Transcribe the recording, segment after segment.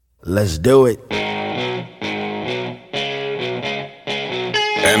Let's do it. And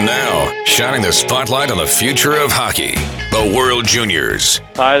now, shining the spotlight on the future of hockey, the World Juniors.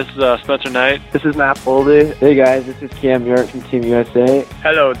 Hi, this is Spencer Knight. This is Matt Boldy. Hey guys, this is Cam York from Team USA.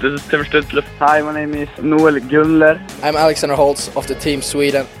 Hello, this is Tim Stutzler. Hi, my name is Noel Gunler. I'm Alexander Holtz of the Team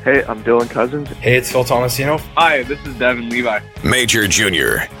Sweden. Hey, I'm Dylan Cousins. Hey, it's Phil Tomasino. Hi, this is Devin Levi. Major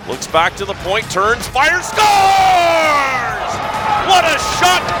Junior. Looks back to the point, turns, fires, scores! What a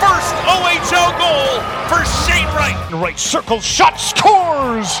shot! First OHL goal for Shane Wright. Right circle shot,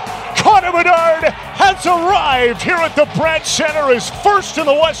 scores! Connor Bedard has arrived here at the Brandt Center as first in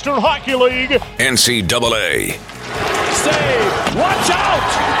the Western Hockey League. NCAA. Save! Watch out!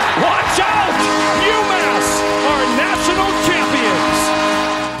 Watch out! UMass are national champions.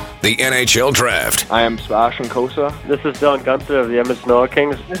 The NHL Draft. I am Sebastian Kosa. This is Dylan Gunther of the Edmonton Oil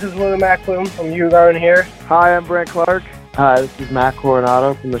Kings. This is William Macklum from UGarden here. Hi, I'm Brent Clark. Hi, this is Matt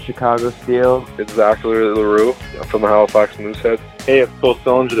Coronado from the Chicago Steel. It's Zachary LaRue from the Halifax Mooseheads. Hey, it's Phil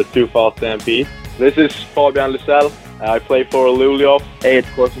Stones of the Sioux Falls Stampede. This is Fabian Lucelle. I play for Luleå. Hey, it's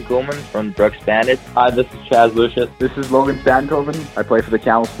Corson Kuhlman from Brooks Bandits. Hi, this is Chaz Lucius. This is Logan Stankoven. I play for the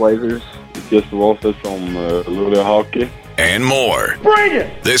Kamloops Blazers. It's Jesper Wolfes from Luleå Hockey. And more. Bring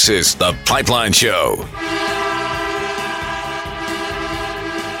it! This is The Pipeline Show.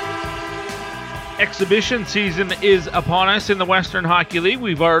 Exhibition season is upon us in the Western Hockey League.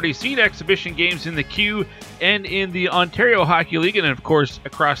 We've already seen exhibition games in the Q and in the Ontario Hockey League, and of course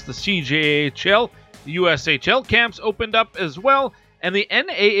across the CJHL. The USHL camps opened up as well, and the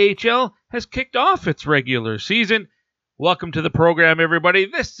NAHL has kicked off its regular season. Welcome to the program, everybody.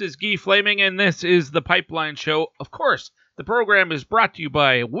 This is Guy Flaming, and this is The Pipeline Show. Of course, the program is brought to you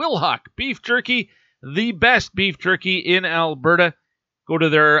by Wilhauk Beef Jerky, the best beef jerky in Alberta. Go to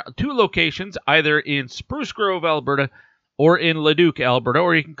their two locations, either in Spruce Grove, Alberta, or in Leduc, Alberta,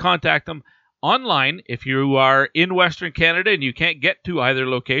 or you can contact them online. If you are in Western Canada and you can't get to either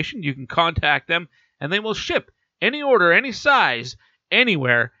location, you can contact them, and they will ship any order, any size,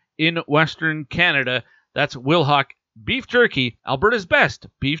 anywhere in Western Canada. That's Wilhauk Beef Jerky, Alberta's best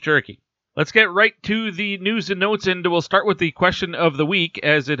beef jerky. Let's get right to the news and notes, and we'll start with the question of the week,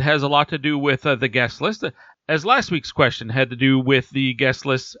 as it has a lot to do with the guest list. As last week's question had to do with the guest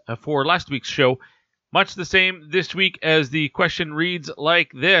list for last week's show, much the same this week, as the question reads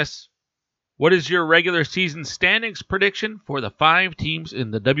like this. What is your regular season standings prediction for the 5 teams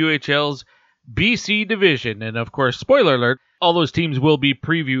in the WHL's BC division? And of course, spoiler alert, all those teams will be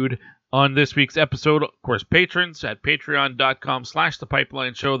previewed on this week's episode. Of course, patrons at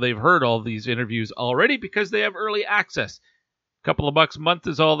patreon.com/thepipeline show, they've heard all these interviews already because they have early access. Couple of bucks a month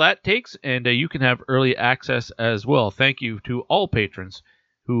is all that takes, and you can have early access as well. Thank you to all patrons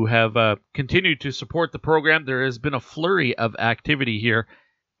who have continued to support the program. There has been a flurry of activity here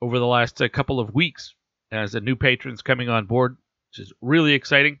over the last couple of weeks as new patrons coming on board, which is really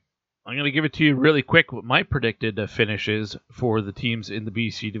exciting. I'm going to give it to you really quick what my predicted finish is for the teams in the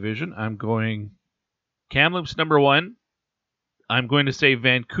BC division. I'm going Kamloops number 1. I'm going to say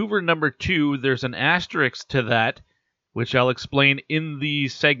Vancouver number 2. There's an asterisk to that, which I'll explain in the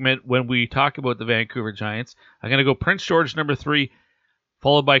segment when we talk about the Vancouver Giants. I'm going to go Prince George number 3,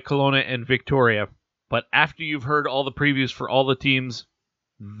 followed by Kelowna and Victoria. But after you've heard all the previews for all the teams,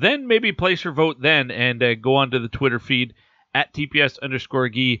 then maybe place your vote then, and go on to the Twitter feed at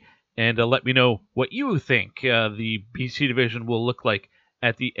TPS_Guy and let me know what you think the BC division will look like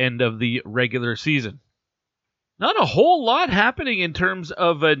at the end of the regular season. Not a whole lot happening in terms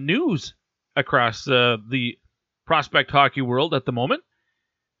of news across the prospect hockey world at the moment.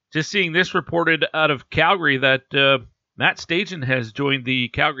 Just seeing this reported out of Calgary that Matt Stajan has joined the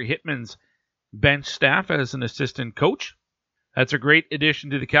Calgary Hitmen's bench staff as an assistant coach. That's a great addition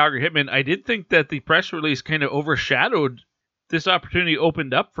to the Calgary Hitmen. I did think that the press release kind of overshadowed this opportunity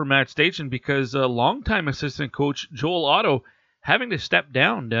opened up for Matt Stajan because longtime assistant coach Joel Otto having to step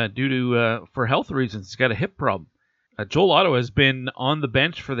down due to for health reasons. He's got a hip problem. Joel Otto has been on the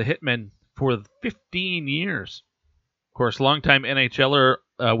bench for the Hitmen for 15 years. Of course, longtime NHLer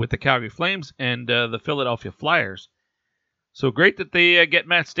with the Calgary Flames and the Philadelphia Flyers. So great that they get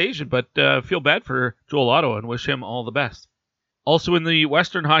Matt Stajan, but feel bad for Joel Otto and wish him all the best. Also in the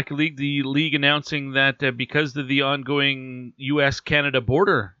Western Hockey League, the league announcing that because of the ongoing U.S.-Canada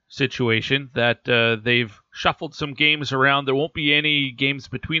border situation, that they've shuffled some games around. There won't be any games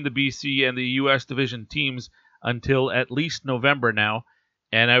between the BC and the U.S. division teams until at least November now.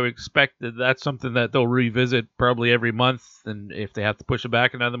 And I would expect that that's something that they'll revisit probably every month. And if they have to push it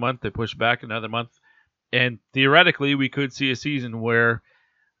back another month, they push it back another month. And theoretically, we could see a season where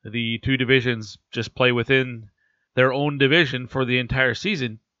the two divisions just play within their own division for the entire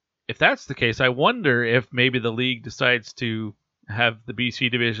season. if that's the case, I wonder if maybe the league decides to have the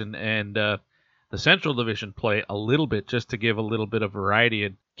BC division and the Central Division play a little bit, just to give a little bit of variety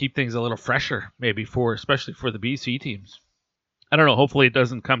and keep things a little fresher, maybe especially for the BC teams. I don't know. Hopefully it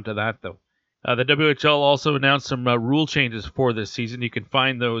doesn't come to that, though. The WHL also announced some rule changes for this season. You can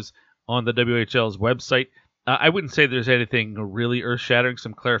find those on the WHL's website. I wouldn't say there's anything really earth-shattering,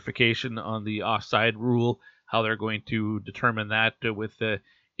 some clarification on the offside rule, how they're going to determine that with the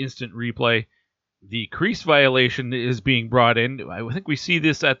instant replay. The crease violation is being brought in. I think we see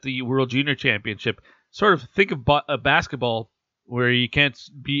this at the World Junior Championship. Sort of think of a basketball where you can't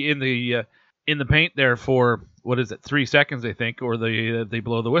be in the paint there for, 3 seconds, I think, or they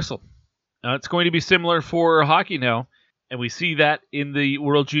blow the whistle. It's going to be similar for hockey now, and we see that in the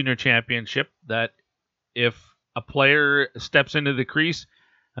World Junior Championship, that if a player steps into the crease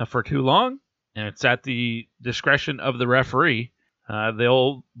for too long, and it's at the discretion of the referee,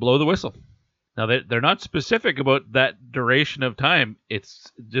 they'll blow the whistle. Now, they're not specific about that duration of time. It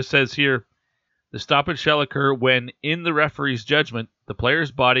just says here, the stoppage shall occur when, in the referee's judgment, the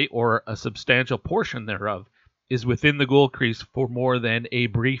player's body or a substantial portion thereof is within the goal crease for more than a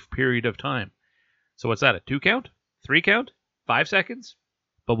brief period of time. So what's that, a 2 count? 3 count? 5 seconds?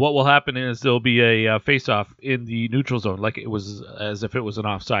 But what will happen is there'll be a face-off in the neutral zone, like it was as if it was an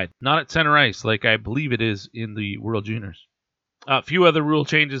offside. Not at center ice, like I believe it is in the World Juniors. A few other rule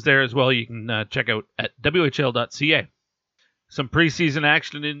changes there as well you can check out at whl.ca. Some preseason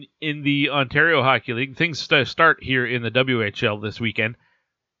action in the Ontario Hockey League. Things start here in the WHL this weekend.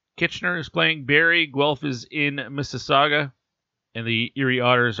 Kitchener is playing Barrie, Guelph is in Mississauga, and the Erie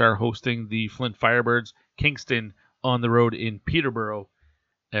Otters are hosting the Flint Firebirds. Kingston on the road in Peterborough.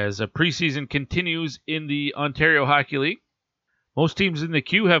 As a preseason continues in the Ontario Hockey League, most teams in the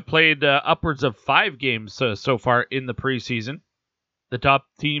queue have played upwards of 5 games so far in the preseason. The top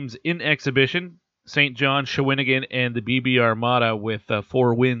teams in exhibition, St. John, Shawinigan, and the BB Armada with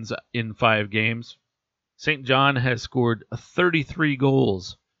 4 wins in 5 games. St. John has scored 33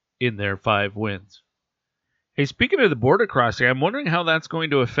 goals in their 5 wins. Hey, speaking of the border crossing, I'm wondering how that's going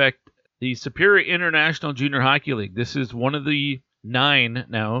to affect the Superior International Junior Hockey League. This is one of the 9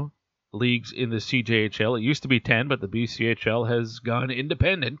 now leagues in the CJHL. It used to be 10, but the BCHL has gone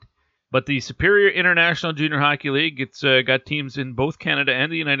independent. But the Superior International Junior Hockey League, it's got teams in both Canada and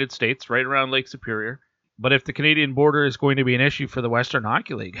the United States, right around Lake Superior. But if the Canadian border is going to be an issue for the Western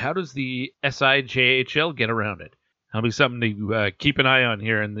Hockey League, how does the SIJHL get around it? That'll be something to keep an eye on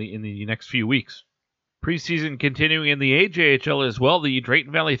here in the next few weeks. Preseason continuing in the AJHL as well. The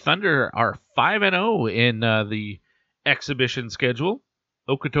Drayton Valley Thunder are 5-0 in the exhibition schedule.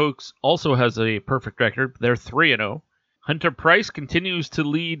 Okotoks also has a perfect record. They're 3-0. Hunter Price continues to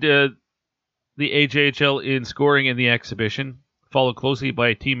lead the AJHL in scoring in the exhibition, followed closely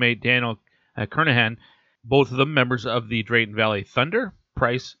by teammate Daniel Kernahan, both of them members of the Drayton Valley Thunder.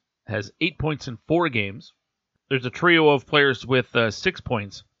 Price has 8 points in 4 games. There's a trio of players with 6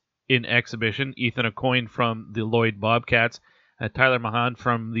 points in exhibition. Ethan Aucoin from the Lloyd Bobcats, Tyler Mahan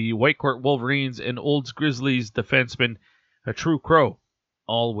from the Whitecourt Wolverines, and Olds Grizzlies defenseman True Crow,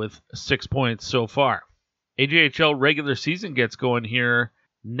 all with 6 points so far. AJHL regular season gets going here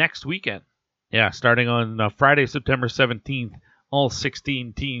next weekend. Yeah, starting on Friday, September 17th, all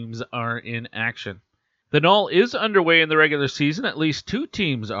 16 teams are in action. The NAL is underway in the regular season. At least 2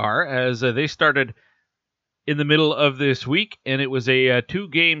 teams are, as they started in the middle of this week, and it was a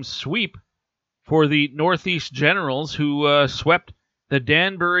 2-game sweep for the Northeast Generals, who swept the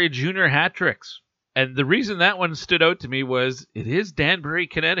Danbury Junior Hat-Tricks. And the reason that one stood out to me was it is Danbury,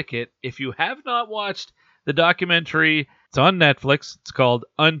 Connecticut. If you have not watched the documentary, it's on Netflix. It's called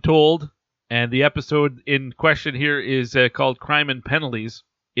Untold, and the episode in question here is called Crime and Penalties.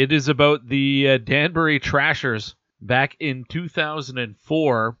 It is about the Danbury Trashers back in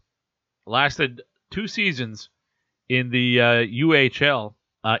 2004. Lasted 2 seasons in the UHL.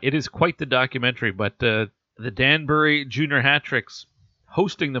 It is quite the documentary, but the Danbury Junior Hat-Tricks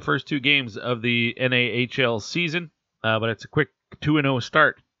hosting the first 2 games of the NAHL season, but it's a quick 2-0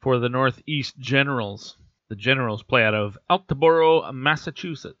 start for the Northeast Generals. The Generals play out of Alteboro,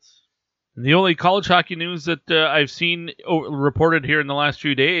 Massachusetts. And the only college hockey news that I've seen reported here in the last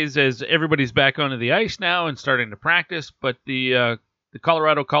few days is everybody's back onto the ice now and starting to practice, but the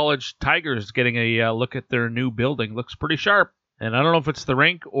Colorado College Tigers getting a look at their new building. Looks pretty sharp. And I don't know if it's the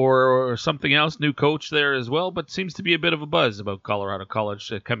rink or something else, new coach there as well, but seems to be a bit of a buzz about Colorado College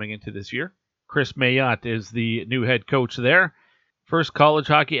coming into this year. Chris Mayotte is the new head coach there. First college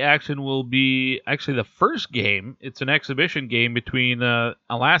hockey action will be actually the first game. It's an exhibition game between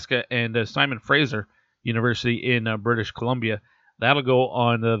Alaska and Simon Fraser University in British Columbia. That'll go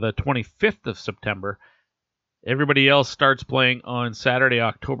on the 25th of September. Everybody else starts playing on Saturday,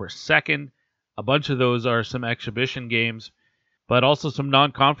 October 2nd. A bunch of those are some exhibition games, but also some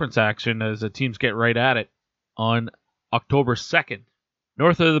non-conference action as the teams get right at it on October 2nd.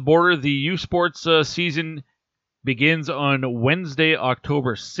 North of the border, the U Sports season begins on Wednesday,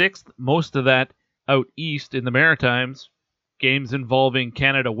 October 6th. Most of that out east in the Maritimes. Games involving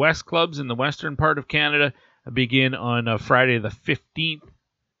Canada West clubs in the western part of Canada begin on Friday the 15th.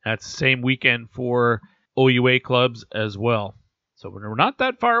 That's the same weekend for OUA clubs as well. So we're not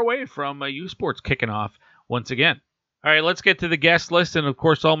that far away from U Sports kicking off once again. All right, let's get to the guest list. And, of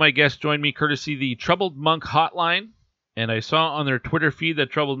course, all my guests join me courtesy the Troubled Monk Hotline. And I saw on their Twitter feed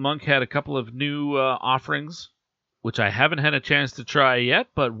that Troubled Monk had a couple of new offerings, which I haven't had a chance to try yet.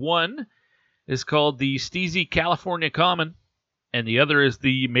 But one is called the Steezy California Common, and the other is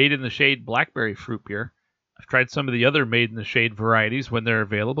the Made in the Shade Blackberry Fruit Beer. I've tried some of the other Made in the Shade varieties when they're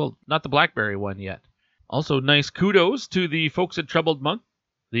available, not the blackberry one yet. Also, nice kudos to the folks at Troubled Monk,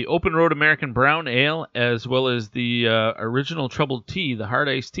 the Open Road American Brown Ale, as well as the original Troubled Tea, the Hard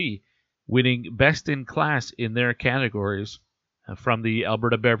Iced Tea, winning Best in Class in their categories from the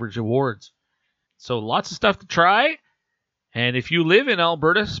Alberta Beverage Awards. So lots of stuff to try. And if you live in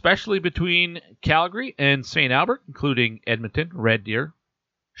Alberta, especially between Calgary and St. Albert, including Edmonton, Red Deer,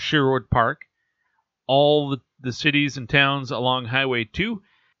 Sherwood Park, all the cities and towns along Highway 2,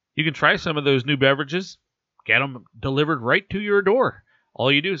 you can try some of those new beverages. Get them delivered right to your door.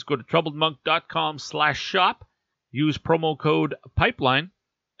 All you do is go to troubledmonk.com/shop, use promo code PIPELINE,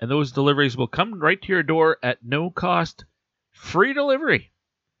 and those deliveries will come right to your door at no cost, free delivery.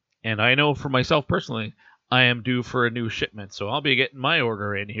 And I know for myself personally, I am due for a new shipment, so I'll be getting my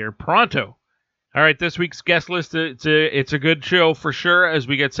order in here pronto. All right, this week's guest list, it's a good show for sure as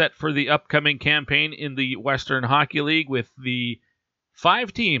we get set for the upcoming campaign in the Western Hockey League with the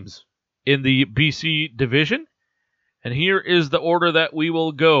 5 teams in the BC division. And here is the order that we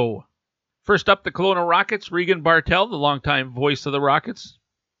will go. First up, the Kelowna Rockets, Regan Bartel, the longtime voice of the Rockets.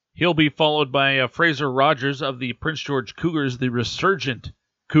 He'll be followed by Fraser Rodgers of the Prince George Cougars, the resurgent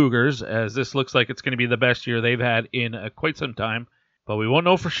Cougars, as this looks like it's going to be the best year they've had in quite some time. But we won't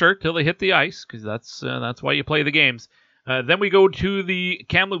know for sure till they hit the ice, because that's why you play the games. Then we go to the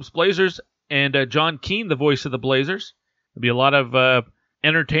Kamloops Blazers and Jon Keen, the voice of the Blazers. There'll be a lot of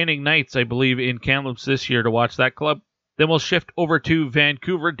entertaining nights, I believe, in Kamloops this year to watch that club. Then we'll shift over to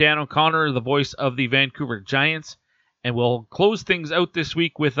Vancouver. Dan O'Connor, the voice of the Vancouver Giants. And we'll close things out this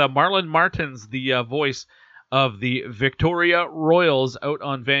week with Marlon Martins, the voice of the Victoria Royals out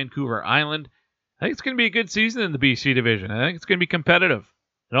on Vancouver Island. I think it's going to be a good season in the BC division. I think it's going to be competitive.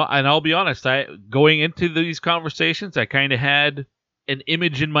 And I'll be honest, going into these conversations, I kind of had an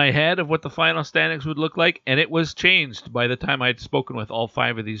image in my head of what the final standings would look like, and it was changed by the time I'd spoken with all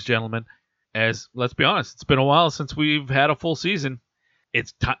 5 of these gentlemen. As, let's be honest, it's been a while since we've had a full season.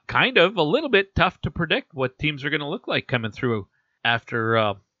 It's kind of a little bit tough to predict what teams are going to look like coming through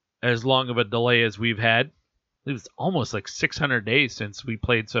after as long of a delay as we've had. It was almost like 600 days since we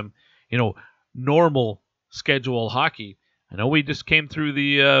played some, normal schedule hockey. I know we just came through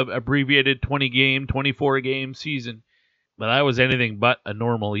the abbreviated 20-game, 24-game season, but that was anything but a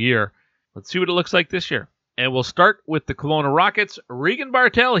normal year. Let's see what it looks like this year. And we'll start with the Kelowna Rockets. Regan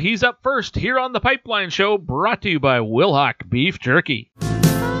Bartel, he's up first here on the Pipeline Show, brought to you by Wilhauk Beef Jerky.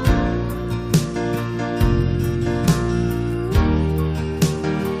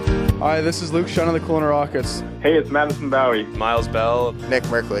 Hi, this is Luke Shun of the Kelowna Rockets. Hey, it's Madison Bowie. Miles Bell. Nick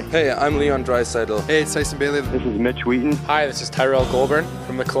Merkley. Hey, I'm Leon Draisaitl. Hey, it's Tyson Bailey. This is Mitch Wheaton. Hi, this is Tyrell Goulburn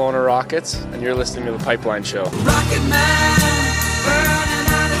from the Kelowna Rockets, and you're listening to The Pipeline Show. Rocket Man,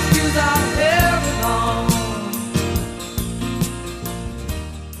 burning out his fuse out every long.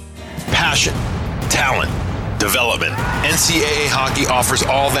 Passion, talent, development. NCAA hockey offers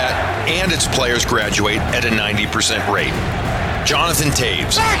all that, and its players graduate at a 90% rate. Jonathan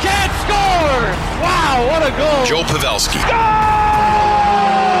Taves. Backhand scores! Wow, what a goal! Joe Pavelski.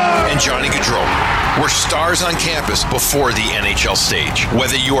 And Johnny Gaudreau were stars on campus before the NHL stage.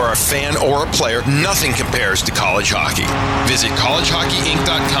 Whether you are a fan or a player, nothing compares to college hockey. Visit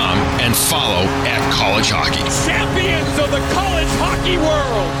collegehockeyinc.com and follow @collegehockey. Champions of the college hockey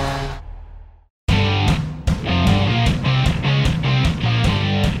world!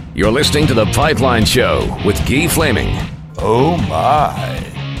 You're listening to The Pipeline Show with Guy Flaming. Oh my.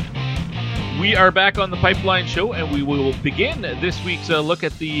 We are back on the Pipeline Show, and we will begin this week's look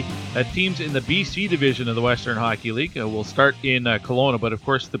at the teams in the BC division of the Western Hockey League. We'll start in Kelowna, but of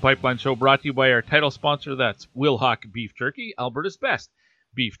course the Pipeline Show brought to you by our title sponsor, that's Wilhauk Beef Jerky, Alberta's best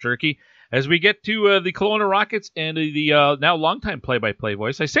beef jerky. as we get to the Kelowna Rockets and the now longtime play-by-play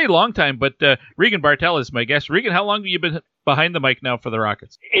voice. I say longtime, but Regan Bartel is my guest. Regan, how long have you been behind the mic now for the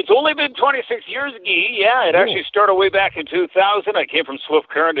Rockets? It's only been 26 years, Guy. Yeah, it actually started way back in 2000. I came from Swift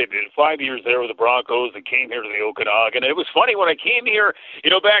Current. I did 5 years there with the Broncos and came here to the Okanagan. It was funny when I came here,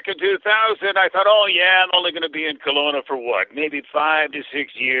 back in 2000, I thought, I'm only going to be in Kelowna for maybe 5 to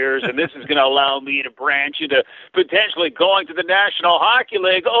 6 years, and this is going to allow me to branch into potentially going to the National Hockey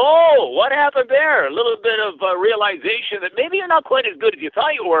League. Oh, what happened there? A little bit of realization that maybe you're not quite as good as you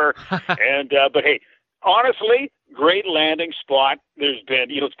thought you were. But hey, honestly, great landing spot. There's been,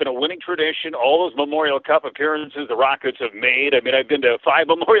 it's been a winning tradition. All those Memorial Cup appearances the Rockets have made. I mean, I've been to 5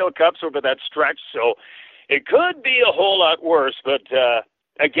 Memorial Cups over that stretch, so it could be a whole lot worse. But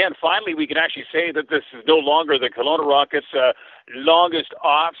again, finally, we can actually say that this is no longer the Kelowna Rockets' longest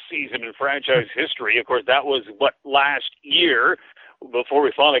off season in franchise history. Of course, that was last year, before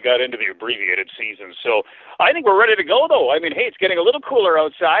we finally got into the abbreviated season. So I think we're ready to go, though. I mean, hey, it's getting a little cooler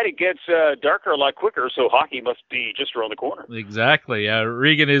outside. It gets darker a lot quicker, so hockey must be just around the corner. Exactly.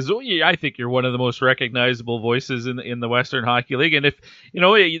 Regan I think you're one of the most recognizable voices in the Western Hockey League. And if,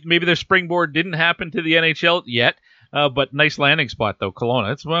 maybe the springboard didn't happen to the NHL yet, but nice landing spot, though,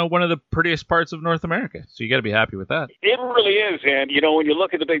 Kelowna. It's one of the prettiest parts of North America, so you got to be happy with that. It really is, and, when you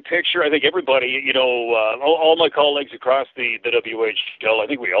look at the big picture, I think everybody, all my colleagues across the WHL, I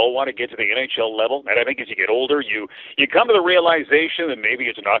think we all want to get to the NHL level, and I think as you get older, you come to the realization that maybe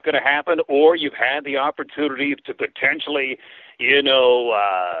it's not going to happen, or you've had the opportunity to potentially,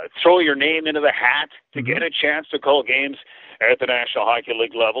 throw your name into the hat to get a chance to call games at the National Hockey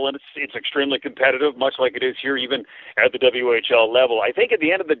League level, and it's extremely competitive, much like it is here even at the WHL level. I think at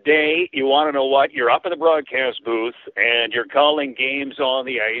the end of the day, you want to know what? You're up in the broadcast booth, and you're calling games on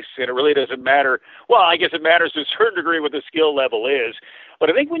the ice, and it really doesn't matter. Well, I guess it matters to a certain degree what the skill level is, but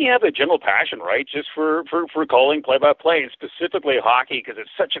I think when you have a general passion, right, just for calling play-by-play, and specifically hockey, because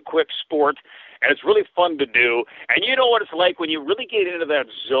it's such a quick sport, and it's really fun to do. And you know what it's like when you really get into that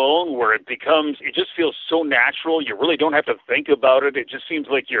zone where it just feels so natural. You really don't have to think about it. It just seems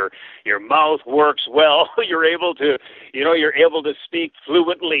like your mouth works well. You're able to speak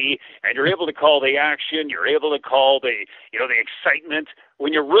fluently, and you're able to call the action. You're able to call the excitement.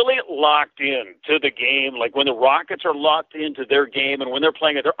 When you're really locked in to the game, like when the Rockets are locked into their game and when they're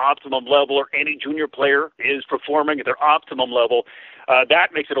playing at their optimum level, or any junior player is performing at their optimum level, that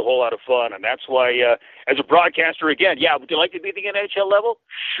makes it a whole lot of fun. And that's why, as a broadcaster, again, would you like to be at the NHL level?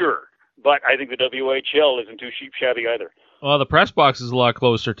 Sure. But I think the WHL isn't too sheep-shabby either. Well, the press box is a lot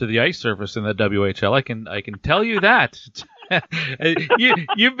closer to the ice surface in the WHL. I can tell you that.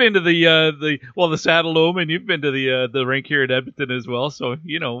 You've been to the Saddle Dome, and you've been to the rink here at Edmonton as well. So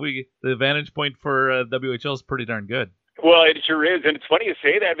the vantage point for WHL is pretty darn good. Well, it sure is, and it's funny you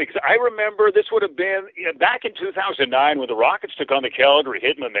say that because I remember this would have been back in 2009 when the Rockets took on the Calgary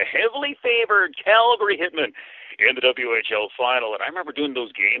Hitmen, the heavily favored Calgary Hitmen in the WHL final, and I remember doing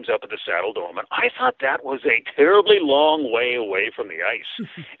those games up at the Saddle Dome, and I thought that was a terribly long way away from the ice,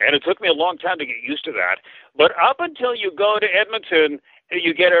 and it took me a long time to get used to that. But up until you go to Edmonton,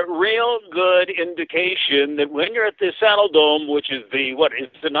 you get a real good indication that when you're at the Saddle Dome, which is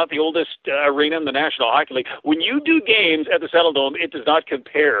not the oldest arena in the National Hockey League, when you do games at the Saddle Dome, it does not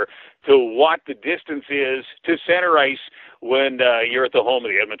compare to what the distance is to center ice when you're at the home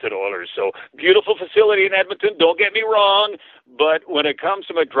of the Edmonton Oilers. So beautiful facility in Edmonton, don't get me wrong, but when it comes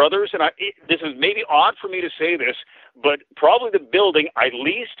to my druthers, and this is maybe odd for me to say this, but probably the building I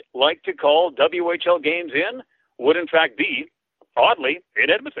least like to call WHL games in would in fact be, oddly, in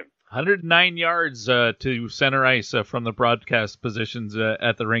Edmonton. 109 yards to center ice from the broadcast positions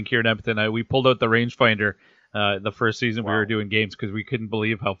at the rink here in Edmonton. We pulled out the rangefinder the first season we were doing games because we couldn't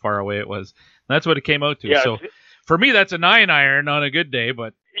believe how far away it was. And that's what it came out to. Yeah, so for me, that's a 9-iron on a good day.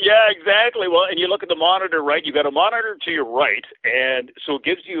 But yeah, exactly. Well, and you look at the monitor, right? You've got a monitor to your right, and so it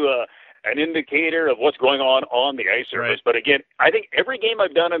gives you an indicator of what's going on the ice surface. Right. But again, I think every game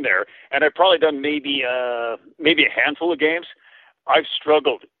I've done in there, and I've probably done maybe a handful of games, I've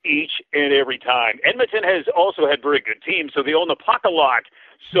struggled each and every time. Edmonton has also had very good teams, so they own the puck a lot.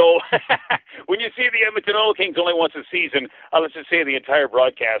 So when you see the Edmonton Oil Kings only once a season, let's just say the entire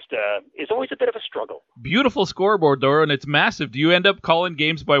broadcast is always a bit of a struggle. Beautiful scoreboard, though, and it's massive. Do you end up calling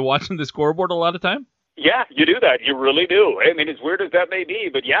games by watching the scoreboard a lot of time? Yeah, you do that. You really do. I mean, as weird as that may be,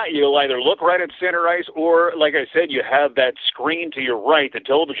 but yeah, you'll either look right at center ice or, like I said, you have that screen to your right, the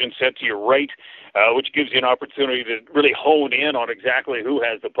television set to your right, which gives you an opportunity to really hone in on exactly who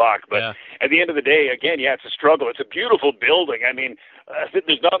has the puck. But at the end of the day, again, yeah, it's a struggle. It's a beautiful building. I mean,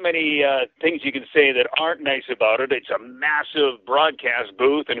 there's not many things you can say that aren't nice about it. It's a massive broadcast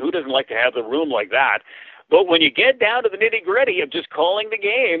booth, and who doesn't like to have the room like that? But when you get down to the nitty-gritty of just calling the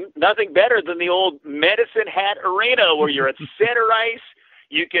game, nothing better than the old Medicine Hat Arena where you're at center ice.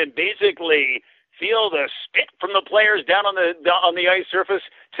 You can basically feel the spit from the players down on the ice surface.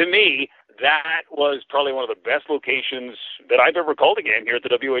 To me, that was probably one of the best locations that I've ever called a game here at the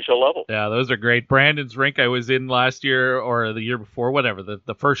WHL level. Yeah, those are great. Brandon's rink I was in last year or the year before, whatever,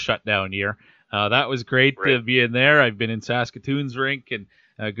 the first shutdown year. That was great to be in there. I've been in Saskatoon's rink and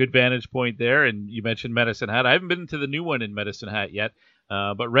a good vantage point there. And you mentioned Medicine Hat. I haven't been to the new one in Medicine Hat yet,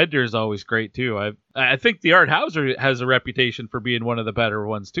 but Red Deer is always great too. I think the Art Hauser has a reputation for being one of the better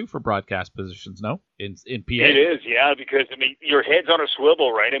ones too for broadcast positions. No, in PA. It is, yeah, because I mean your head's on a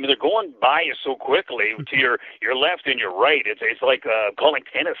swivel, right? I mean they're going by you so quickly to your left and your right. It's like calling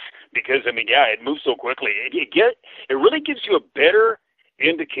tennis because I mean it moves so quickly. It really gives you a better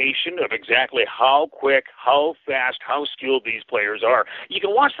indication of exactly how quick, how fast, how skilled these players are. You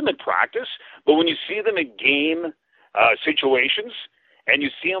can watch them in practice, but when you see them in game situations and you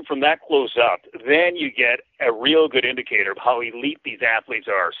see them from that close up, then you get a real good indicator of how elite these athletes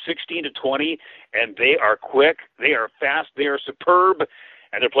are. 16 to 20, and they are quick, they are fast, they are superb,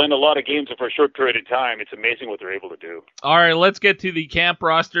 and they're playing a lot of games for a short period of time. It's amazing what they're able to do. All right, let's get to the camp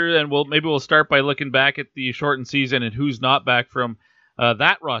roster, and we'll start by looking back at the shortened season and who's not back from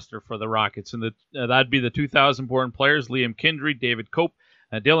that roster for the Rockets, and that'd be the 2000-born players: Liam Kindry, David Cope,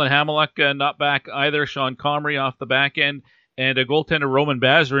 Dylan Hamiluk not back either, Sean Comrie off the back end, and a goaltender Roman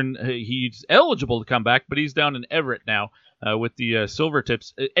Bazarin. He's eligible to come back, but he's down in Everett now with the Silver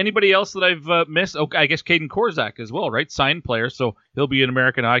Tips. Anybody else that I've missed? Okay, I guess Caden Korzak as well, right? Signed player, so he'll be in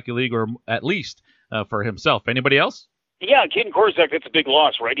American Hockey League, or at least for himself. Anybody else? Yeah, Caden Korzak, that's a big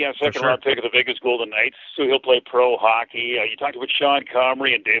loss, right? Yeah, second-round pick of the Vegas Golden Knights, so he'll play pro hockey. You talked about Sean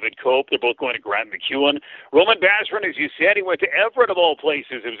Comrie and David Cope. They're both going to Grant McEwen. Roman Bazarin, as you said, he went to Everett of all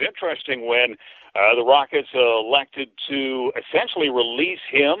places. It was interesting when the Rockets elected to essentially release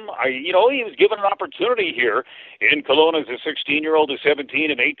him. He was given an opportunity here in Kelowna as a 16-year-old, a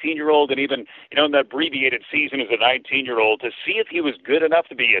 17, an 18-year-old, and even, in that abbreviated season as a 19-year-old to see if he was good enough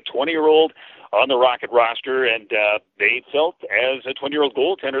to be a 20-year-old on the Rocket roster, and they felt as a 20-year-old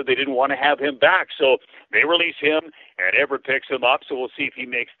goaltender they didn't want to have him back, so they release him, and Everett picks him up, so we'll see if he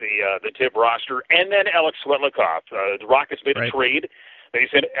makes the TIP roster. And then Alex Svetlikov. The Rockets made a trade. They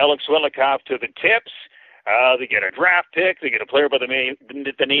sent Alex Svetlikov to the Tips. They get a draft pick. They get a player by the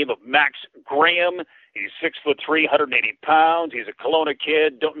name of Max Graham. He's 6'3", 180 pounds. He's a Kelowna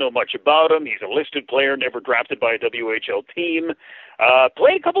kid. Don't know much about him. He's a listed player, never drafted by a WHL team.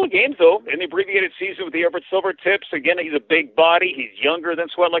 Played a couple of games, though, in the abbreviated season with the Everett Silver Tips. Again, he's a big body. He's younger than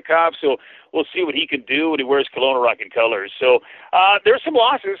Svetlikov, so we'll see what he can do when he wears Kelowna Rocket colors. So there's some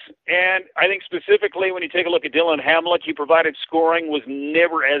losses, and I think specifically when you take a look at Dylan Hamiluk, he provided scoring, was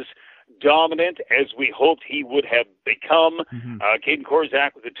never as dominant as we hoped he would have become. Caden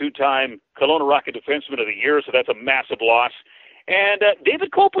Korzak was a two-time Kelowna Rocket Defenseman of the Year, so that's a massive loss. And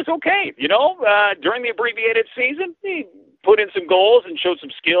David Cope was okay. During the abbreviated season, he put in some goals and showed some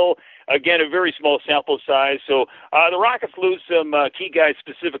skill. Again, a very small sample size. So the Rockets lose some key guys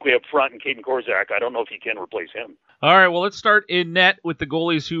specifically up front, and Caden Korzak, I don't know if he can replace him. All right, well, let's start in net with the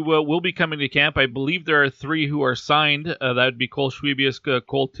goalies who will be coming to camp. I believe there are 3 who are signed. That would be Cole Schwebius,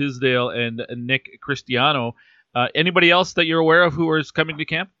 Cole Tisdale, and Nick Cristiano. Anybody else that you're aware of who is coming to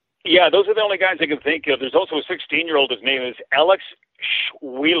camp? Yeah, those are the only guys I can think of. There's also a 16-year-old. His name is Alex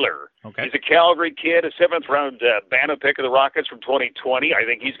Wheeler. Okay. He's a Calgary kid, a 7th-round Bantam pick of the Rockets from 2020. I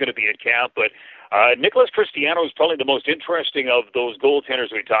think he's going to be at camp. But Nicholas Cristiano is probably the most interesting of those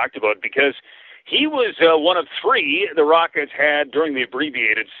goaltenders we talked about because he was one of 3 the Rockets had during the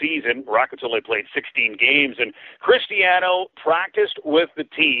abbreviated season. Rockets only played 16 games, and Cristiano practiced with the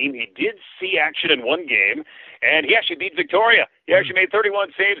team. He did see action in one game, and he actually beat Victoria. He actually made 31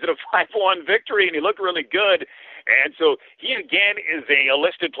 saves in a 5-1 victory, and he looked really good. And so he, again, is a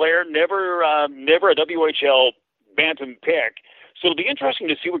listed player, never a WHL Bantam pick. So it'll be interesting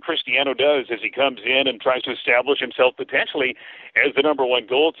to see what Cristiano does as he comes in and tries to establish himself potentially as the number 1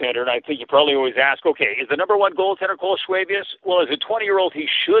 goaltender. And I think you probably always ask, okay, is the number 1 goaltender Cole Schwebius? Well, as a 20-year-old, he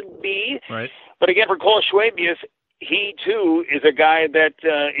should be. Right. But again, for Cole Schwebius, he, too, is a guy that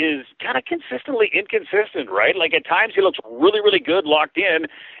is kind of consistently inconsistent, right? Like, at times he looks really, really good locked in.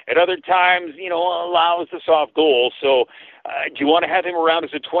 At other times, allows the soft goal. So do you want to have him around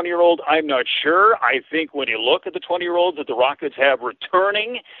as a 20-year-old? I'm not sure. I think when you look at the 20-year-olds that the Rockets have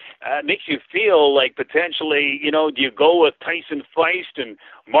returning, it makes you feel like potentially, do you go with Tyson Feist and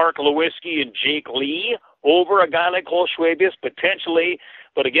Mark Lewinsky and Jake Lee over a guy like Cole Schwabius? Potentially.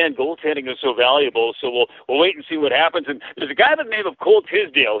 But again, goaltending is so valuable, so we'll wait and see what happens. And there's a guy by the name of Cole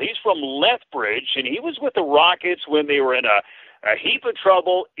Tisdale. He's from Lethbridge, and he was with the Rockets when they were in a heap of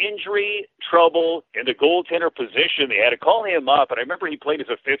trouble, injury trouble in the goaltender position. They had to call him up, and I remember he played as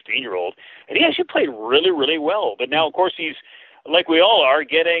a 15-year-old, and he actually played really, really well. But now, of course, he's, like we all are,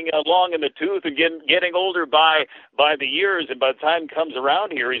 getting long in the tooth and getting older by the years, and by the time comes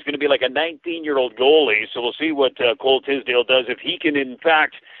around here, he's going to be like a 19-year-old goalie. So we'll see what Cole Tisdale does, if he can, in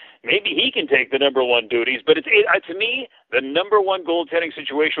fact, maybe he can take the number one duties. But to me, the number one goaltending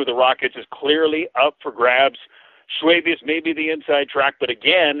situation with the Rockets is clearly up for grabs. Schwabius may be the inside track, but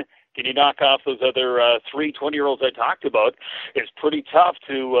again, can you knock off those other 3 20-year-olds I talked about? It's pretty tough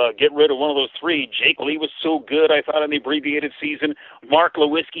to get rid of one of those 3. Jake Lee was so good, I thought, in the abbreviated season. Mark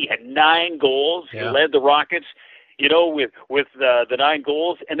Lewinsky had 9 goals. Yeah. He led the Rockets, with the 9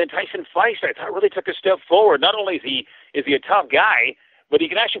 goals. And then Tyson Feist, I thought, really took a step forward. Not only is he a tough guy, but he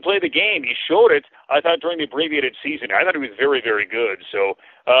can actually play the game. He showed it, I thought, during the abbreviated season. I thought he was very, very good. So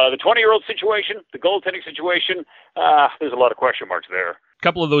the 20-year-old situation, the goaltending situation, there's a lot of question marks there. A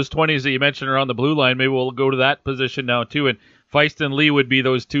couple of those 20s that you mentioned are on the blue line. Maybe we'll go to that position now, too. And Feist and Lee would be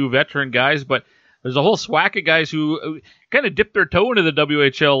those 2 veteran guys. But there's a whole swack of guys who kind of dipped their toe into the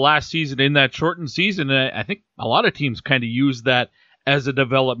WHL last season in that shortened season. And I think a lot of teams kind of use that as a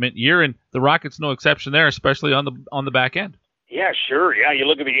development year. And the Rockets no exception there, especially on the back end. Yeah, sure. Yeah, you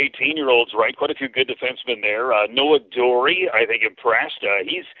look at the 18-year-olds, right? Quite a few good defensemen there. Noah Dory, I think, impressed.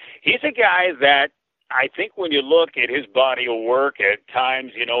 He's a guy that I think when you look at his body of work, at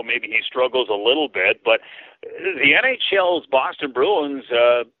times, maybe he struggles a little bit. But the NHL's Boston Bruins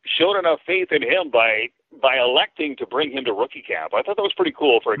showed enough faith in him by electing to bring him to rookie camp. I thought that was pretty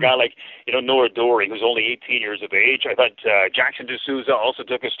cool for a guy like, Noah Dory, who's only 18 years of age. I thought Jackson D'Souza also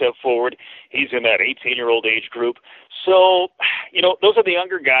took a step forward. He's in that 18-year-old age group. So, those are the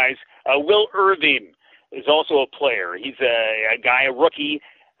younger guys. Will Irving is also a player. He's a guy, a rookie.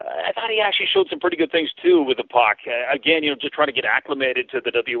 I thought he actually showed some pretty good things, too, with the puck. Again, just trying to get acclimated to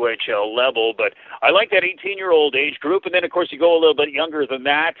the WHL level. But I like that 18-year-old age group. And then, of course, you go a little bit younger than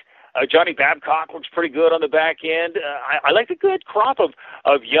that. Johnny Babcock looks pretty good on the back end. I like the good crop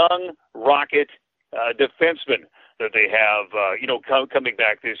of young Rocket defensemen that they have, coming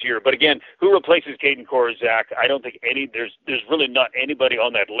back this year. But again, who replaces Caden Korczak? I don't think there's really not anybody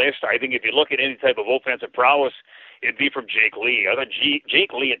on that list. I think if you look at any type of offensive prowess, it'd be from Jake Lee. I thought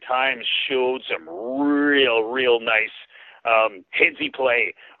Jake Lee at times showed some real nice headsy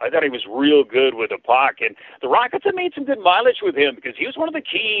play. I thought he was real good with the puck, and the Rockets have made some good mileage with him because he was one of the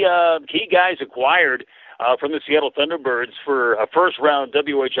key guys acquired from the Seattle Thunderbirds for a first-round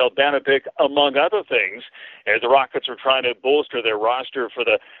WHL banner pick, among other things, as the Rockets were trying to bolster their roster for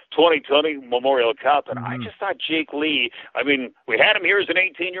the 2020 Memorial Cup. And I just thought Jake Lee, we had him here as an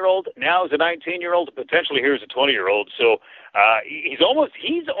 18-year-old, now as a 19-year-old, potentially here as a 20-year-old. So he's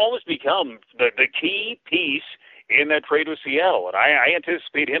almost become the key piece in that trade with Seattle, and I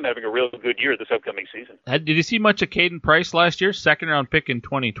anticipate him having a real good year this upcoming season. Did you see much of Caden Price last year? Second-round pick in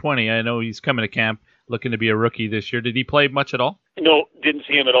 2020. I know he's coming to camp looking to be a rookie this year. Did he play much at all? No, didn't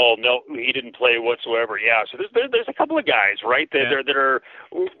see him at all. No, he didn't play whatsoever. Yeah, so there's a couple of guys, right, that are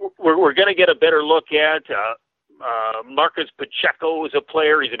we're going to get a better look at. Marcus Pacheco is a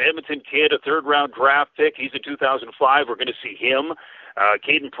player. He's an Edmonton kid, a third-round draft pick. He's in 2005. We're going to see him.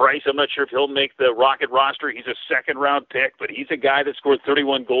 Caden Price, I'm not sure if he'll make the Rocket roster. He's a second-round pick, but he's a guy that scored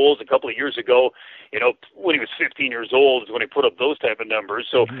 31 goals a couple of years ago. When he was 15 years old is when he put up those type of numbers.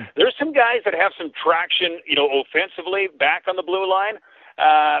 So there's some guys that have some traction, offensively back on the blue line.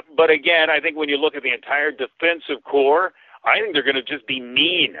 But again, I think when you look at the entire defensive core, I think they're going to just be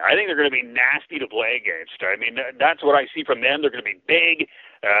mean. I think they're going to be nasty to play against. That's what I see from them. They're going to be big.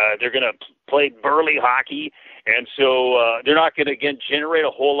 They're going to play burly hockey. And so they're not going to, again, generate a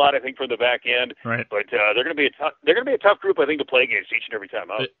whole lot, I think, from the back end. Right. But they're going to be a tough group, I think, to play against each and every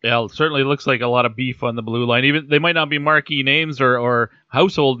time out. Yeah, it certainly looks like a lot of beef on the blue line. Even they might not be marquee names or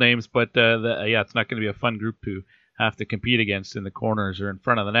household names, but it's not going to be a fun group to have to compete against in the corners or in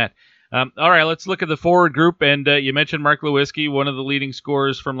front of the net. All right, let's look at the forward group. And you mentioned Mark Lewinsky, one of the leading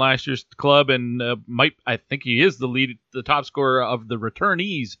scorers from last year's club, and I think he is the top scorer of the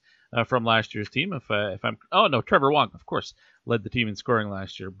returnees from last year's team. Trevor Wong, of course, led the team in scoring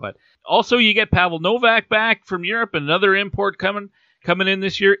last year. But also you get Pavel Novak back from Europe, another import coming in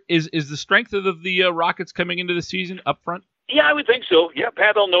this year. Is the strength of the Rockets coming into the season up front? Yeah, I would think so. Yeah,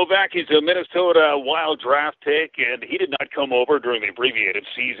 Pavel Novak is a Minnesota Wild draft pick, and he did not come over during the abbreviated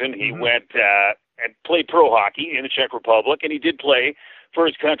season. He went and played pro hockey in the Czech Republic, and he did play for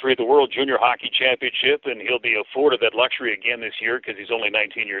his country at the World Junior Hockey Championship, and he'll be afforded that luxury again this year because he's only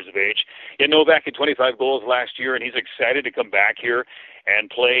 19 years of age. Yeah, Novak had 25 goals last year, and he's excited to come back here and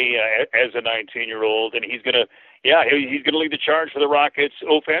play as a 19-year-old, and he's going to lead the charge for the Rockets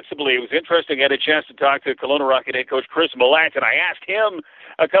offensively. It was interesting. I had a chance to talk to Kelowna Rocket head coach Chris Millant, and I asked him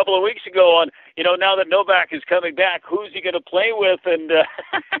a couple of weeks ago on, now that Novak is coming back, who's he going to play with? And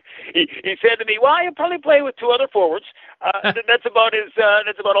he said to me, well, he'll probably play with two other forwards. That's about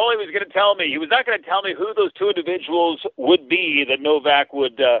all he was going to tell me. He was not going to tell me who those two individuals would be that Novak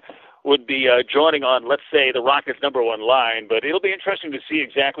would be joining on, let's say, the Rockets' number one line. But it'll be interesting to see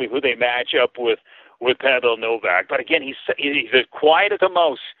exactly who they match up with Pavel Novak. But again, he's as quiet as a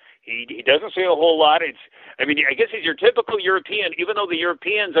mouse. He doesn't say a whole lot. I guess he's your typical European, even though the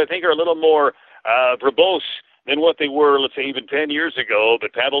Europeans, I think, are a little more verbose than what they were, let's say, even 10 years ago.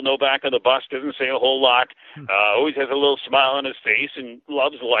 But Pavel Novak on the bus doesn't say a whole lot. Always has a little smile on his face and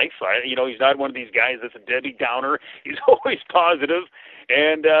loves life. He's not one of these guys that's a Debbie Downer. He's always positive,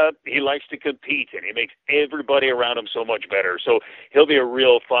 and he likes to compete, and he makes everybody around him so much better. So he'll be a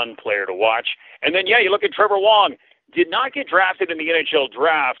real fun player to watch. And then, you look at Trevor Wong. Did not get drafted in the NHL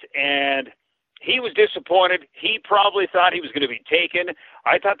draft, and he was disappointed. He probably thought he was going to be taken.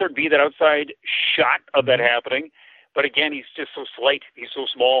 I thought there'd be that outside shot of that happening. But again, he's just so slight. He's so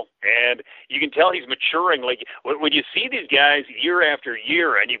small. And you can tell he's maturing. Like, when you see these guys year after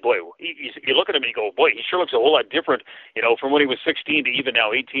year, and you look at him and you go, boy, he sure looks a whole lot different, from when he was 16 to even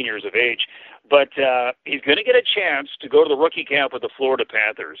now 18 years of age. But he's going to get a chance to go to the rookie camp with the Florida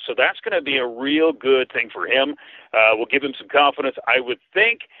Panthers. So that's going to be a real good thing for him. We'll give him some confidence. I would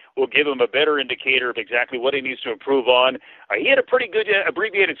think we'll give him a better indicator of exactly what he needs to improve on. He had a pretty good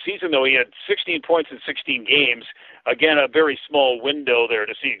abbreviated season, though. He had 16 points in 16 games. Again, a very small window there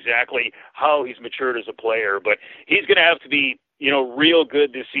to see exactly how he's matured as a player. But he's going to have to be, real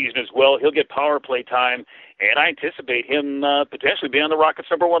good this season as well. He'll get power play time, and I anticipate him potentially being on the Rockets'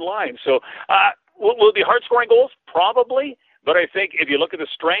 number one line. So will it be hard-scoring goals? Probably. But I think if you look at the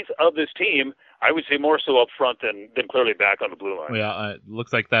strength of this team, I would say more so up front than clearly back on the blue line. Yeah, it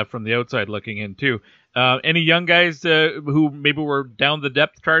looks like that from the outside looking in, too. Any young guys who maybe were down the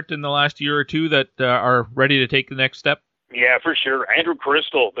depth chart in the last year or two that are ready to take the next step? Yeah, for sure. Andrew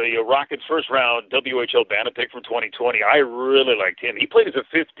Crystal, the Rockets' first-round WHL Bandit pick from 2020. I really liked him. He played as a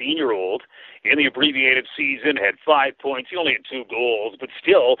 15-year-old in the abbreviated season, had 5 points. He only had 2 goals, but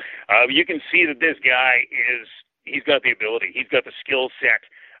still, you can see that this guy he's got the ability. He's got the skill set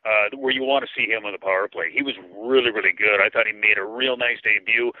where you want to see him on the power play. He was really, really good. I thought he made a real nice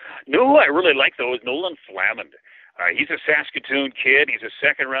debut. Who I really like, though, is Nolan Flamand. He's a Saskatoon kid. He's a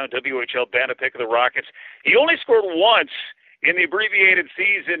second-round WHL Bandit pick of the Rockets. He only scored once in the abbreviated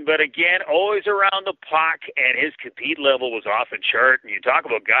season, but again, always around the puck, and his compete level was off the chart. And you talk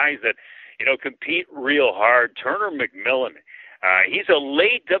about guys that, compete real hard. Turner McMillan, he's a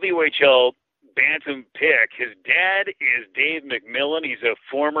late WHL Bantam pick. His dad is Dave McMillan. He's a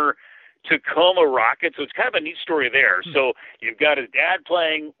former Tacoma Rockets, so it's kind of a neat story there. So you've got his dad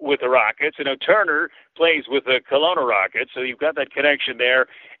playing with the Rockets, and now Turner plays with the Kelowna Rockets, so you've got that connection there.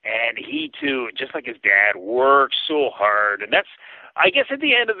 And he, too, just like his dad, works so hard. And that's, I guess, at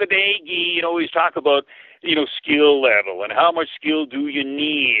the end of the day, you always talk about, skill level and how much skill do you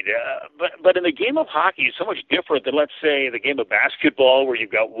need. But in the game of hockey, it's so much different than, let's say, the game of basketball where you've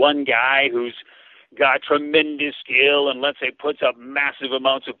got one guy who's got tremendous skill and, let's say, puts up massive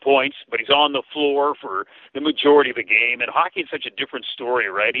amounts of points, but he's on the floor for the majority of the game. And hockey is such a different story,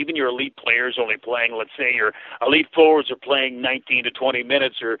 right? Even your elite players only playing, let's say, your elite forwards are playing 19 to 20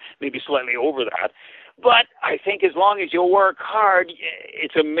 minutes or maybe slightly over that. But I think as long as you work hard,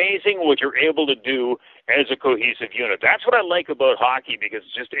 it's amazing what you're able to do as a cohesive unit. That's what I like about hockey, because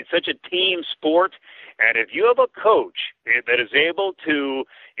it's such a team sport. And if you have a coach that is able to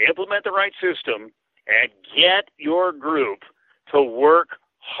implement the right system and get your group to work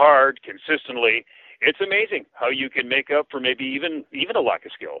hard consistently, it's amazing how you can make up for maybe even a lack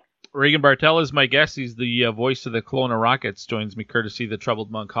of skill. Regan Bartel is my guest. He's the voice of the Kelowna Rockets. Joins me courtesy of the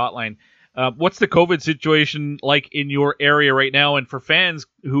Troubled Monk Hotline. What's the COVID situation like in your area right now? And for fans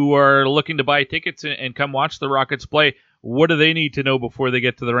who are looking to buy tickets and come watch the Rockets play, what do they need to know before they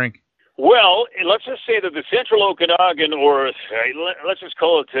get to the rink? Well, let's just say that the Central Okanagan, or let's just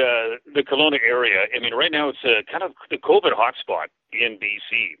call it the Kelowna area. I mean, right now it's kind of the COVID hotspot in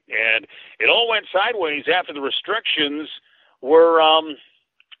BC, and it all went sideways after the restrictions were,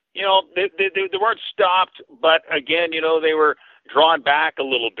 they weren't stopped, but again, they were drawn back a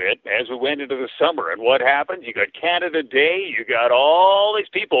little bit as we went into the summer. And what happened? You got Canada Day, you got all these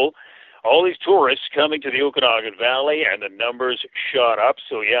people, all these tourists coming to the Okanagan Valley, and the numbers shot up.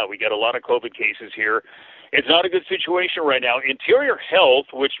 So, yeah, we got a lot of COVID cases here. It's not a good situation right now. Interior Health,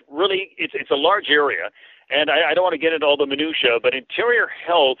 which really, it's a large area, and I don't want to get into all the minutia, but Interior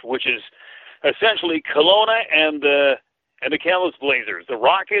Health, which is essentially Kelowna and the Kamloops Blazers, the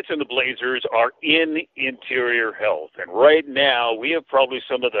Rockets and the Blazers are in Interior Health. And right now, we have probably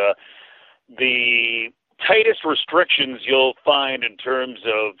some of the tightest restrictions you'll find in terms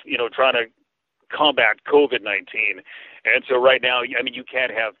of, trying to combat COVID-19. And so right now, I mean, you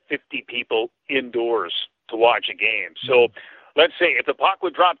can't have 50 people indoors to watch a game. So let's say if the puck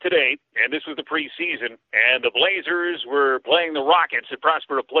would drop today, and this was the preseason, and the Blazers were playing the Rockets at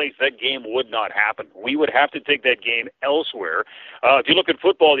Prospero Place, that game would not happen. We would have to take that game elsewhere. If you look at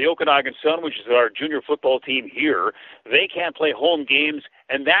football, the Okanagan Sun, which is our junior football team here, they can't play home games,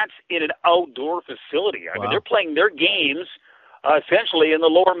 and that's in an outdoor facility. I mean, they're playing their games essentially in the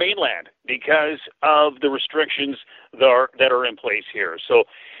Lower Mainland because of the restrictions that are in place here. So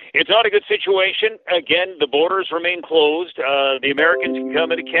it's not a good situation. Again, the borders remain closed. The Americans can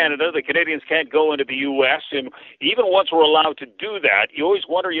come into Canada. The Canadians can't go into the U.S. And even once we're allowed to do that, you always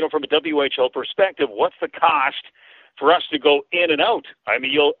wonder, from a WHL perspective, what's the cost for us to go in and out? I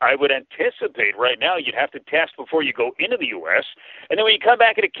mean, I would anticipate right now you'd have to test before you go into the U.S. And then when you come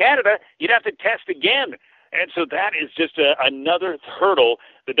back into Canada, you'd have to test again. And so that is just another hurdle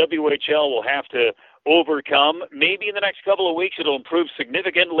the WHL will have to overcome. Maybe in the next couple of weeks it'll improve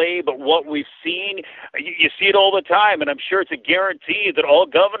significantly, but what we've seen, you see it all the time, and I'm sure it's a guarantee that all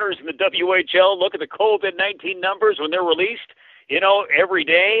governors in the WHL look at the COVID-19 numbers when they're released, every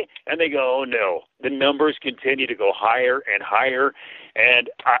day, and they go, oh no, the numbers continue to go higher and higher, and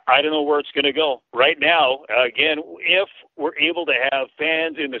I don't know where it's going to go. Right now, again, if we're able to have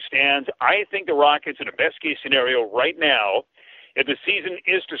fans in the stands, I think the Rockets, in a best-case scenario right now, if the season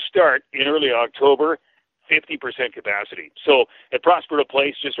is to start in early October, 50% capacity. So at Prospero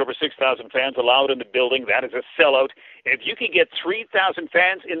Place, just over 6,000 fans allowed in the building. That is a sellout. If you can get 3,000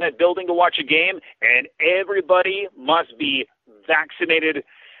 fans in that building to watch a game, and everybody must be vaccinated,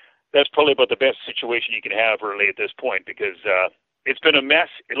 that's probably about the best situation you can have really at this point, because it's been a mess.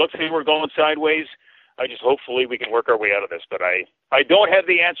 It looks like we're going sideways. Hopefully we can work our way out of this. But I don't have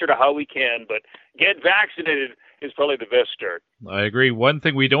the answer to how we can, but get vaccinated is probably the best start. I agree. One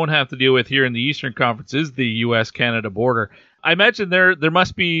thing we don't have to deal with here in the Eastern Conference is the U.S.-Canada border. I imagine there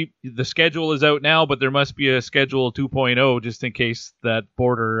must be, the schedule is out now, but there must be a schedule 2.0 just in case that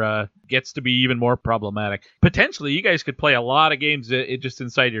border gets to be even more problematic. Potentially, you guys could play a lot of games just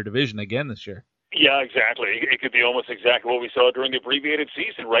inside your division again this year. Yeah, exactly. It could be almost exactly what we saw during the abbreviated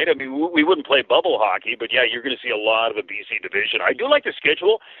season, right? I mean, we wouldn't play bubble hockey, but yeah, you're going to see a lot of the BC division. I do like the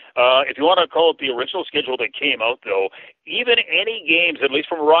schedule. If you want to call it the original schedule that came out, though, even any games, at least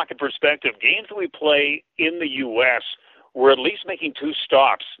from a Rocket perspective, games that we play in the U.S., we're at least making 2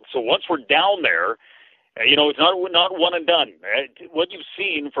 stops. So once we're down there, it's not one and done. What you've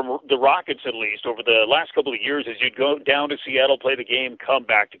seen from the Rockets, at least, over the last couple of years is you'd go down to Seattle, play the game, come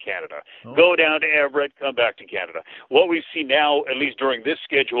back to Canada. Go down to Everett, come back to Canada. What we've seen now, at least during this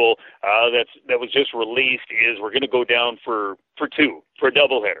schedule that was just released, is we're going to go down for 2, for a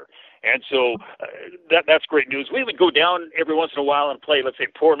doubleheader. And so that's great news. We would go down every once in a while and play, let's say,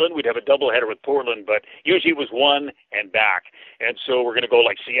 Portland. We'd have a doubleheader with Portland, but usually it was 1 and back. And so we're going to go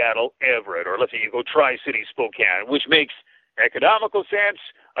like Seattle, Everett, or let's say you go Tri-City, Spokane, which makes economical sense.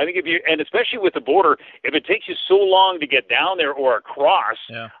 I think and especially with the border, if it takes you so long to get down there or across,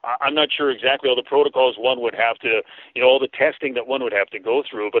 I'm not sure exactly all the protocols one would have to, all the testing that one would have to go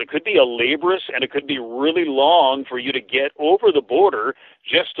through, but it could be a laborious and it could be really long for you to get over the border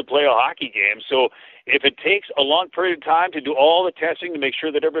just to play a hockey game. So if it takes a long period of time to do all the testing to make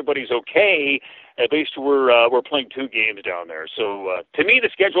sure that everybody's okay, at least we're playing 2 games down there. So to me, the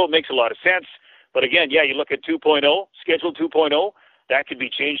schedule makes a lot of sense. But again, you look at 2.0, schedule 2.0, that could be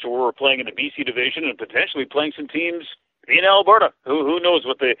changed to where we're playing in the BC division and potentially playing some teams in Alberta. Who knows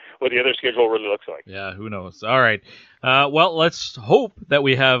what the other schedule really looks like? Yeah, who knows? All right. Well, let's hope that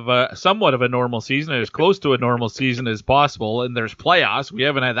we have somewhat of a normal season, as close to a normal season as possible, and there's playoffs. We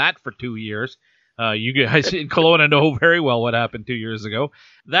haven't had that for 2 years. You guys in Kelowna know very well what happened 2 years ago.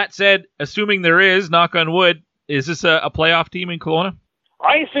 That said, assuming there is, knock on wood, is this a playoff team in Kelowna?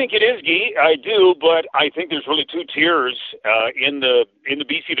 I think it is, Guy. I do, but I think there's really two tiers in the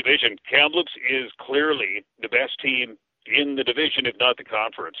BC division. Kamloops is clearly the best team in the division, if not the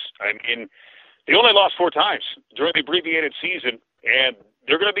conference. I mean, they only lost 4 times during the abbreviated season, and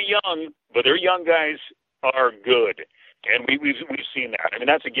they're going to be young, but their young guys are good, and we've seen that. I mean,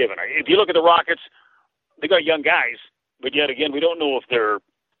 that's a given. If you look at the Rockets, they got young guys, but yet again, we don't know if they're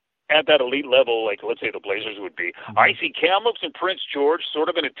at that elite level, like let's say the Blazers would be. I see Kamloops and Prince George sort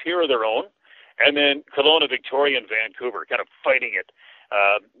of in a tier of their own, and then Kelowna, Victoria, and Vancouver kind of fighting it,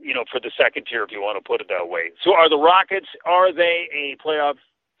 for the second tier, if you want to put it that way. So are the Rockets, are they a playoff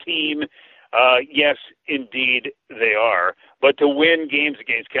team? Yes, indeed they are. But to win games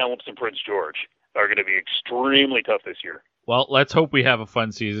against Kamloops and Prince George are going to be extremely tough this year. Well, let's hope we have a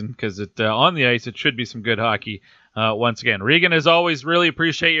fun season, because on the ice it should be some good hockey. Once again, Regan, as always, really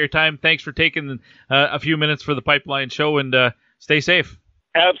appreciate your time. Thanks for taking a few minutes for the Pipeline Show, and stay safe.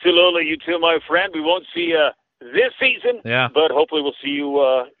 Absolutely. You too, my friend. We won't see you this season, but hopefully we'll see you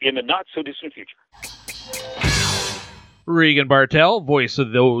in the not-so-distant future. Regan Bartel, voice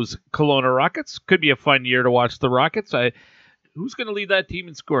of those Kelowna Rockets. Could be a fun year to watch the Rockets. Who's going to lead that team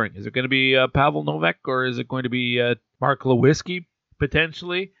in scoring? Is it going to be Pavel Novak, or is it going to be Mark Lewinsky,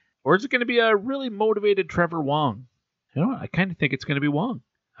 potentially? Or is it going to be a really motivated Trevor Wong? I kind of think it's going to be Wong.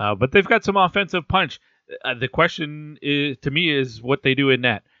 But they've got some offensive punch. The question to me is what they do in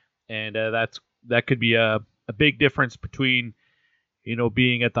net. And that could be a big difference between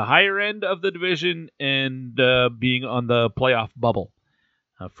being at the higher end of the division and being on the playoff bubble.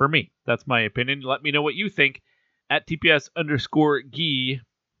 For me, that's my opinion. Let me know what you think at TPS_Guy.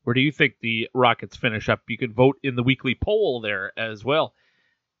 Where do you think the Rockets finish up? You can vote in the weekly poll there as well.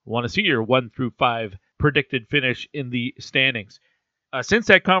 Want to see your 1 through 5 predicted finish in the standings. Since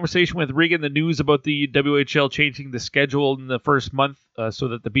that conversation with Regan, the news about the WHL changing the schedule in the first month so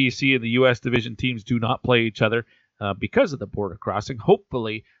that the BC and the U.S. division teams do not play each other because of the border crossing.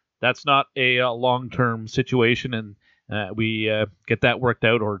 Hopefully, that's not a long-term situation, and we get that worked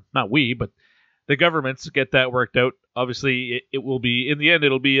out, or not we, but the governments get that worked out. Obviously, it will be, in the end,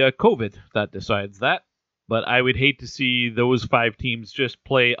 it'll be COVID that decides that. But I would hate to see those 5 teams just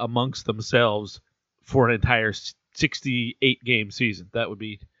play amongst themselves for an entire 68-game season. That'd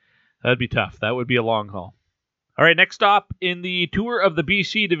be tough. That would be a long haul. All right, next stop in the tour of the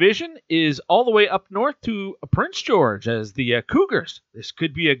BC division is all the way up north to Prince George as the Cougars. This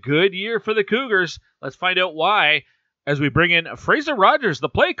could be a good year for the Cougars. Let's find out why as we bring in Fraser Rodgers, the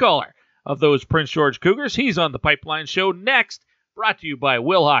play caller of those Prince George Cougars. He's on the Pipeline Show next. Brought to you by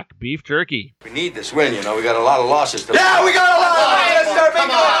Wilhock Beef Jerky. We need this win, we got a lot of losses. Yeah, we got a lot of losses. Let's start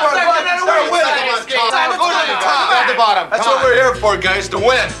making up for it. Start winning. Go to the top. At the bottom. That's what we're here for, guys, to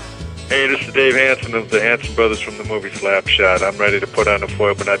win. Hey, this is Dave Hansen of the Hansen Brothers from the movie Slapshot. I'm ready to put on a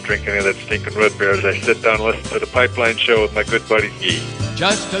foil but not drink any of that stinking root beer as I sit down and listen to the Pipeline Show with my good buddy Guy.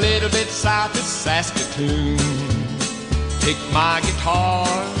 Just a little bit south of Saskatoon. Take my guitar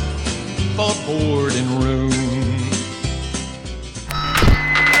for board and room.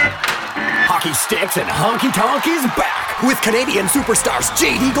 Hockey Sticks and Honky Tonk is back with Canadian superstars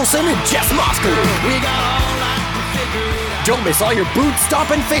Jade Eagleson and Jess Moskowitz. We got all night to figure it out. Don't miss all your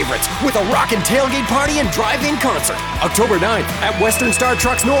boot-stopping favorites with a rockin' tailgate party and drive-in concert. October 9th at Western Star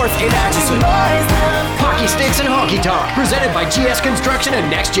Trucks North in Atchison. Hockey Sticks and Honky Tonk, presented by GS Construction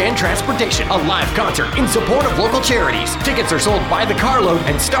and Next Gen Transportation. A live concert in support of local charities. Tickets are sold by the carload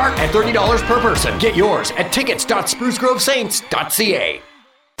and start at $30 per person. Get yours at tickets.sprucegrovesaints.ca.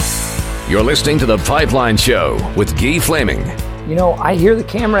 You're listening to The Pipeline Show with Guy Flaming. I hear the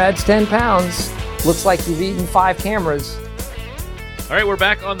camera adds 10 pounds. Looks like you've eaten 5 cameras. All right, we're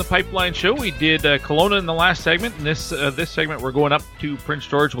back on The Pipeline Show. We did Kelowna in the last segment. In this segment, we're going up to Prince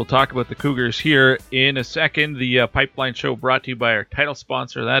George. We'll talk about the Cougars here in a second. The Pipeline Show brought to you by our title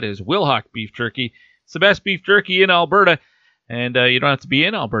sponsor. That is Wilhock Beef Jerky. It's the best beef jerky in Alberta. And you don't have to be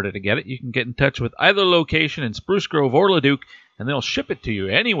in Alberta to get it. You can get in touch with either location in Spruce Grove or Leduc, and they'll ship it to you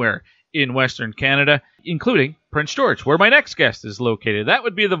anywhere in Western Canada, including Prince George, where my next guest is located. That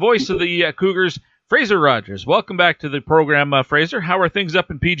would be the voice of the Cougars, Fraser Rodgers. Welcome back to the program, Fraser. How are things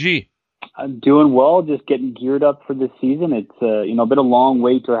up in PG? I'm doing well, just getting geared up for this season. It's been a long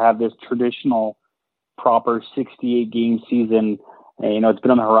wait to have this traditional, proper 68-game season. It's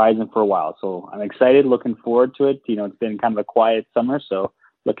been on the horizon for a while, so I'm excited, looking forward to it. It's been kind of a quiet summer, so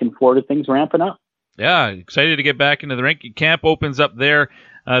looking forward to things ramping up. Yeah, excited to get back into the rink. Camp opens up there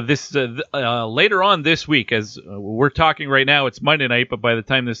later on this week. As we're talking right now, it's Monday night, but by the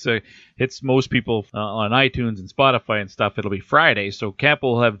time this hits most people on iTunes and Spotify and stuff, it'll be Friday. So camp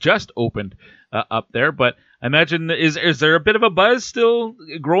will have just opened up there. But I imagine, is there a bit of a buzz still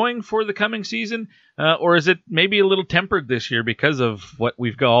growing for the coming season, or is it maybe a little tempered this year because of what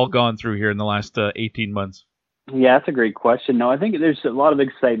we've all gone through here in the last 18 months? Yeah, that's a great question. No, I think there's a lot of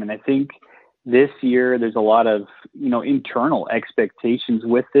excitement. I think this year there's a lot of, internal expectations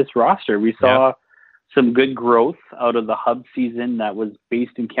with this roster. We saw some good growth out of the hub season that was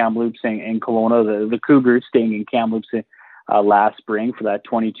based in Kamloops and Kelowna, the Cougars staying in Kamloops last spring for that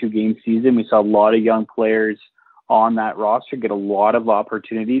 22-game season. We saw a lot of young players on that roster get a lot of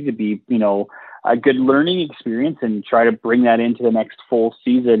opportunity to be, a good learning experience and try to bring that into the next full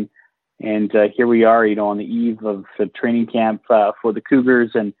season. And here we are, on the eve of the training camp for the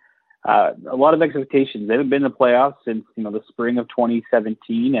Cougars, and a lot of expectations. They haven't been in the playoffs since, the spring of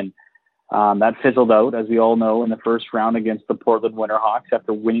 2017, and that fizzled out, as we all know, in the first round against the Portland Winterhawks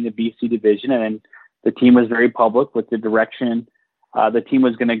after winning the BC division. And then the team was very public with the direction the team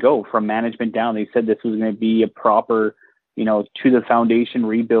was going to go from management down. They said this was going to be a proper, to the foundation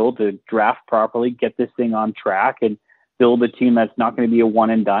rebuild, to draft properly, get this thing on track, and build a team that's not going to be a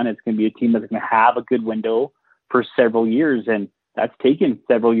one and done. It's going to be a team that's going to have a good window for several years. And that's taken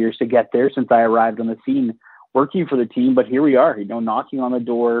several years to get there since I arrived on the scene working for the team. But here we are, knocking on the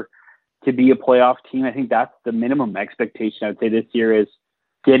door to be a playoff team. I think that's the minimum expectation I would say this year is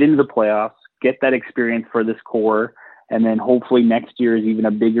get into the playoffs, get that experience for this core, and then hopefully next year is even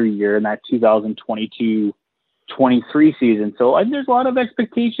a bigger year in that 2022-23 season. So there's a lot of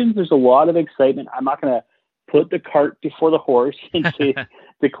expectations. There's a lot of excitement. I'm not going to put the cart before the horse and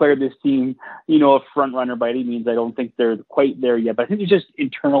declare this team, a front runner by any means. I don't think they're quite there yet, but I think there's just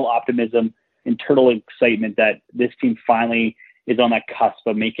internal optimism, internal excitement that this team finally is on that cusp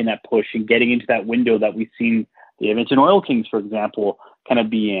of making that push and getting into that window that we've seen the Edmonton Oil Kings, for example, kind of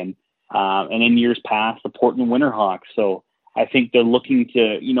be in. And in years past, the Portland Winterhawks. So I think they're looking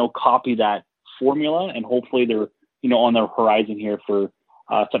to, copy that formula, and hopefully they're, on their horizon here for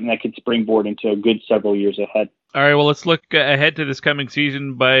something that could springboard into a good several years ahead. All right, well, let's look ahead to this coming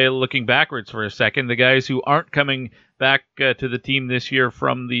season by looking backwards for a second. The guys who aren't coming back to the team this year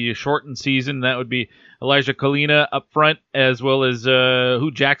from the shortened season, that would be Elijah Kalina up front, as well as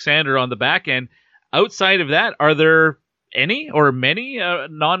Jack Sander on the back end. Outside of that, are there any or many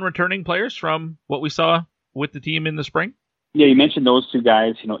non-returning players from what we saw with the team in the spring? Yeah, you mentioned those two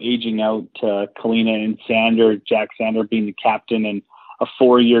guys, aging out, Kalina and Sander, Jack Sander being the captain and a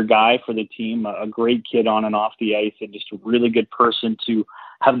 4-year guy for the team, a great kid on and off the ice, and just a really good person to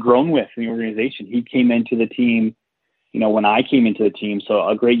have grown with in the organization. He came into the team, when I came into the team, so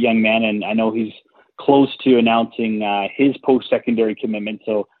a great young man, and I know he's close to announcing his post-secondary commitment,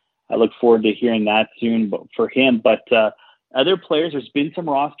 so I look forward to hearing that soon for him. But other players, there's been some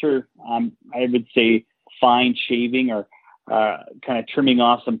roster, I would say, fine shaving or kind of trimming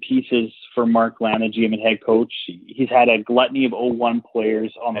off some pieces for Mark Lamb, the GM and head coach. He's had a gluttony of 01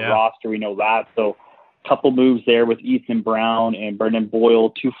 players on the roster. We know that. So a couple moves there with Ethan Brown and Brendan Boyle,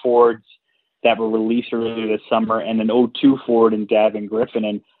 2 forwards that were released earlier this summer, and an 02 forward in Davin Griffin.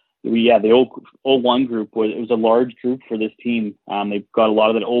 And the 01 group it was a large group for this team. They've got a lot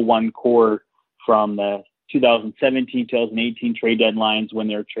of that 01 core from the 2017, 2018 trade deadlines when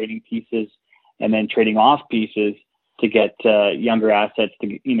they're trading pieces and then trading off pieces to get younger assets to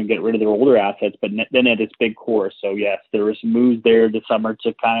get rid of their older assets, but then at this big core. So yes, there were some moves there this summer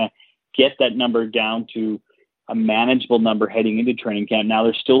to kind of get that number down to a manageable number heading into training camp. Now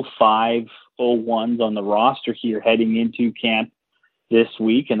there's still 5 01s on the roster here heading into camp this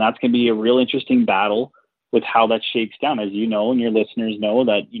week, and that's going to be a real interesting battle with how that shakes down. As you know, and your listeners know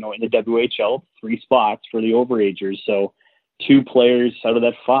that, in the WHL, 3 spots for the overagers. So 2 players out of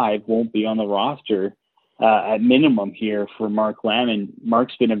that 5 won't be on the roster at minimum here for Mark Lamb. And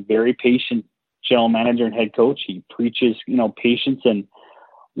Mark's been a very patient general manager and head coach. He preaches, patience. And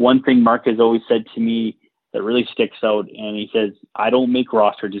one thing Mark has always said to me that really sticks out, and he says, I don't make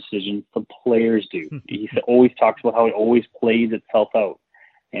roster decisions, the players do. He always talks about how it always plays itself out.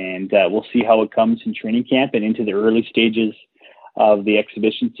 And we'll see how it comes in training camp and into the early stages of the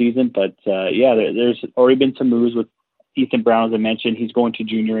exhibition season. But there's already been some moves with Ethan Brown, as I mentioned. He's going to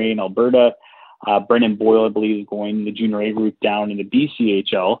Junior A in Alberta. Brendan Boyle, I believe, is going the Junior A route down in the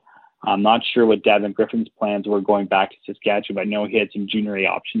BCHL. I'm not sure what Davin Griffin's plans were going back to Saskatchewan, but I know he had some Junior A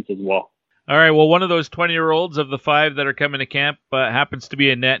options as well. All right, well, one of those 20-year-olds of the 5 that are coming to camp happens to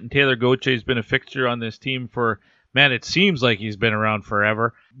be a net, and Taylor Gauthier has been a fixture on this team for, man, it seems like he's been around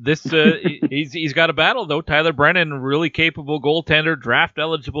forever. He's got a battle, though. Tyler Brennan, really capable goaltender, draft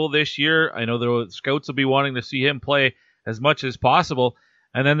eligible this year. I know the scouts will be wanting to see him play as much as possible.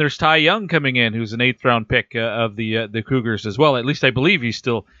 And then there's Ty Young coming in, who's an 8th-round pick of the Cougars as well. At least I believe he's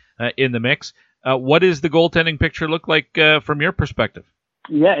still in the mix. What does the goaltending picture look like from your perspective?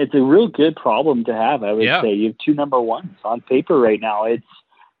 Yeah, it's a real good problem to have, I would say. You have two number ones on paper right now. It's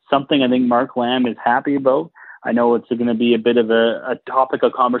something I think Mark Lamb is happy about. I know it's going to be a bit of a topic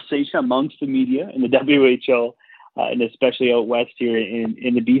of conversation amongst the media in the WHL, and especially out west here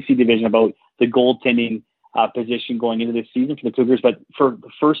in the BC division about the goaltending position going into this season for the Cougars. But for the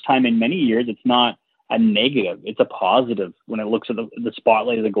first time in many years, it's not a negative. It's a positive when it looks at the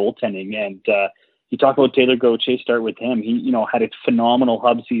spotlight of the goaltending. And you talk about Taylor Gauthier, start with him. He, had a phenomenal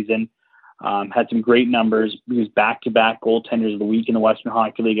hub season, had some great numbers. He was back-to-back goaltenders of the week in the Western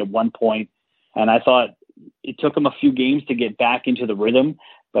Hockey League at one point. And I thought it took him a few games to get back into the rhythm,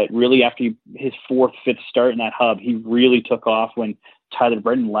 but really after his fourth, fifth start in that hub, he really took off when Tyler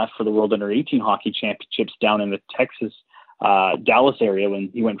Brennan left for the World Under-18 Hockey Championships down in the Texas, Dallas area when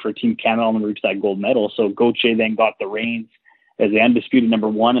he went for Team Canada and reached that gold medal. So Gauthier then got the reins as the undisputed number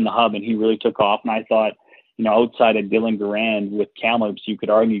one in the hub, and he really took off. And I thought, outside of Dylan Garand with Kamloops, you could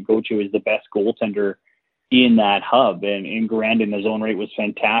argue Gauthier was the best goaltender in that hub. And Garand in his own right was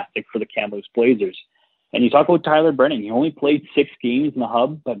fantastic for the Kamloops Blazers. And you talk about Tyler Brennan. He only played 6 games in the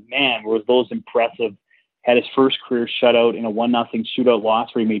hub, but man, were those impressive. Had his first career shutout in a 1-0 shootout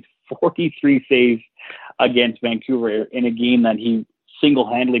loss where he made 43 saves against Vancouver in a game that he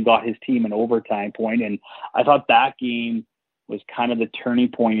single-handedly got his team an overtime point. And I thought that game was kind of the turning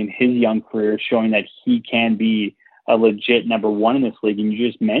point in his young career, showing that he can be a legit number one in this league. And you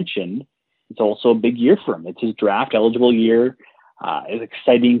just mentioned it's also a big year for him. It's his draft eligible year. It's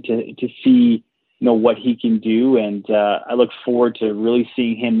exciting to see what he can do. And I look forward to really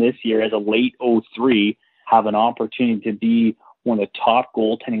seeing him this year as a late 03 have an opportunity to be one of the top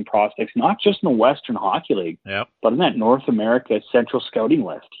goaltending prospects, not just in the Western Hockey League, but in that North America Central scouting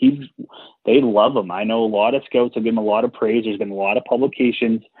list. They love him. I know a lot of scouts have given him a lot of praise. There's been a lot of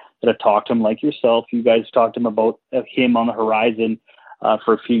publications that have talked to him, like yourself. You guys talked to him about him on the horizon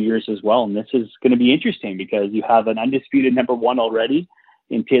for a few years as well. And this is going to be interesting because you have an undisputed number one already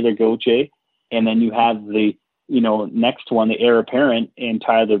in Taylor Gauthier, and then you have the next one, the heir apparent in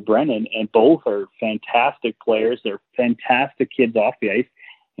Tyler Brennan, and both are fantastic players. They're fantastic kids off the ice,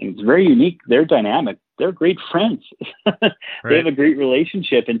 and it's very unique. They're dynamic. They're great friends. They have a great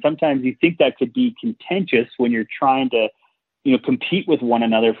relationship, and sometimes you think that could be contentious when you're trying to, compete with one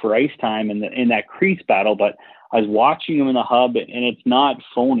another for ice time in that crease battle. But I was watching them in the hub, and it's not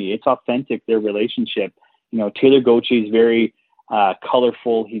phony. It's authentic, their relationship. Taylor Gauthier is very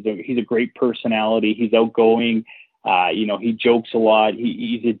colorful. He's a great personality. He's outgoing. He jokes a lot.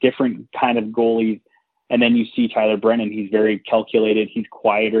 He's a different kind of goalie. And then you see Tyler Brennan. He's very calculated. He's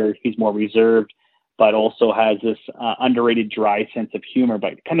quieter. He's more reserved, but also has this underrated dry sense of humor,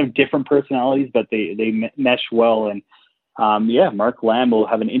 but kind of different personalities, but they mesh well. And Mark Lamb will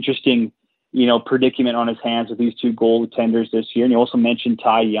have an interesting, predicament on his hands with these two goaltenders this year. And you also mentioned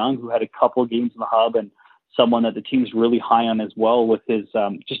Ty Young, who had a couple of games in the hub and someone that the team's really high on as well with his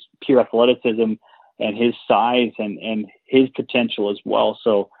just pure athleticism and his size and his potential as well.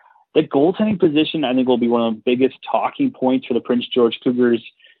 So the goaltending position, I think, will be one of the biggest talking points for the Prince George Cougars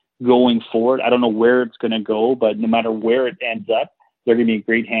going forward. I don't know where it's going to go, but no matter where it ends up, they're going to be in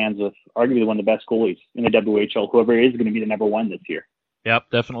great hands with arguably one of the best goalies in the WHL, whoever is going to be the number one this year.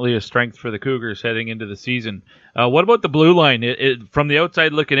 Yep, definitely a strength for the Cougars heading into the season. What about the blue line? From the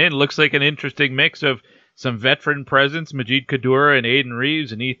outside looking in, it looks like an interesting mix of some veteran presence, Majid Kadura and Aiden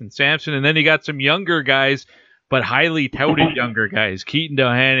Reeves and Ethan Sampson. And then you got some younger guys, but highly touted younger guys, Keaton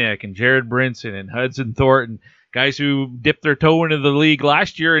Dohaniak and Jared Brinson and Hudson Thornton, guys who dipped their toe into the league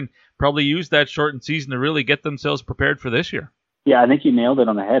last year and probably used that shortened season to really get themselves prepared for this year. Yeah, I think you nailed it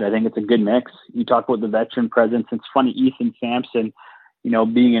on the head. I think it's a good mix. You talk about the veteran presence. It's funny, Ethan Sampson,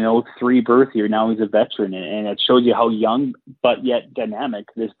 being an 03 birth year, now he's a veteran. And it shows you how young but yet dynamic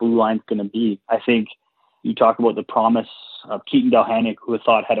this blue line's going to be. I think you talk about the promise of Keaton Dohaniak, who I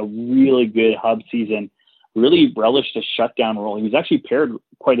thought had a really good hub season, really relished a shutdown role. He was actually paired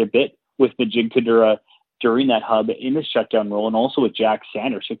quite a bit with Majid Kadura during that hub in the shutdown role, and also with Jack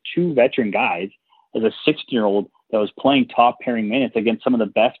Sanders. So two veteran guys as a 16-year-old that was playing top pairing minutes against some of the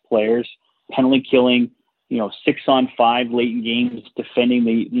best players, penalty killing, 6-on-5 late in games, defending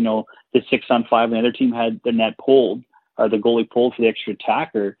the 6-on-5, and the other team had the net pulled, or the goalie pulled for the extra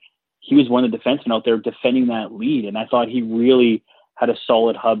attacker. He was one of the defensemen out there defending that lead, and I thought he really had a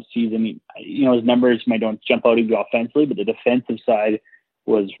solid hub season. His numbers might don't jump out even offensively, but the defensive side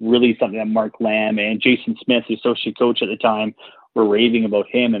was really something that Mark Lamb and Jason Smith, the associate coach at the time, were raving about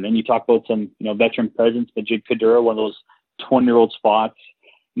him. And then you talk about some, veteran presence, Majid Kadura, one of those 20-year-old spots.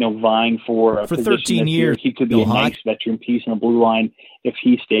 vying for a position 13 this years. Year. He could be a nice veteran piece in the blue line if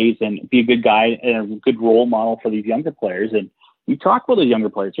he stays and be a good guy and a good role model for these younger players. And you talk about those younger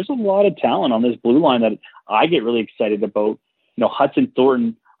players. There's a lot of talent on this blue line that I get really excited about. Hudson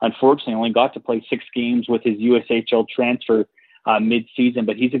Thornton, unfortunately, only got to play 6 games with his USHL transfer mid-season,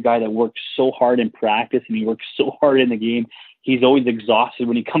 but he's a guy that works so hard in practice and he works so hard in the game. He's always exhausted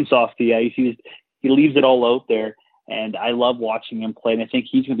when he comes off the ice. He leaves it all out there, and I love watching him play. And I think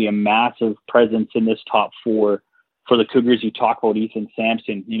he's going to be a massive presence in this top 4 for the Cougars. You talk about Ethan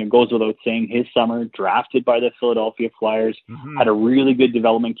Sampson, goes without saying, his summer, drafted by the Philadelphia Flyers, had a really good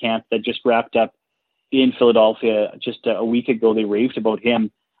development camp that just wrapped up in Philadelphia just a week ago. They raved about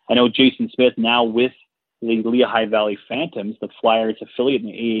him. I know Jason Smith, now with the Lehigh Valley Phantoms, the Flyers affiliate in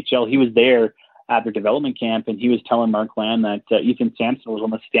the AHL, he was there at their development camp, and he was telling Mark Lamb that Ethan Sampson was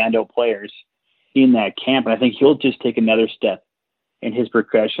one of the standout players in that camp. And I think he'll just take another step in his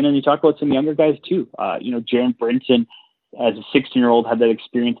progression. And you talk about some younger guys too. Jaron Brinson, as a 16-year-old, had that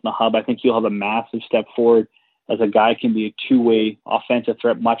experience in the hub. I think he'll have a massive step forward as a guy can be a two-way offensive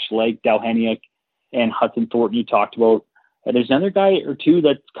threat, much like Dalheniuk and Hudson Thornton you talked about. There's another guy or two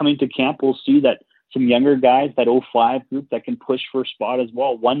that's coming to camp. We'll see that some younger guys, that 05 group that can push for a spot as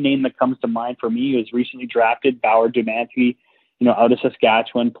well. One name that comes to mind for me was recently drafted, Bauer Dumansky, out of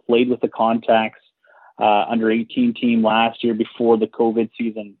Saskatchewan, played with the Contacts under 18 team last year before the COVID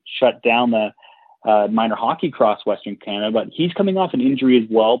season shut down the minor hockey across Western Canada. But he's coming off an injury as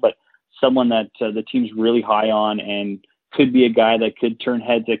well, but someone that the team's really high on and could be a guy that could turn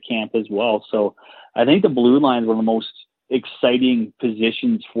heads at camp as well. So I think the blue line is one of the most exciting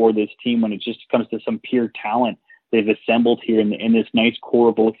positions for this team when it just comes to some pure talent they've assembled here in this nice core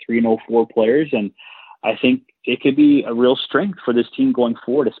of both 3 and 04 players. And I think it could be a real strength for this team going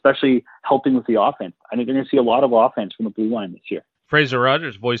forward, especially helping with the offense. I think they're going to see a lot of offense from the blue line this year. Fraser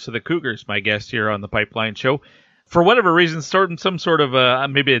Rodgers, voice of the Cougars, my guest here on the Pipeline Show. For whatever reason, starting some sort of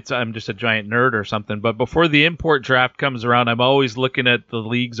maybe I'm just a giant nerd or something, but before the import draft comes around, I'm always looking at the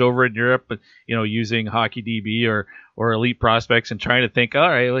leagues over in Europe, using HockeyDB or Elite Prospects and trying to think, all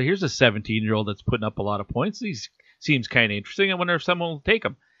right, well, here's a 17-year-old that's putting up a lot of points. These seems kind of interesting. I wonder if someone will take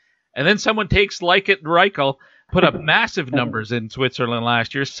him. And then someone takes Likit Reichel, put up massive numbers in Switzerland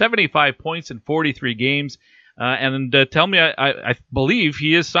last year, 75 points in 43 games. And tell me, I believe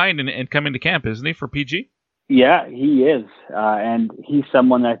he is signed and coming to camp, isn't he, for PG? Yeah, he is. And he's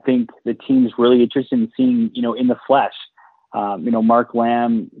someone I think the team's really interested in seeing, in the flesh. Mark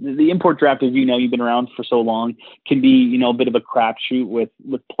Lamb, the import draft, as you've been around for so long, can be, a bit of a crapshoot with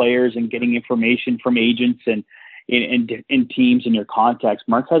players and getting information from agents and in teams and your contacts.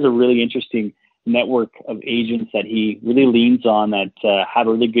 Mark has a really interesting network of agents that he really leans on that have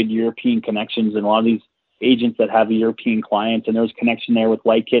really good European connections, and a lot of these agents that have European clients, and there was connection there with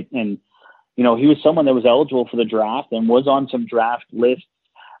Likit. And he was someone that was eligible for the draft and was on some draft lists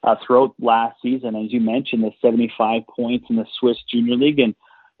throughout last season. As you mentioned, the 75 points in the Swiss Junior League. And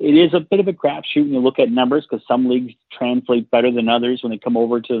it is a bit of a crapshoot when you look at numbers, because some leagues translate better than others when they come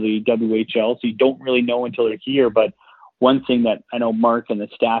over to the WHL. So you don't really know until they're here. But one thing that I know Mark and the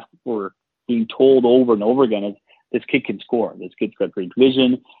staff were being told over and over again is this kid can score. This kid's got great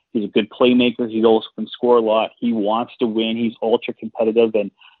vision. He's a good playmaker. He also can score a lot. He wants to win. He's ultra competitive, and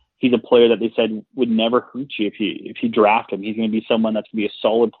he's a player that they said would never hurt you if you draft him. He's going to be someone that's going to be a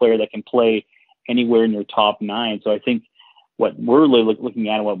solid player that can play anywhere in your top 9. So I think what we're looking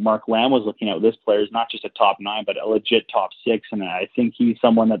at and what Mark Lamb was looking at with this player is not just a top 9, but a legit top 6. And I think he's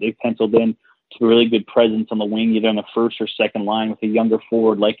someone that they've penciled in to a really good presence on the wing, either on the first or second line with a younger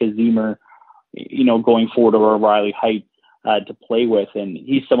forward like a Zemer, going forward, or a Riley Height to play with. And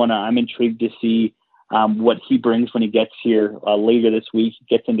he's someone I'm intrigued to see what he brings when he gets here later this week. He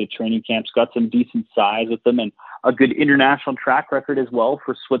gets into training camps, got some decent size with him, and a good international track record as well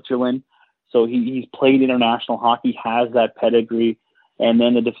for Switzerland. So he's played international hockey, has that pedigree. And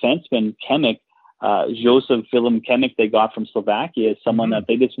then the defenseman, Kemek, Josef Willem Kemek, they got from Slovakia, is someone that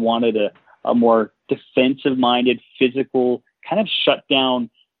they just wanted a more defensive-minded, physical, kind of shut-down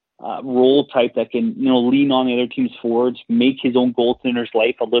role type that can, lean on the other team's forwards, make his own goaltender's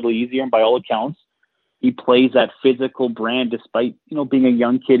life a little easier. And by all accounts, he plays that physical brand despite, being a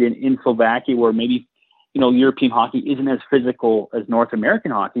young kid in Slovakia, where maybe, European hockey isn't as physical as North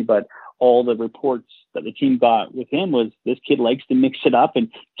American hockey. But all the reports that the team got with him was this kid likes to mix it up and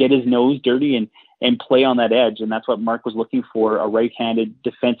get his nose dirty and play on that edge. And that's what Mark was looking for, a right-handed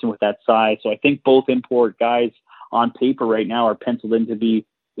defenseman with that size. So I think both import guys on paper right now are penciled in to be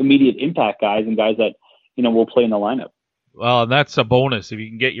immediate impact guys and guys that, will play in the lineup. Well, that's a bonus if you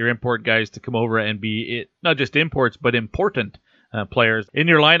can get your import guys to come over and be not just imports, but important players in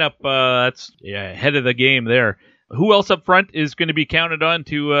your lineup. That's ahead of the game there. Who else up front is going to be counted on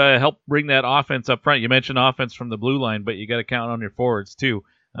to help bring that offense up front? You mentioned offense from the blue line, but you got to count on your forwards too.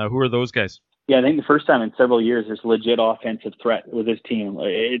 Who are those guys? Yeah, I think the first time in several years there's legit offensive threat with this team.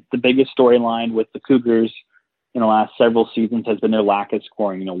 It's the biggest storyline with the Cougars in the last several seasons has been their lack of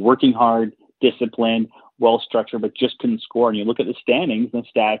scoring. Working hard, disciplined, well-structured, but just couldn't score. And you look at the standings, and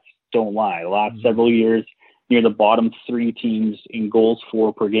the stats don't lie. The last several years, near the bottom 3 teams in goals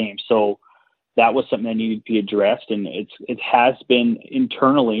for per game. So that was something that needed to be addressed. And it has been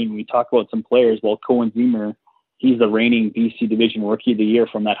internally, and we talk about some players. Well, Cohen Zemer, he's the reigning BC Division Rookie of the Year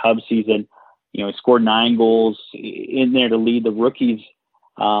from that hub season. He scored 9 goals in there to lead the rookies.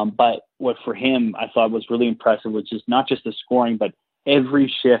 But what for him, I thought was really impressive, was just not just the scoring, but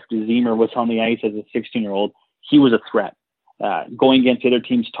every shift Zemer was on the ice as a 16-year-old, he was a threat. Going against the other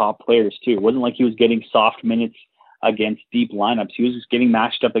team's top players too. It wasn't like he was getting soft minutes against deep lineups. He was just getting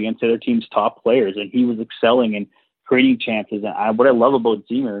matched up against the other team's top players, and he was excelling and creating chances. And what I love about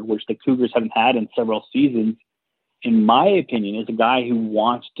Zemer, which the Cougars haven't had in several seasons, in my opinion, is a guy who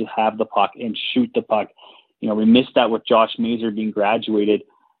wants to have the puck and shoot the puck. We missed that with Josh Mazur being graduated,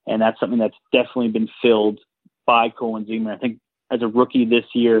 and that's something that's definitely been filled by Cohen Zemer. I think as a rookie this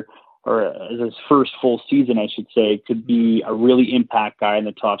year, or as his first full season, I should say, could be a really impact guy in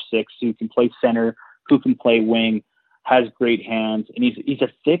the top 6 who can play center, who can play wing, has great hands, and he's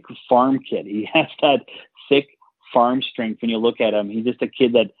a thick farm kid. He has that thick farm strength when you look at him. He's just a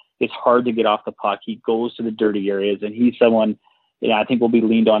kid that it's hard to get off the puck. He goes to the dirty areas, and he's someone I think will be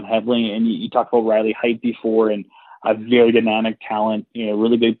leaned on heavily. And you talked about Riley Height before, and a very dynamic talent,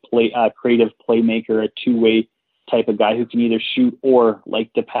 really good creative playmaker, a two-way type of guy who can either shoot or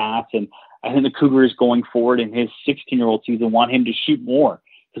like to pass. And I think the Cougars going forward in his 16-year-old season want him to shoot more,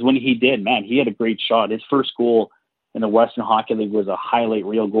 because when he did, man, he had a great shot. His first goal in the Western Hockey League was a highlight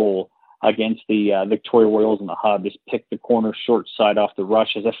reel goal against the Victoria Royals in the hub. Just picked the corner short side off the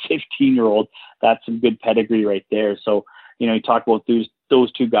rush as a 15-year-old. That's some good pedigree right there. So, you talk about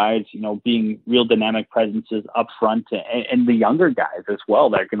those two guys, being real dynamic presences up front, and the younger guys as well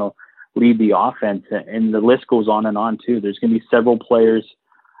that are going to lead the offense. And the list goes on and on too. There's going to be several players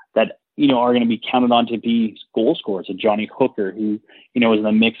that, are going to be counted on to be goal scorers. A Johnny Hooker, who, is in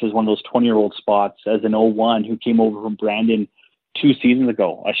the mix as one of those 20-year-old spots, as an 01 who came over from Brandon 2 seasons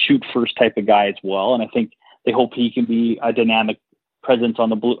ago, a shoot first type of guy as well. And I think they hope he can be a dynamic presence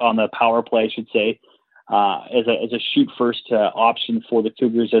on the power play, I should say, as a shoot first option for the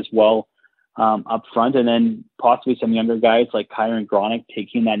Cougars as well, up front. And then possibly some younger guys like Kyron Gronick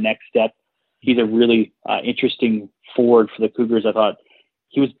taking that next step. He's a really interesting forward for the Cougars. I thought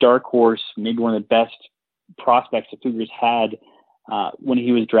he was dark horse, maybe one of the best prospects the Cougars had when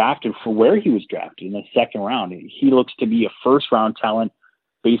he was drafted, for where he was drafted in the second round. He looks to be a first-round talent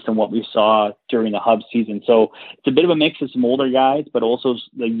based on what we saw during the hub season. So it's a bit of a mix of some older guys, but also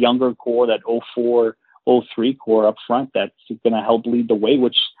the younger core, that 04, 03 core up front, that's going to help lead the way,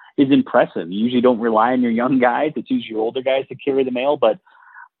 which is impressive. You usually don't rely on your young guys. It's usually your older guys to carry the mail. But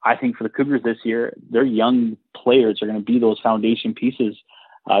I think for the Cougars this year, their young players are going to be those foundation pieces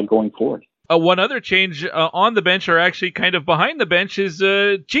going forward. One other change on the bench, or actually kind of behind the bench, is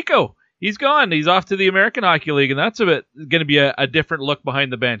Chico. He's gone. He's off to the American Hockey League, and that's going to be a different look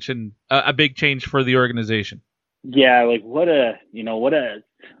behind the bench, and a big change for the organization. Yeah, what a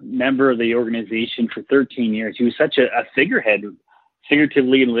member of the organization for 13 years. He was such a figurehead,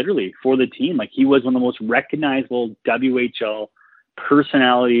 figuratively and literally, for the team. He was one of the most recognizable WHL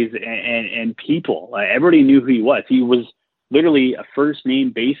personalities and people. Everybody knew who he was. He was literally a first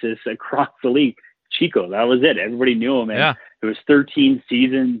name basis across the league. Chico, that was it. Everybody knew him. And it was 13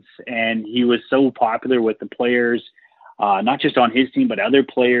 seasons, and he was so popular with the players, not just on his team, but other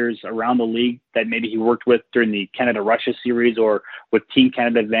players around the league that maybe he worked with during the Canada-Russia series or with Team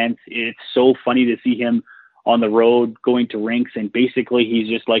Canada events. It's so funny to see him on the road going to rinks, and basically he's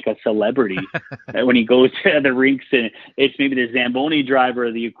just like a celebrity when he goes to the rinks, and it's maybe the Zamboni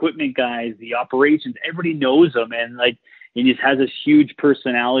driver, the equipment guys, the operations, everybody knows him, and he just has this huge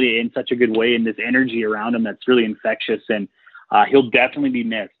personality in such a good way, and this energy around him that's really infectious, and he'll definitely be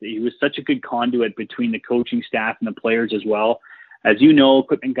missed. He was such a good conduit between the coaching staff and the players as well. As you know,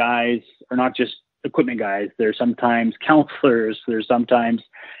 equipment guys are not just equipment guys. They're sometimes counselors. There's sometimes,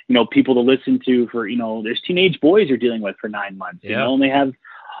 people to listen to for, there's teenage boys you're dealing with for 9 months, and they have,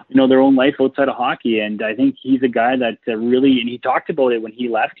 their own life outside of hockey. And I think he's a guy that really, and he talked about it when he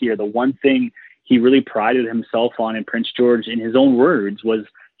left here, the one thing he really prided himself on in Prince George, in his own words, was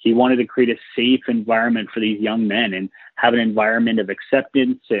he wanted to create a safe environment for these young men and have an environment of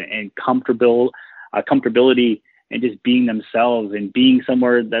acceptance and comfortability and just being themselves and being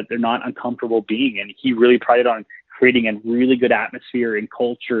somewhere that they're not uncomfortable being. And he really prided on creating a really good atmosphere and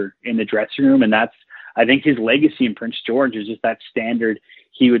culture in the dressing room. And that's, I think, his legacy in Prince George is just that standard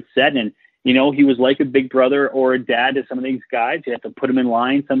he would set. And, he was like a big brother or a dad to some of these guys. You have to put him in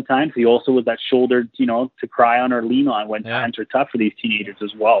line sometimes. He also was that shoulder, to cry on or lean on when times are tough for these teenagers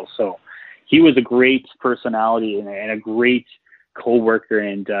as well. So he was a great personality and a great co-worker.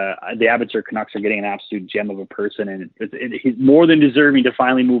 And the Abbotsford Canucks are getting an absolute gem of a person. And he's more than deserving to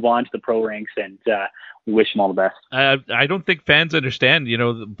finally move on to the pro ranks. And we wish him all the best. I don't think fans understand.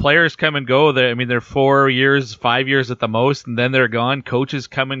 The players come and go. They're 4 years, 5 years at the most, and then they're gone. Coaches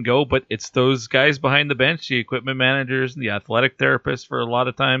come and go, but it's those guys behind the bench, the equipment managers and the athletic therapists. For a lot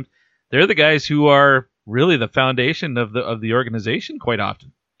of times, they're the guys who are really the foundation of the organization. Quite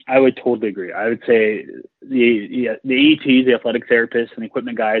often, I would totally agree. I would say the ETs, the athletic therapists, and the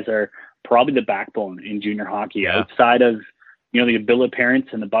equipment guys are probably the backbone in junior hockey. Outside of the billet parents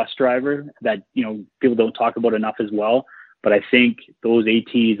and the bus driver that, people don't talk about enough as well. But I think those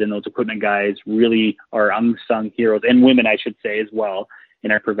ATs and those equipment guys really are unsung heroes, and women, I should say, as well,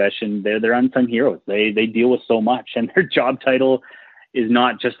 in our profession. They're unsung heroes. They deal with so much, and their job title is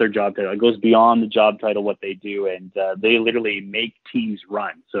not just their job title. It goes beyond the job title, what they do. And they literally make teams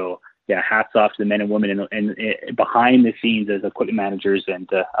run. So hats off to the men and women and behind the scenes as equipment managers and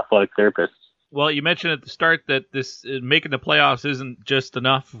athletic therapists. Well, you mentioned at the start that this making the playoffs isn't just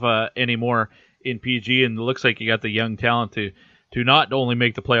enough anymore in PG, and it looks like you got the young talent to not only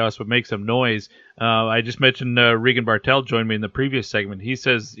make the playoffs but make some noise. I just mentioned Regan Bartel joined me in the previous segment. He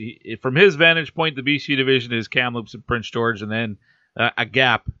says from his vantage point, the BC division is Kamloops and Prince George, and then a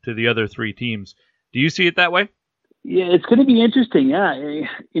gap to the other three teams. Do you see it that way? Yeah, it's going to be interesting. Yeah,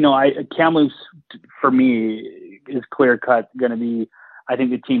 Kamloops for me is clear cut going to be, I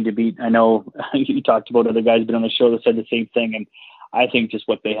think, the team to beat. I know you talked about other guys been on the show that said the same thing, and I think just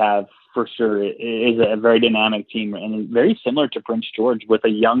what they have for sure is a very dynamic team and very similar to Prince George with a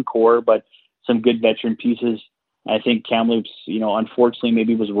young core, but some good veteran pieces. I think Kamloops, unfortunately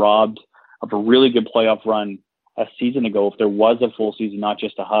maybe was robbed of a really good playoff run a season ago. If there was a full season, not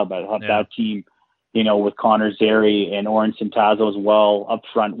just a hub, I thought that team, with Connor Zary and Oren Sintazo as well up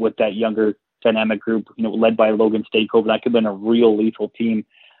front with that younger dynamic group, led by Logan Stakeover, that could have been a real lethal team.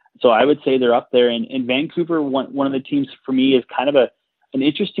 So I would say they're up there. And in Vancouver, one of the teams for me is kind of an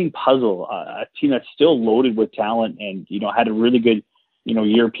interesting puzzle, a team that's still loaded with talent and, had a really good,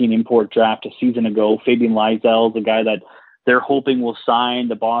 European import draft a season ago. Fabian Lysell, the guy that they're hoping will sign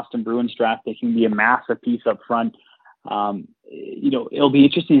the Boston Bruins draft. That can be a massive piece up front. It'll be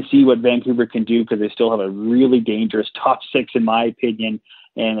interesting to see what Vancouver can do because they still have a really dangerous top six, in my opinion,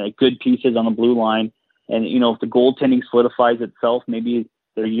 and good pieces on the blue line. And, if the goaltending solidifies itself, maybe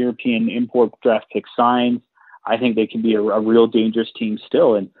their European import draft pick signs, I think they can be a real dangerous team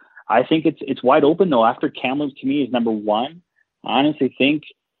still. And I think it's wide open, though. After Kamloops, to me, is number one, I honestly think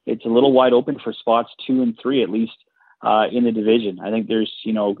it's a little wide open for spots 2 and 3, at least in the division. I think there's,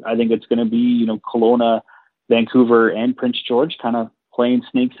 I think it's going to be, Kelowna, Vancouver, and Prince George kind of playing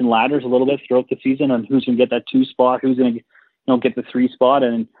snakes and ladders a little bit throughout the season on who's going to get that 2 spot, who's going to, get the 3 spot.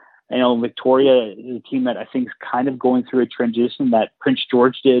 And, Victoria is a team that I think is kind of going through a transition that Prince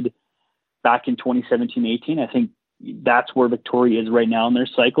George did back in 2017-18. I think that's where Victoria is right now in their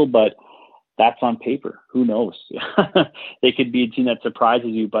cycle, but that's on paper. Who knows? They could be a team that surprises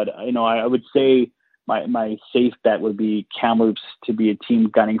you, but I would say my safe bet would be Kamloops to be a team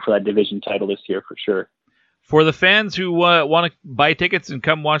gunning for that division title this year for sure. For the fans who want to buy tickets and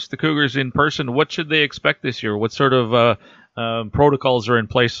come watch the Cougars in person, what should they expect this year? What sort of protocols are in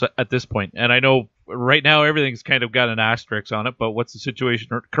place at this point? And I know right now everything's kind of got an asterisk on it, but what's the situation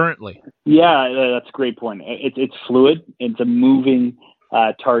currently? Yeah, that's a great point. It's fluid. It's a moving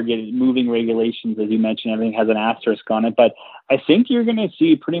target, moving regulations, as you mentioned. Everything has an asterisk on it, but I think you're going to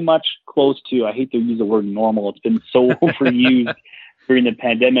see pretty much close to, I hate to use the word normal. It's been so overused during the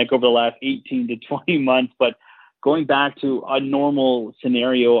pandemic over the last 18 to 20 months, but going back to a normal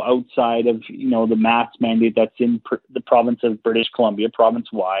scenario outside of, the mask mandate that's in the province of British Columbia,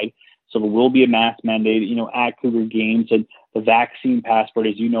 province-wide. So there will be a mask mandate, at Cougar games, and the vaccine passport,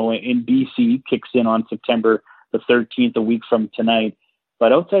 as you know, in BC kicks in on September the 13th, a week from tonight.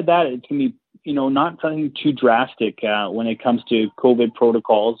 But outside that, it can be, not something too drastic when it comes to COVID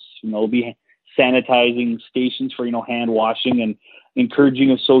protocols. We'll be sanitizing stations for, hand washing and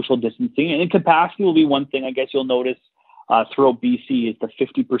encouraging of social distancing. And capacity will be one thing I guess you'll notice throughout BC is the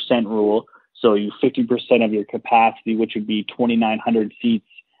 50% rule. So you 50% of your capacity, which would be 2,900 seats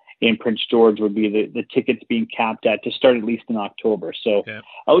in Prince George would be the tickets being capped at to start at least in October. So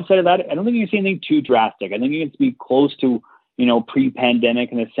outside of that, I don't think you can see anything too drastic. I think you can be close to,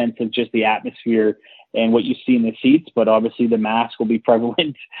 pre-pandemic in the sense of just the atmosphere and what you see in the seats. But obviously the mask will be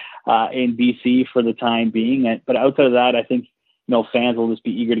prevalent in BC for the time being. But outside of that, I think, fans will just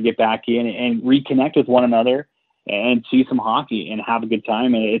be eager to get back in and reconnect with one another and see some hockey and have a good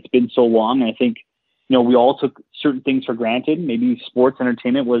time. And it's been so long. And I think, we all took certain things for granted. Maybe sports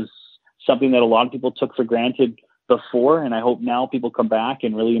entertainment was something that a lot of people took for granted before. And I hope now people come back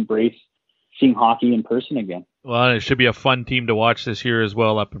and really embrace seeing hockey in person again. Well, it should be a fun team to watch this year as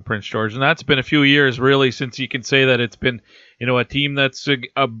well up in Prince George. And that's been a few years, really, since you can say that it's been, a team that's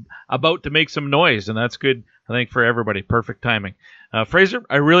about to make some noise. And that's good, I think, for everybody. Perfect timing. Fraser,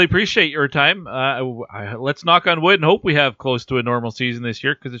 I really appreciate your time. Let's knock on wood and hope we have close to a normal season this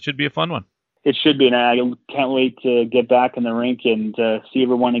year, because it should be a fun one. It should be, and I can't wait to get back in the rink and see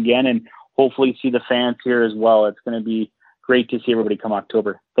everyone again, and hopefully see the fans here as well. It's going to be great to see everybody come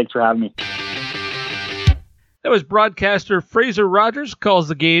October. Thanks for having me. That was broadcaster Fraser Rodgers, calls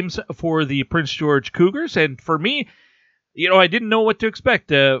the games for the Prince George Cougars. And for me, I didn't know what to expect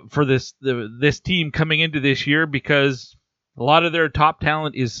for this team coming into this year, because a lot of their top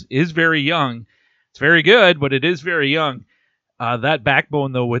talent is very young. It's very good, but it is very young. That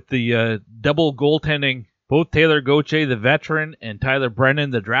backbone, though, with the double goaltending, both Taylor Gauthier, the veteran, and Tyler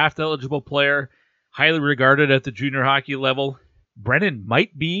Brennan, the draft-eligible player, highly regarded at the junior hockey level. Brennan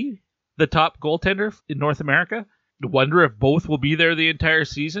might be the top goaltender in North America. I wonder if both will be there the entire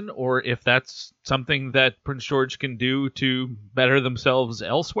season, or if that's something that Prince George can do to better themselves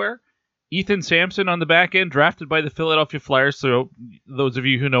elsewhere. Ethan Sampson on the back end, drafted by the Philadelphia Flyers. So those of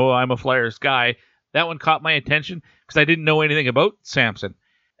you who know I'm a Flyers guy, that one caught my attention because I didn't know anything about Sampson.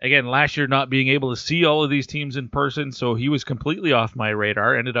 Again, last year not being able to see all of these teams in person, so he was completely off my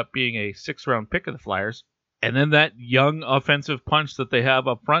radar. Ended up being a 6th-round pick of the Flyers. And then that young offensive punch that they have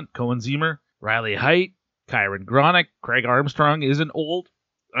up front, Cohen Zemer, Riley Height, Kyron Gronick, Craig Armstrong isn't old.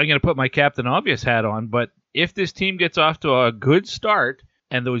 I'm going to put my Captain Obvious hat on, but if this team gets off to a good start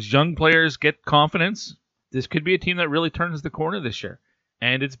and those young players get confidence, this could be a team that really turns the corner this year.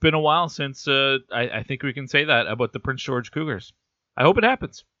 And it's been a while since I think we can say that about the Prince George Cougars. I hope it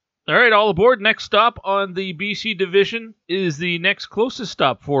happens. All right, all aboard. Next stop on the BC division is the next closest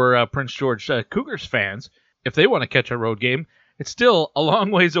stop for Prince George Cougars fans. If they want to catch a road game, it's still a long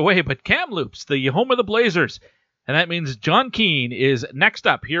ways away, but Kamloops, the home of the Blazers. And that means Jon Keen is next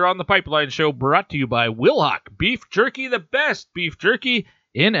up here on the Pipeline Show, brought to you by Wilhauk Beef Jerky, the best beef jerky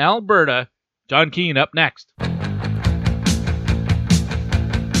in Alberta. Jon Keen up next.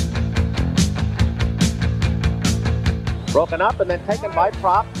 Broken up and then taken by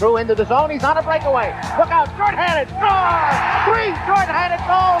Prop. Through into the zone. He's on a breakaway. Look out. Short-handed. Score! 3 short-handed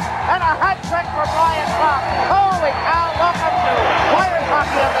goals and a hat trick for Brian Prop. Holy cow. Welcome to Flyers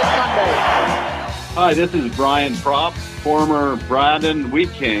Hockey on this Sunday. Hi, this is Brian Prop, former Brandon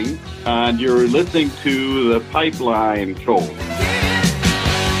Wheat King, and you're listening to the Pipeline Show.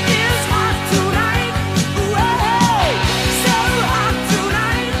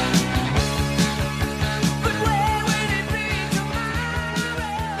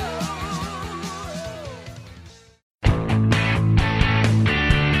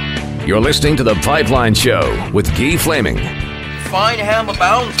 You're listening to The Pipeline Show with Guy Flaming. Fine ham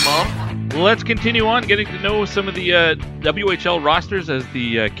abounds, Mom. Let's continue on getting to know some of the WHL rosters as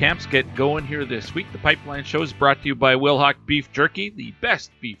the camps get going here this week. The Pipeline Show is brought to you by Wilhauk Beef Jerky, the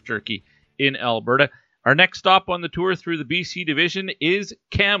best beef jerky in Alberta. Our next stop on the tour through the BC division is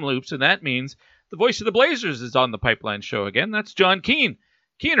Kamloops, and that means the voice of the Blazers is on the Pipeline Show again. That's Jon Keen.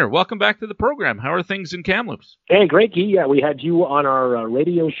 Keener, welcome back to the program. How are things in Kamloops? Hey, great, Guy. Yeah, we had you on our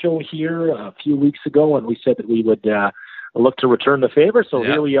radio show here a few weeks ago, and we said that we would look to return the favor. So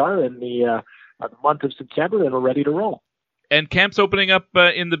Here we are in the month of September, and we're ready to roll. And camp's opening up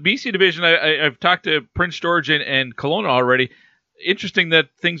in the BC division. I've talked to Prince George and Kelowna already. Interesting that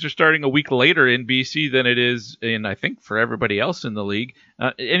things are starting a week later in BC than it is in, I think, for everybody else in the league.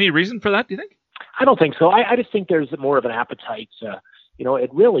 Any reason for that, do you think? I don't think so. I just think there's more of an appetite.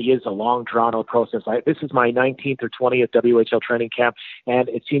 It really is a long, drawn-out process. This is my 19th or 20th WHL training camp, and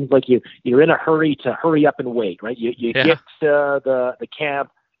it seems like you're in a hurry to hurry up and wait, right? You get the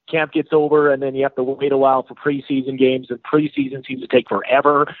camp camp gets over, and then you have to wait a while for preseason games, and preseason seems to take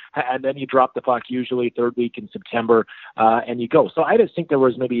forever, and then you drop the puck usually third week in September, and you go. So I just think there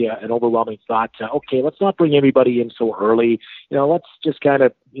was maybe an overwhelming thought, okay, let's not bring everybody in so early. Let's just kind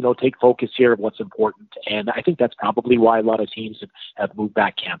of, take focus here of what's important. And I think that's probably why a lot of teams have moved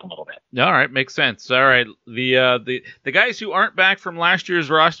back camp a little bit. All right, makes sense. All right, the guys who aren't back from last year's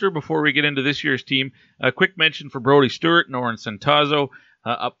roster before we get into this year's team, a quick mention for Brody Stewart, Norin Santazo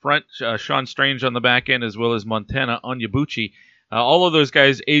up front, Sean Strange on the back end, as well as Montana Onyebuchi. All of those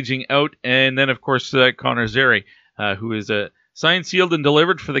guys aging out, and then, of course, Connor Zary, who is signed, sealed, and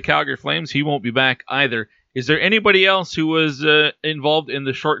delivered for the Calgary Flames. He won't be back either. Is there anybody else who was involved in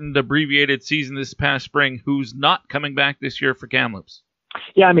the shortened, abbreviated season this past spring who's not coming back this year for Kamloops?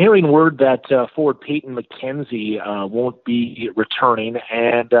 Yeah, I'm hearing word that forward Peyton McKenzie won't be returning,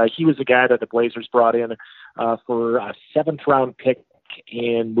 and he was the guy that the Blazers brought in for a 7th-round pick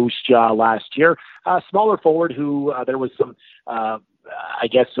in Moose Jaw last year. Smaller forward who there was some,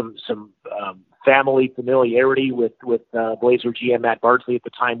 some family familiarity with Blazer GM Matt Bardsley at the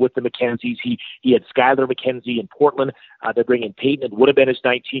time with the McKenzies. He had Skylar McKenzie in Portland. They're bringing Peyton. It would have been his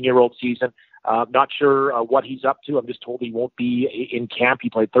 19-year-old season. Not sure what he's up to. I'm just told he won't be in camp. He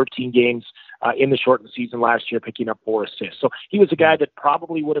played 13 games in the shortened season last year, picking up 4 assists. So he was a guy that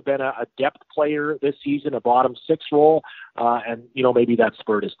probably would have been a depth player this season, a bottom 6 role, and maybe that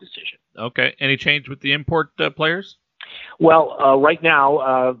spurred his decision. Okay. Any change with the import players? Well, right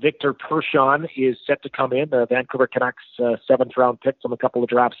now, Victor Pershawn is set to come in, the Vancouver Canucks 7th-round pick from a couple of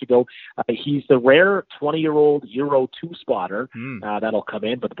drafts ago. He's the rare 20-year-old Euro 2 spotter that'll come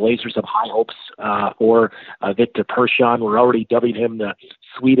in, but the Blazers have high hopes for Victor Pershawn. We're already dubbing him the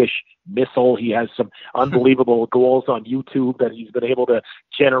Swedish Missile. He has some unbelievable goals on YouTube that he's been able to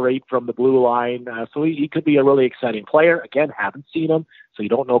generate from the blue line. So he could be a really exciting player. Again, haven't seen him, so you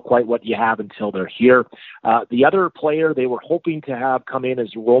don't know quite what you have until they're here. The other player they were hoping to have come in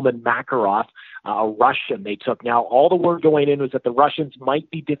is Roman Makarov, a Russian they took. Now, all the word going in was that the Russians might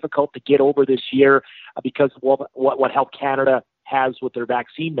be difficult to get over this year because of what Health Canada has with their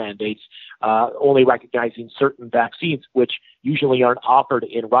vaccine mandates, only recognizing certain vaccines, which usually aren't offered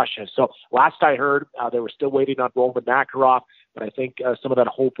in Russia. So last I heard, they were still waiting on Roman Makarov, but I think some of that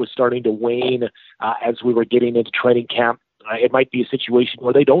hope was starting to wane as we were getting into training camp. It might be a situation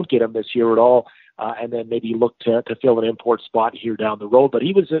where they don't get him this year at all, and then maybe look to fill an import spot here down the road. But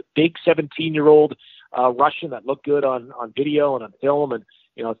he was a big 17-year-old Russian that looked good on video and on film, and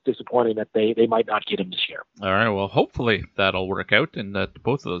it's disappointing that they might not get him this year. All right, well, hopefully that'll work out and that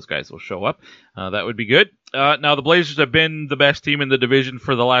both of those guys will show up. That would be good. Now, the Blazers have been the best team in the division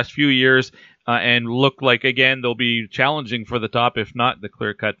for the last few years and look like, again, they'll be challenging for the top, if not the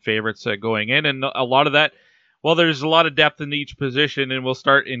clear-cut favorites going in. And a lot of that, well, there's a lot of depth in each position, and we'll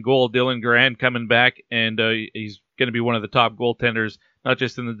start in goal. Dylan Garand coming back, and he's going to be one of the top goaltenders, not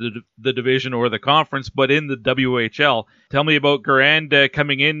just in the division or the conference, but in the WHL. Tell me about Garand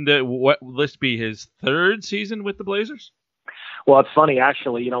coming in. What will this be, his 3rd season with the Blazers? Well, it's funny,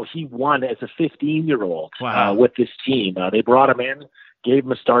 actually. He won as a 15-year-old with this team. They brought him in, gave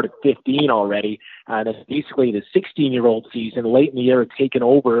him a start at 15 already, and it's basically the 16-year-old season, late in the year, had taken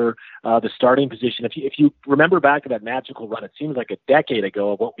over the starting position. If you remember back to that magical run, it seems like a decade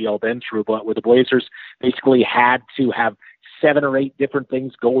ago of what we all been through, but where the Blazers basically had to have 7 or 8 different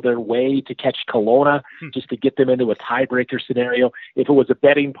things go their way to catch Kelowna just to get them into a tiebreaker scenario. If it was a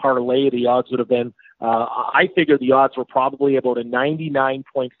betting parlay, the odds would have been, I figured the odds were probably about a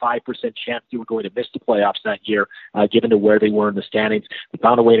 99.5% chance they were going to miss the playoffs that year, given to where they were in the standings. They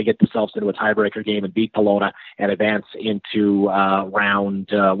found a way to get themselves into a tiebreaker game and beat Kelowna and advance into round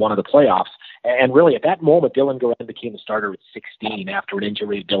 1 of the playoffs. And really, at that moment, Dylan Garand became a starter at 16 after an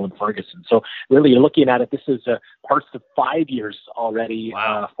injury to Dylan Ferguson. So really, you're looking at it, this is parts of 5 years already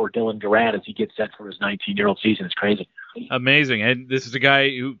for Dylan Garand as he gets set for his 19-year-old season. It's crazy. Amazing. And this is a guy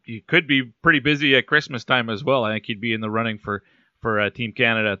who he could be pretty busy at Christmas time as well. I think he'd be in the running for Team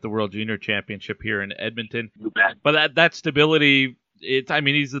Canada at the World Junior Championship here in Edmonton. You bet. But that stability, he's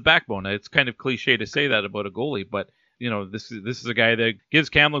the backbone. It's kind of cliche to say that about a goalie, but this is a guy that gives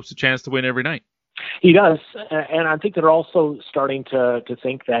Kamloops a chance to win every night. He does, and I think they're also starting to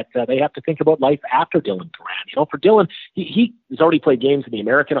think that they have to think about life after Dylan Garand. For Dylan, he has already played games in the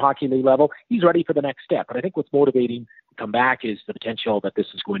American Hockey League level. He's ready for the next step. But I think what's motivating to come back is the potential that this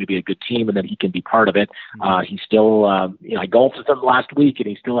is going to be a good team and that he can be part of it. He still, I golfed with him last week, and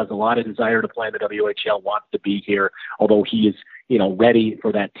he still has a lot of desire to play in the WHL, wants to be here, although he is ready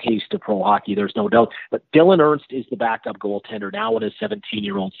for that taste of pro hockey. There's no doubt. But Dylan Ernst is the backup goaltender now in his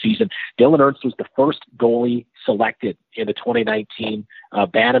 17-year-old season. Dylan Ernst was the first goalie selected in the 2019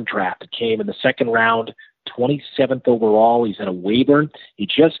 Bantam draft. It came in the second round, 27th overall. He's at a Weyburn. He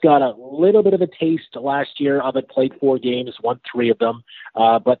just got a little bit of a taste last year of it, played 4 games, won 3 of them.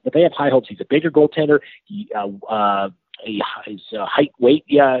 But they have high hopes. He's a bigger goaltender. His height, weight,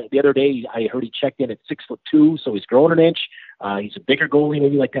 the other day I heard he checked in at 6'2", so he's grown an inch. He's a bigger goalie,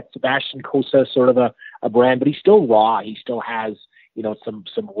 maybe like that Sebastian Cossa sort of a brand, but he's still raw. He still has,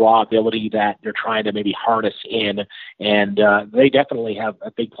 some raw ability that they're trying to maybe harness in, and they definitely have a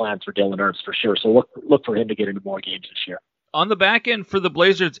big plans for Dylan Ernst for sure. So look for him to get into more games this year. On the back end for the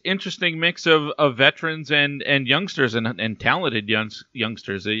Blazers, interesting mix of veterans and youngsters and talented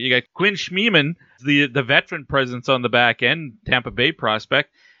youngsters. You got Quinn Schmiemann, the veteran presence on the back end, Tampa Bay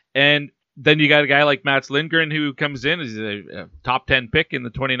prospect, and then you got a guy like Mats Lindgren who comes in as a top 10 pick in the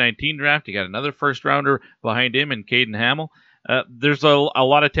 2019 draft. You got another first rounder behind him and Caden Hamill. There's a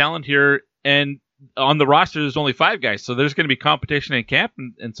lot of talent here, and on the roster there's only 5 guys, so there's going to be competition in camp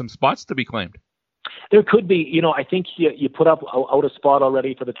and some spots to be claimed. There could be, I think you put up out a spot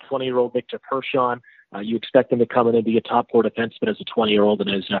already for the 20-year-old Victor Persson. You expect him to come in and be a top 4 defenseman as a 20-year-old and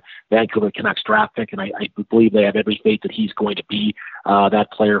as a Vancouver Canucks draft pick, and I believe they have every faith that he's going to be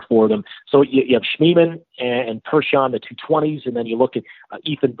that player for them. So you have Schmiemann and Persson, the 2 20s, and then you look at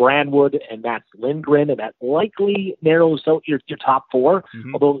Ethan Brandwood and Mats Lindgren, and that likely narrows out your top 4.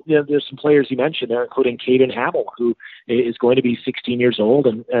 Mm-hmm. Although there's some players you mentioned there, including Caden Hamill, who is going to be 16 years old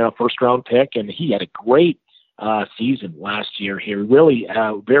and a first-round pick, and he had a great season last year here. Really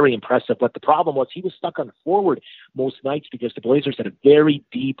very impressive. But the problem was he was stuck on forward most nights because the Blazers had a very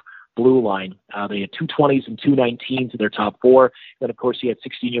deep blue line. They had 2 20s and 2 19s in their top 4. Then, of course, you had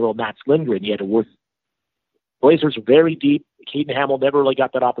 16-year-old Mats Lindgren. You had to work. Blazers are very deep. Caden Hamill never really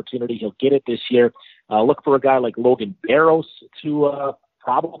got that opportunity. He'll get it this year. Look for a guy like Logan Barros to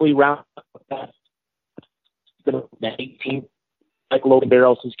probably round that 18. Like Logan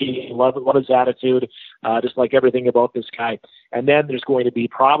Barros is getting love his attitude, just like everything about this guy. And then there's going to be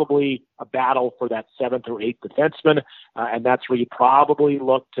probably a battle for that 7th or 8th defenseman, and that's where you probably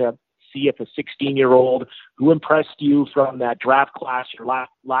look to see if a 16-year-old who impressed you from that draft class, your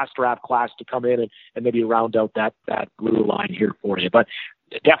last draft class, to come in and maybe round out that blue line here for you. But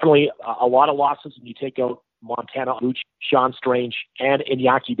definitely a lot of losses when you take out Montana Luch, Sean Strange, and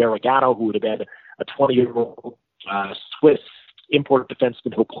Iñaki Barragano, who would have been a 20-year-old Swiss import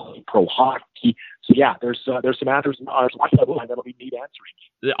defenseman who play pro hockey. So yeah, there's some answers that'll be neat answering.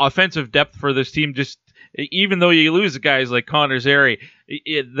 The offensive depth for this team, just even though you lose guys like Connor Zary,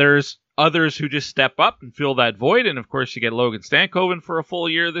 there's others who just step up and fill that void. And of course, you get Logan Stankoven for a full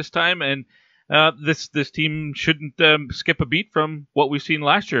year this time, and this team shouldn't skip a beat from what we've seen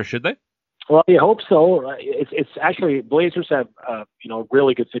last year, should they? Well, you hope so. It's actually Blazers have a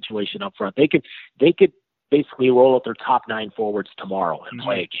really good situation up front. They could basically roll out their top 9 forwards tomorrow and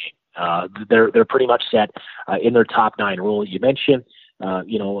play a game. They're pretty much set in their top 9 role. You mentioned,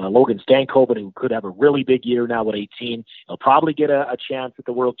 Logan Stankoven, who could have a really big year now at 18. He'll probably get a chance at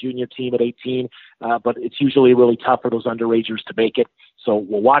the World Junior team at 18, but it's usually really tough for those underagers to make it. So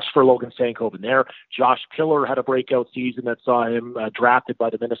we'll watch for Logan Stankoven there. Josh Pillar had a breakout season that saw him drafted by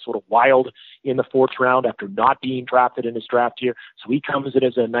the Minnesota Wild in the 4th round after not being drafted in his draft year. So he comes in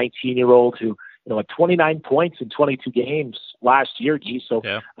as a 19-year-old who, had 29 points in 22 games last year, Guy. So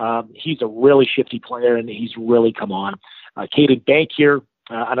he's a really shifty player, and he's really come on. Caden Bankier,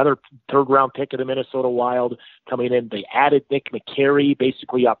 another 3rd-round pick of the Minnesota Wild coming in. They added Nick McCary,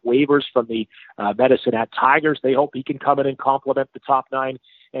 basically up waivers from the Medicine Hat Tigers. They hope he can come in and complement the top 9.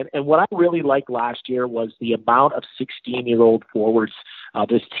 And what I really liked last year was the amount of 16-year-old forwards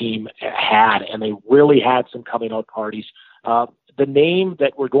this team had, and they really had some coming-out parties. The name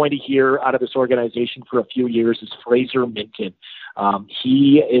that we're going to hear out of this organization for a few years is Fraser Minton.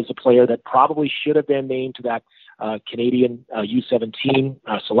 He is a player that probably should have been named to that Canadian U17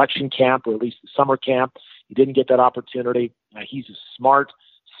 selection camp, or at least the summer camp. He didn't get that opportunity. He's a smart,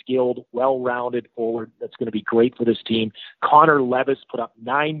 skilled, well-rounded forward that's going to be great for this team. Connor Levis put up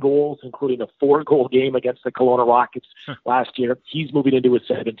 9 goals, including a 4-goal game against the Kelowna Rockets last year. He's moving into his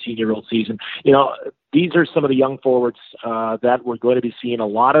 17-year-old season. These are some of the young forwards that we're going to be seeing a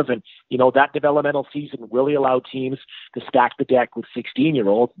lot of. And, that developmental season really allowed teams to stack the deck with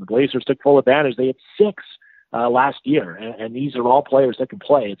 16-year-olds. The Blazers took full advantage. They had 6 last year. And these are all players that can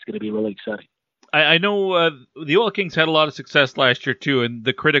play. It's going to be really exciting. I know the Oil Kings had a lot of success last year too, and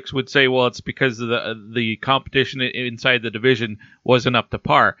the critics would say, well, it's because of the competition inside the division wasn't up to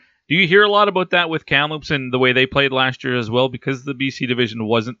par. Do you hear a lot about that with Kamloops and the way they played last year as well, because the BC division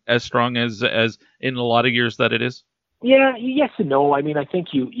wasn't as strong as in a lot of years that it is? Yeah, yes and no. I mean, I think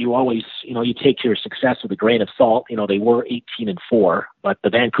you always, you take your success with a grain of salt. They were 18-4, but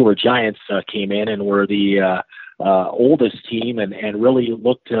the Vancouver Giants came in and were the oldest team and really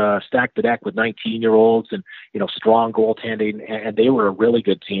looked to stack the deck with 19-year-olds and, strong goaltending, and they were a really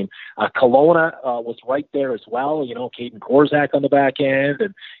good team. Kelowna was right there as well, Caden Korzak on the back end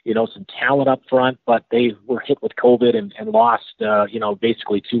and, some talent up front, but they were hit with COVID and lost,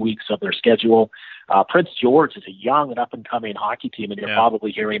 basically 2 weeks of their schedule. Prince George is a young and up-and-coming hockey team, and you're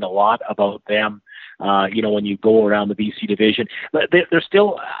probably hearing a lot about them, when you go around the BC division. But they're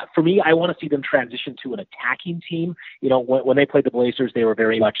still, for me, I want to see them transition to an attacking team. When they played the Blazers, they were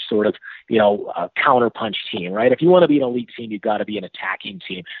very much sort of, a counter-punch team, right? If you want to be an elite team, you've got to be an attacking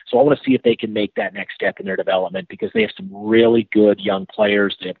team. So I want to see if they can make that next step in their development because they have some really good young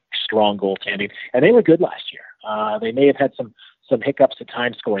players. They have strong goaltending, and they were good last year. They may have had some hiccups at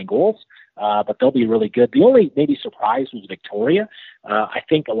times scoring goals, but they'll be really good. The only maybe surprise was Victoria. I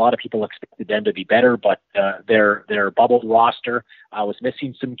think a lot of people expected them to be better, but their bubbled roster was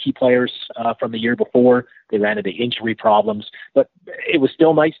missing some key players from the year before. They ran into injury problems, but it was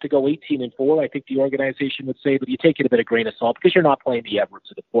still nice to go 18-4. I think the organization would say, but you take it a bit of grain of salt because you're not playing the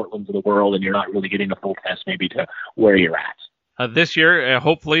Everetts or the Portlands of the world, and you're not really getting a full test maybe to where you're at. This year,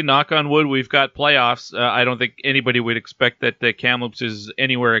 hopefully, knock on wood, we've got playoffs. I don't think anybody would expect that Kamloops is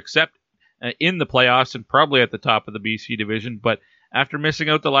anywhere except in the playoffs and probably at the top of the BC division. But after missing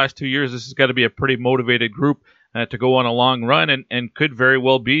out the last 2 years, this has got to be a pretty motivated group to go on a long run and could very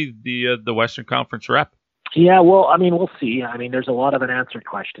well be the Western Conference rep. Yeah, well, I mean, we'll see. I mean, there's a lot of unanswered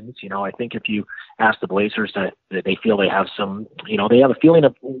questions. I think if you ask the Blazers that they feel they have some, they have a feeling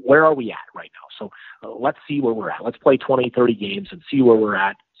of where are we at right now. So let's see where we're at. Let's play 20, 30 games and see where we're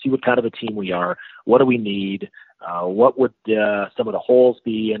at, see what kind of a team we are. What do we need? What would some of the holes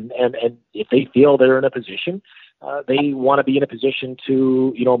be? And if they feel they're in a position, they want to be in a position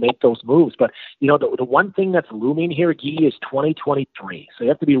to, make those moves. But, the one thing that's looming here, Guy, is 2023. So you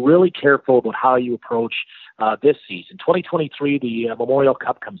have to be really careful about how you approach this season. 2023, the Memorial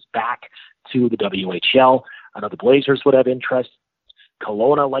Cup comes back to the WHL. I know the Blazers would have interest.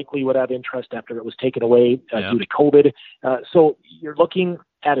 Kelowna likely would have interest after it was taken away due to COVID. So you're looking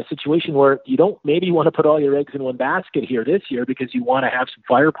at a situation where you don't maybe want to put all your eggs in one basket here this year because you want to have some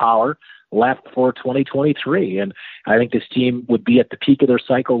firepower left for 2023. And I think this team would be at the peak of their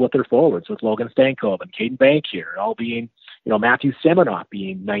cycle with their forwards, with Logan Stankov and Caden Bankier, all being, Matthew Seminoff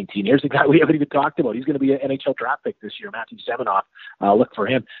being 19. Here's a guy we haven't even talked about. He's going to be an NHL draft pick this year, Matthew Seminoff. Look for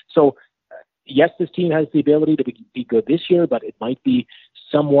him. So, yes, this team has the ability to be good this year, but it might be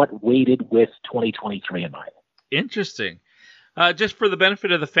somewhat weighted with 2023 in mind. Interesting. Just for the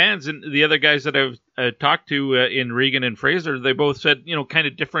benefit of the fans and the other guys that I've talked to in Regan and Fraser, they both said, kind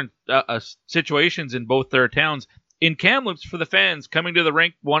of different situations in both their towns. In Kamloops, for the fans coming to the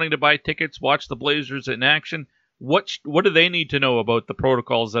rink, wanting to buy tickets, watch the Blazers in action, what do they need to know about the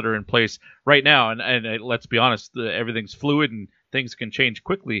protocols that are in place right now? And let's be honest, everything's fluid and things can change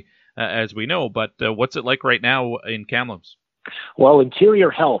quickly, as we know. But what's it like right now in Kamloops? Well,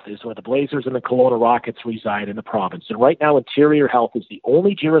 Interior Health is where the Blazers and the Kelowna Rockets reside in the province. And right now, Interior Health is the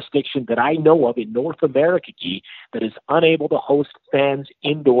only jurisdiction that I know of in North America, Guy, that is unable to host fans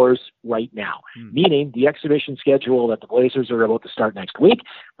indoors right now. Meaning the exhibition schedule that the Blazers are about to start next week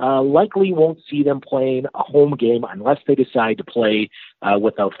likely won't see them playing a home game unless they decide to play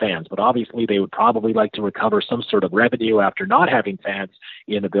without fans. But obviously, they would probably like to recover some sort of revenue after not having fans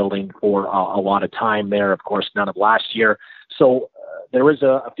in the building for a lot of time there. Of course, none of last year. So there is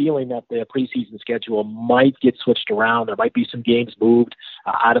a feeling that the preseason schedule might get switched around. There might be some games moved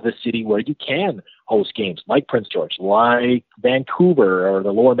out of the city where you can host games like Prince George, like Vancouver or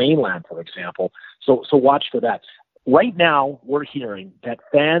the Lower Mainland, for example. So watch for that. Right now, we're hearing that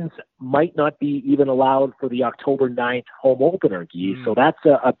fans might not be even allowed for the October 9th home opener, Guy. So that's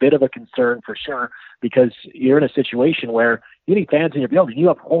a bit of a concern for sure, because you're in a situation where you need fans in your building. You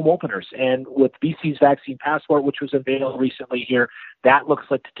have home openers. And with BC's vaccine passport, which was unveiled recently here, that looks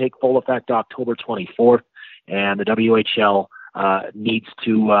like to take full effect October 24th. And the WHL needs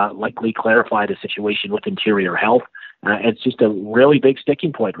to likely clarify the situation with Interior Health. It's just a really big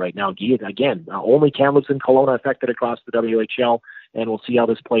sticking point right now, Guy. Again, only Kamloops and Kelowna affected across the WHL, and we'll see how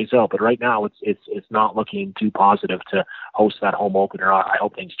this plays out. But right now, it's not looking too positive to host that home opener. I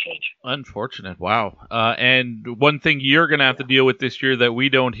hope things change. Unfortunate. Wow. And one thing you're going to have to deal with this year that we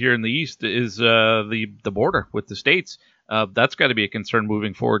don't here in the East is the border with the States. That's got to be a concern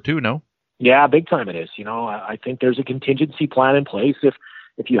moving forward too, no? Yeah, big time it is. I think there's a contingency plan in place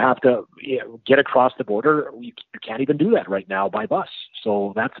if you have to get across the border. You can't even do that right now by bus.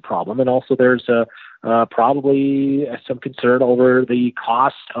 So that's a problem. And also there's probably some concern over the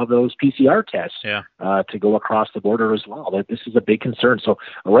cost of those PCR tests to go across the border as well. This is a big concern. So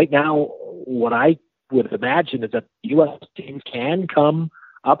right now, what I would imagine is that U.S. teams can come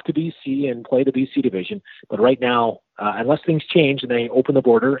up to BC and play the BC division. But right now, unless things change and they open the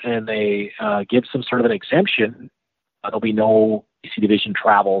border and they give some sort of an exemption, there'll be no BC division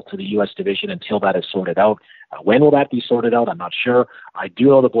travel to the U.S. division until that is sorted out. When will that be sorted out? I'm not sure. I do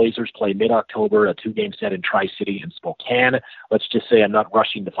know the Blazers play mid-October, a 2-game set in Tri-City and Spokane. Let's just say I'm not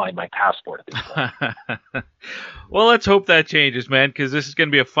rushing to find my passport at this point. Well, let's hope that changes, man, because this is going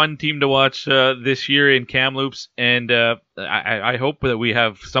to be a fun team to watch this year in Kamloops, and I hope that we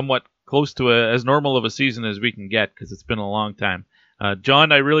have somewhat close to as normal of a season as we can get, because it's been a long time.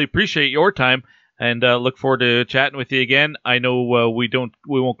 John, I really appreciate your time, and look forward to chatting with you again. I know we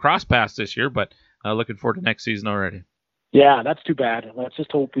won't cross paths this year, but looking forward to next season already. Yeah, that's too bad. Let's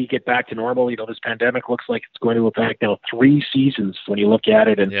just hope we get back to normal. This pandemic looks like it's going to affect 3 seasons when you look at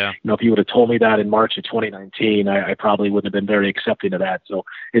it. And, if you would have told me that in March of 2019, I probably wouldn't have been very accepting of that. So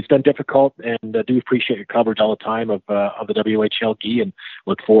it's been difficult, and I do appreciate your coverage all the time of the WHL, Guy, and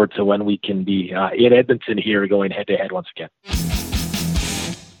look forward to when we can be in Edmonton here going head-to-head once again.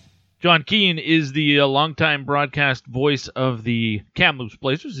 Jon Keen is the longtime broadcast voice of the Kamloops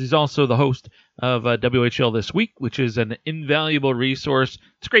Blazers. He's also the host of WHL This Week, which is an invaluable resource.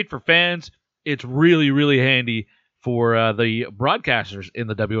 It's great for fans. It's really, really handy for the broadcasters in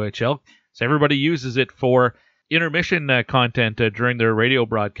the WHL. So everybody uses it for intermission content during their radio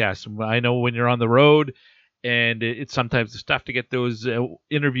broadcasts. I know when you're on the road, and it's sometimes it's tough to get those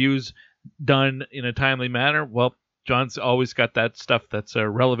interviews done in a timely manner. Well, John's always got that stuff that's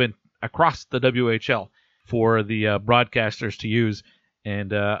relevant across the WHL for the broadcasters to use.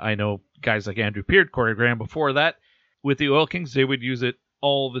 And I know guys like Andrew Peart, Corey Graham before that, with the Oil Kings, they would use it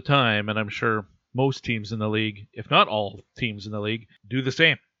all the time. And I'm sure most teams in the league, if not all teams in the league, do the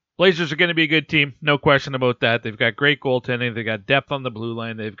same. Blazers are going to be a good team, no question about that. They've got great goaltending. They've got depth on the blue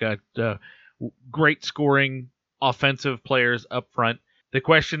line. They've got great scoring offensive players up front. The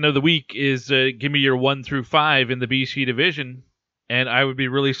question of the week is give me your 1 through 5 in the BC division. And I would be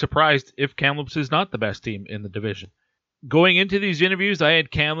really surprised if Kamloops is not the best team in the division. Going into these interviews, I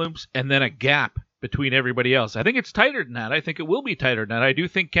had Kamloops and then a gap between everybody else. I think it's tighter than that. I think it will be tighter than that. I do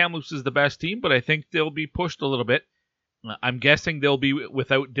think Kamloops is the best team, but I think they'll be pushed a little bit. I'm guessing they'll be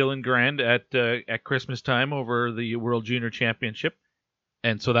without Dylan Grand at Christmas time over the World Junior Championship.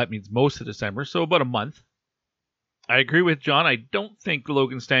 And so that means most of December, so about a month. I agree with John. I don't think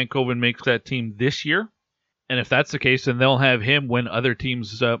Logan Stankoven makes that team this year. And if that's the case, then they'll have him when other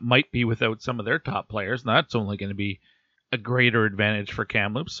teams might be without some of their top players. And that's only going to be a greater advantage for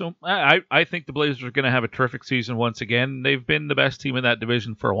Kamloops. So I think the Blazers are going to have a terrific season once again. They've been the best team in that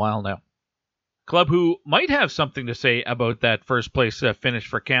division for a while now. Club who might have something to say about that first place finish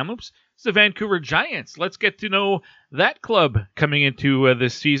for Kamloops is the Vancouver Giants. Let's get to know that club coming into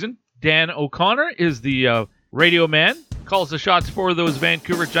this season. Dan O'Connor is the radio man, calls the shots for those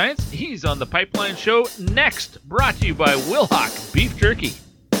Vancouver Giants. He's on the Pipeline Show next, brought to you by Wilhauk Beef Jerky.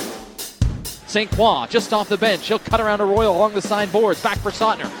 St. Croix just off the bench. He'll cut around Arroyo along the side boards. Back for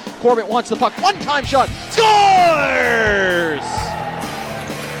Sautner. Corbett wants the puck. One-time shot. Scores!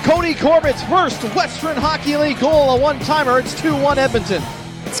 Cody Corbett's first Western Hockey League goal, a one-timer. It's 2-1 Edmonton.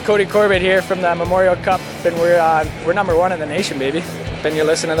 It's Cody Corbett here from the Memorial Cup, and we're number 1 in the nation, baby. Then you're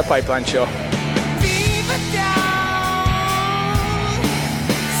listening to the Pipeline Show.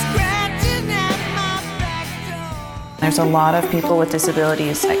 There's a lot of people with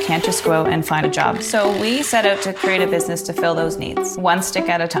disabilities that can't just go out and find a job. So we set out to create a business to fill those needs, one stick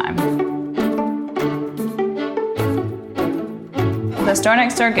at a time. The Store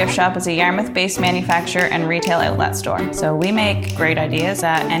Next Door Gift Shop is a Yarmouth-based manufacturer and retail outlet store. So we make great ideas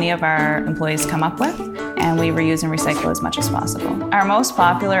that any of our employees come up with, and we reuse and recycle as much as possible. Our most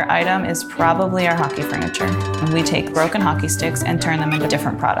popular item is probably our hockey furniture. We take broken hockey sticks and turn them into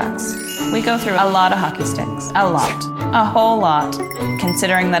different products. We go through a lot of hockey sticks, a whole lot.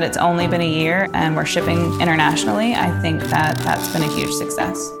 Considering that it's only been a year and we're shipping internationally, I think that that's been a huge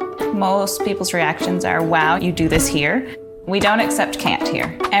success. Most people's reactions are, wow, you do this here? We don't accept can't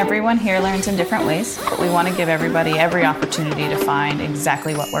here. Everyone here learns in different ways, but we want to give everybody every opportunity to find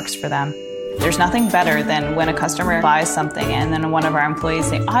exactly what works for them. There's nothing better than when a customer buys something and then one of our employees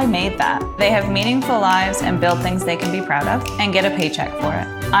say, I made that. They have meaningful lives and build things they can be proud of and get a paycheck for it.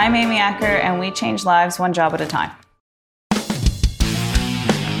 I'm Amy Acker, and we change lives one job at a time.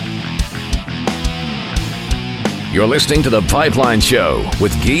 You're listening to The Pipeline Show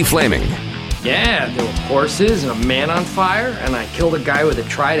with Guy Flaming. Yeah, there were horses and a man on fire, and I killed a guy with a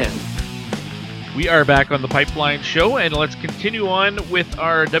trident. We are back on the Pipeline Show, and let's continue on with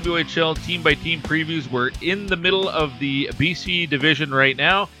our WHL team-by-team previews. We're in the middle of the BC division right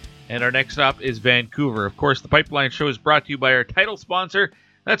now, and our next stop is Vancouver. Of course, the Pipeline Show is brought to you by our title sponsor.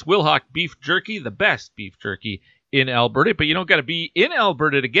 That's Wilhauk Beef Jerky, the best beef jerky in Alberta. But you don't got to be in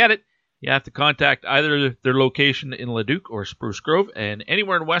Alberta to get it. You have to contact either their location in Leduc or Spruce Grove, and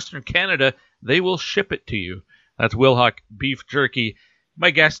anywhere in Western Canada, they will ship it to you. That's Wilhauk Beef Jerky. My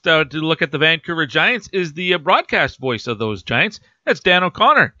guest to look at the Vancouver Giants is the broadcast voice of those Giants. That's Dan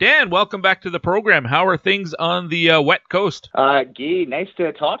O'Connor. Dan, welcome back to the program. How are things on the wet coast? Guy, nice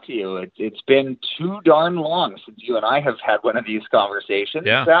to talk to you. It's been too darn long since you and I have had one of these conversations.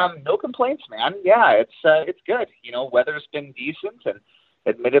 Yeah. No complaints, man. Yeah, it's good. You know, weather's been decent, and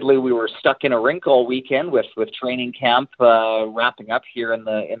admittedly, we were stuck in a rink all weekend with training camp wrapping up here in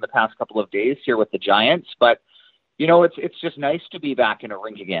the past couple of days here with the Giants, but. You know, it's just nice to be back in a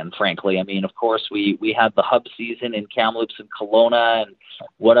rink again, frankly. I mean, of course, we had the hub season in Kamloops and Kelowna, and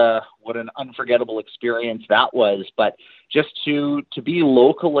what an unforgettable experience that was. But just to be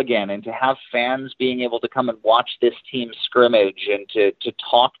local again and to have fans being able to come and watch this team scrimmage and to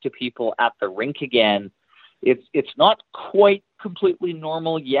talk to people at the rink again, it's not quite completely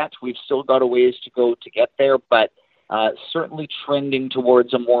normal yet. We've still got a ways to go to get there, but certainly trending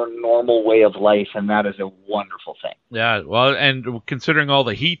towards a more normal way of life, and that is a wonderful thing. Yeah, well, and considering all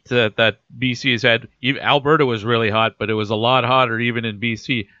the heat that BC has had, Alberta was really hot, but it was a lot hotter even in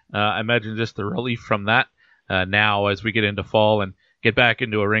BC. I imagine just the relief from that now as we get into fall and get back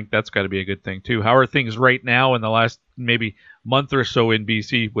into a rink, that's got to be a good thing too. How are things right now in the last maybe month or so in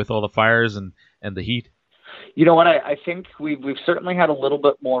BC with all the fires and the heat? You know what? I think we've certainly had a little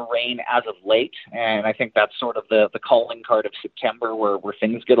bit more rain as of late, and I think that's sort of the calling card of September, where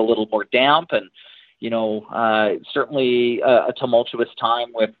things get a little more damp, and certainly a tumultuous time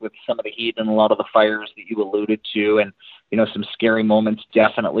with some of the heat and a lot of the fires that you alluded to, and some scary moments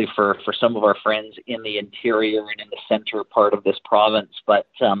definitely for some of our friends in the interior and in the center part of this province, but.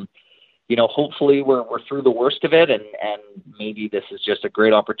 Hopefully we're through the worst of it, and maybe this is just a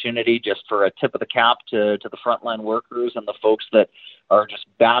great opportunity just for a tip of the cap to the frontline workers and the folks that are just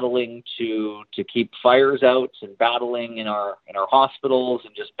battling to keep fires out and battling in our hospitals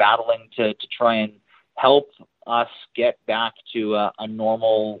and just battling to try and help us get back to a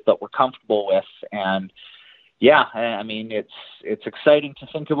normal that we're comfortable with. And yeah, I mean, it's exciting to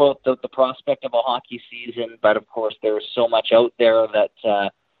think about the prospect of a hockey season, but of course there's so much out there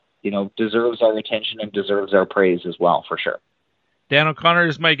that deserves our attention and deserves our praise as well, for sure. Dan O'Connor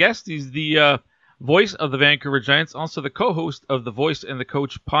is my guest. He's the voice of the Vancouver Giants, also the co-host of the Voice and the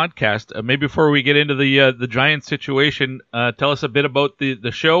Coach podcast. Maybe before we get into the Giants situation, tell us a bit about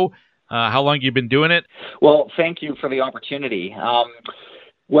the show, how long you've been doing it. Well, thank you for the opportunity.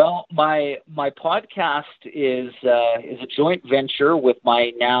 Well, my podcast is a joint venture with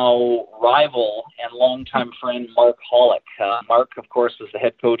my now rival and longtime friend Mark Hollick. Mark, of course, was the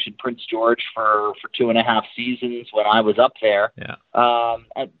head coach in Prince George for 2.5 seasons when I was up there. Yeah.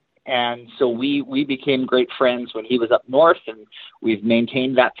 And so we became great friends when he was up north, and we've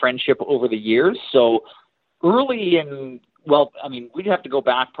maintained that friendship over the years. So early in, we'd have to go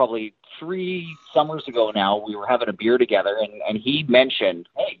back probably 3 summers ago now. We were having a beer together, and he mentioned,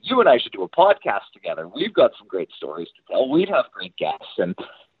 hey, you and I should do a podcast together. We've got some great stories to tell. We'd have great guests. And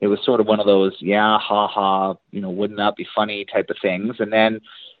it was sort of one of those, yeah, ha-ha, wouldn't that be funny type of things. And then,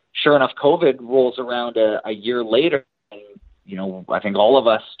 sure enough, COVID rolls around a year later, and, I think all of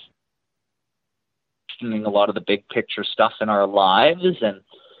us questioning a lot of the big picture stuff in our lives, and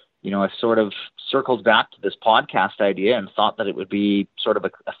I sort of circled back to this podcast idea and thought that it would be sort of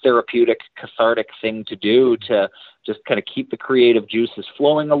a therapeutic, cathartic thing to do to just kind of keep the creative juices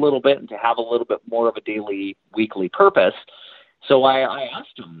flowing a little bit and to have a little bit more of a daily, weekly purpose. So I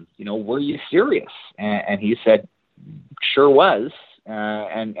asked him, were you serious? And he said, sure was.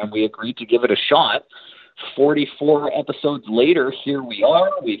 And we agreed to give it a shot. 44 episodes later, here we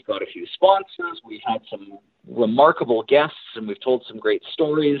are. We've got a few sponsors. We've had some remarkable guests, and we've told some great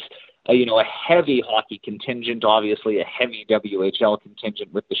stories. A heavy hockey contingent, obviously a heavy WHL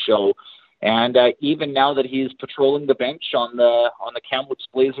contingent with the show. And even now that he's patrolling the bench on the Kamloops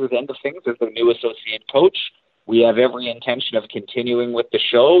Blazers end of things as their new associate coach, we have every intention of continuing with the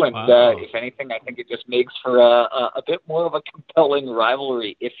show. And if anything, I think it just makes for a bit more of a compelling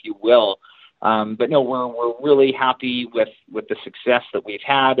rivalry, if you will. But no, we're really happy with the success that we've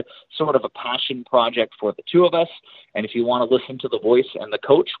had, sort of a passion project for the two of us. And if you want to listen to the Voice and the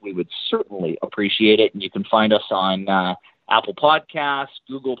Coach, we would certainly appreciate it. And you can find us on Apple Podcasts,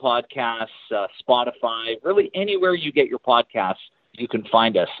 Google Podcasts, Spotify, really anywhere you get your podcasts. you can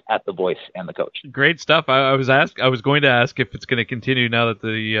find us at The Voice and The Coach. Great stuff. I was going to ask if it's going to continue now that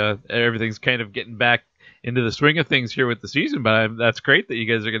the everything's kind of getting back into the swing of things here with the season, but that's great that you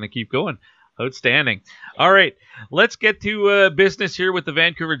guys are going to keep going. Outstanding. All right, let's get to business here with the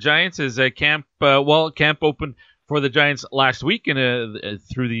Vancouver Giants as camp opened for the Giants last week and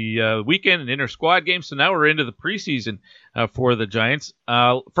through the weekend and inter-squad games. So now we're into the preseason for the Giants.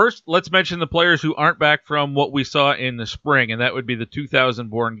 First, let's mention the players who aren't back from what we saw in the spring, and that would be the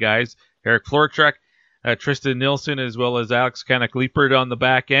 2000-born guys, Eric Florchuk, Tristan Nilsson, as well as Alex Kanak-Liepert on the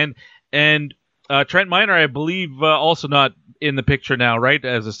back end. And Trent Miner, I believe, also not in the picture now, right,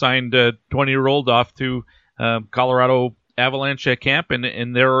 as a signed 20-year-old off to Colorado Avalanche camp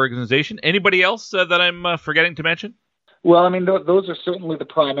in their organization. Anybody else that I'm forgetting to mention? Well, I mean, those are certainly the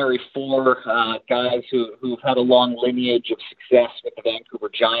primary four guys who've had a long lineage of success with the Vancouver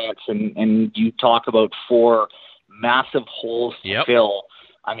Giants, and you talk about four massive holes to fill.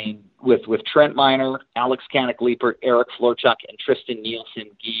 I mean, with Trent Miner, Alex Kanak-Liepert, Eric Florchuk, and Tristan Nielsen,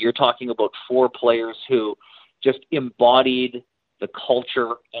 you're talking about four players who just embodied the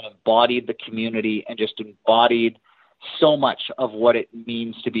culture and embodied the community and just embodied so much of what it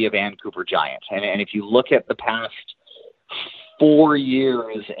means to be a Vancouver Giant. And if you look at the past 4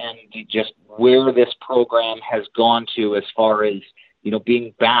 years and just where this program has gone to as far as,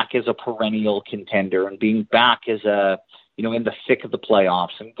 being back as a perennial contender and being back as in the thick of the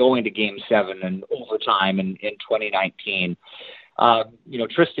playoffs and going to Game 7 and overtime in 2019.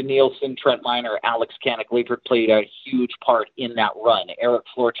 Tristan Nielsen, Trent Miner, Alex Kanak-Liepert played a huge part in that run. Eric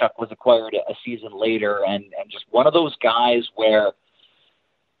Florchuk was acquired a season later, and just one of those guys where,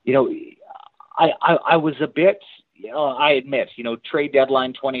 I was a bit, I admit, trade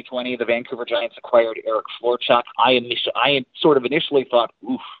deadline 2020, the Vancouver Giants acquired Eric Florchuk. I initially thought,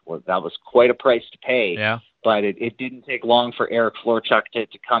 that was quite a price to pay. Yeah. But it didn't take long for Eric Florchuk to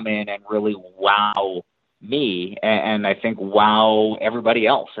come in and really wow me, and I think wow everybody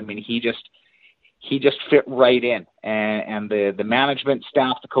else. I mean, he just fit right in, and the management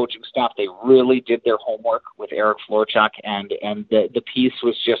staff, the coaching staff, they really did their homework with Eric Florchuk, and the piece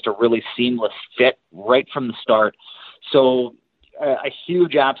was just a really seamless fit right from the start. So a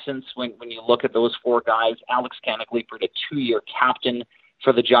huge absence when you look at those four guys. Alex Kanak-Liepert, a 2-year captain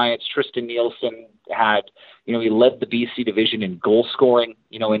for the Giants. Tristan Nielsen had, he led the BC division in goal scoring,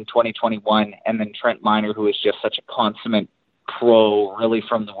 in 2021. And then Trent Miner, who is just such a consummate pro, really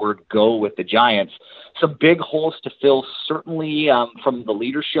from the word go with the Giants. Some big holes to fill, certainly from the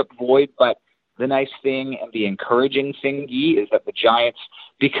leadership void. But the nice thing and the encouraging thing, Guy, is that the Giants,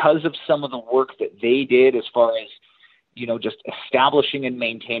 because of some of the work that they did as far as, just establishing and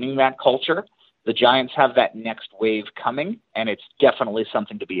maintaining that culture, the Giants have that next wave coming, and it's definitely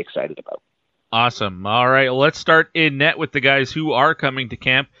something to be excited about. Awesome. All right, well, let's start in net with the guys who are coming to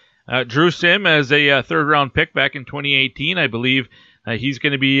camp. Drew Sim as a third-round pick back in 2018, I believe. He's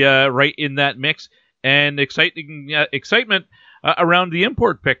going to be right in that mix. And excitement around the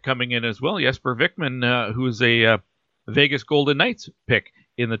import pick coming in as well. Jesper Vikman, who is a Vegas Golden Knights pick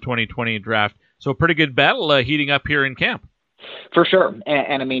in the 2020 draft. So a pretty good battle heating up here in camp. For sure.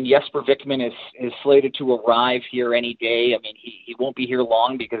 And I mean, Jesper Vikman is slated to arrive here any day. I mean, he won't be here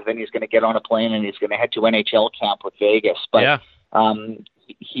long because then he's going to get on a plane and he's going to head to NHL camp with Vegas. But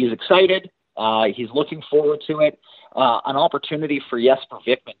he's excited. He's looking forward to it. An opportunity for Jesper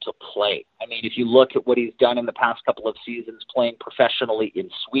Vikman to play. I mean, if you look at what he's done in the past couple of seasons playing professionally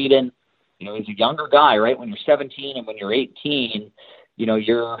in Sweden, he's a younger guy, right? When you're 17 and when you're 18,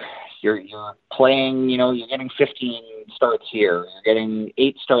 you're playing, you're getting 15 starts here, you're getting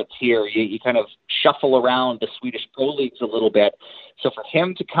 8 starts here. You kind of shuffle around the Swedish pro leagues a little bit. So for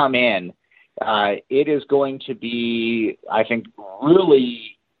him to come in, it is going to be, I think,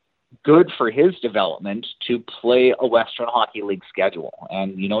 really good for his development to play a Western Hockey League schedule.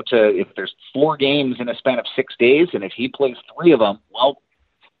 And, if there's 4 games in a span of 6 days, and if he plays 3 of them, well,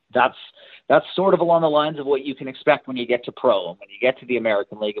 that's sort of along the lines of what you can expect when you get to pro, and when you get to the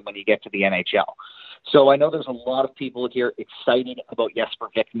American League, and when you get to the NHL. So I know there's a lot of people here excited about Jesper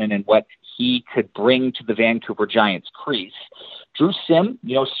Vikman and what he could bring to the Vancouver Giants crease. Drew Sim,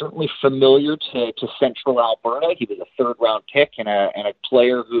 certainly familiar to Central Alberta. He was a 3rd-round pick and a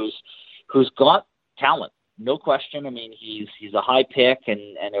player who's got talent, no question. I mean, he's a high pick and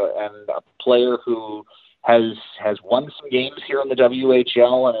a player who has won some games here in the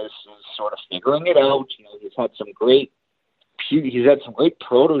WHL and is sort of figuring it out. He's had some great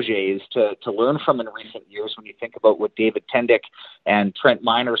proteges to learn from in recent years when you think about what David Tendick and Trent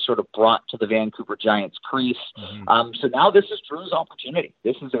Miner sort of brought to the Vancouver Giants crease. Mm-hmm. So now this is Drew's opportunity.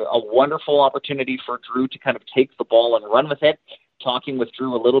 This is a wonderful opportunity for Drew to kind of take the ball and run with it, talking with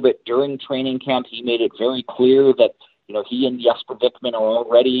Drew a little bit during training camp, he made it very clear that, you know, he and Jesper Wickman are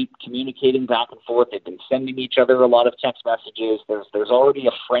already communicating back and forth. They've been sending each other a lot of text messages. There's already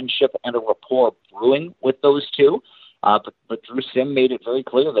a friendship and a rapport brewing with those two. But Drew Sim made it very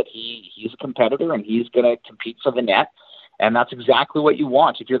clear that he's a competitor and he's going to compete for the net. And that's exactly what you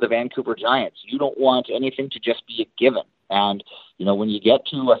want if you're the Vancouver Giants. You don't want anything to just be a given. And, you know, when you get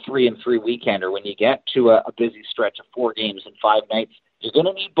to a 3-3 weekend, or when you get to a busy stretch of 4 games and 5 nights, you're going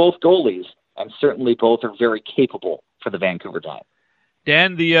to need both goalies, and certainly both are very capable for the Vancouver Giants.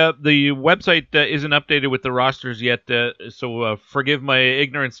 Dan, the website isn't updated with the rosters yet, so forgive my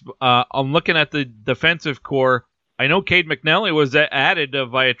ignorance. I'm looking at the defensive core. I know Cade McNally was added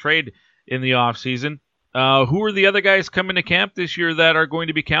via trade in the offseason. Who are the other guys coming to camp this year that are going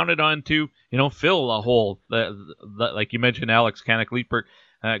to be counted on to, you know, fill a hole? Like you mentioned, Alex Kanek-Liepert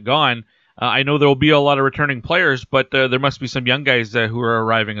gone. I know there will be a lot of returning players, but there must be some young guys who are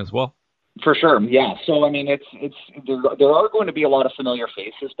arriving as well. For sure, yeah. So, I mean, there are going to be a lot of familiar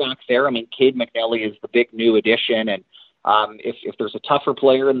faces back there. I mean, Cade McNally is the big new addition, and if there's a tougher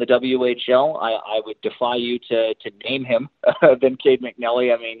player in the WHL, I would defy you to name him than Cade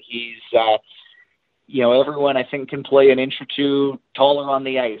McNally. I mean, he's you know, everyone I think can play an inch or two taller on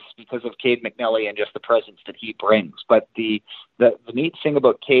the ice because of Cade McNally and just the presence that he brings. But the neat thing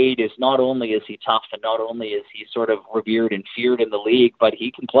about Cade is not only is he tough and not only is he sort of revered and feared in the league, but he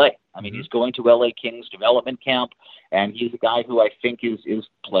can play. I mean, he's going to LA Kings development camp, and he's a guy who I think is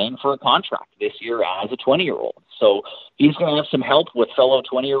playing for a contract this year as a 20-year-old. So he's going to have some help with fellow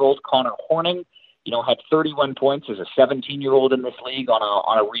 20-year-old Connor Horning. You know, had 31 points as a 17-year-old in this league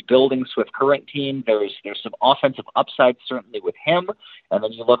on a rebuilding Swift Current team. There's some offensive upside certainly with him. And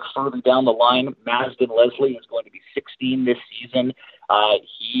then you look further down the line, Mazden Leslie is going to be 16 this season.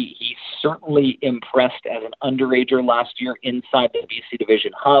 He certainly impressed as an underager last year inside the BC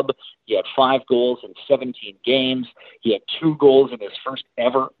Division hub. He had 5 goals in 17 games. He had 2 goals in his first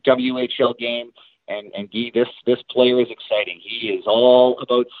ever WHL game. And Guy, this player is exciting. He is all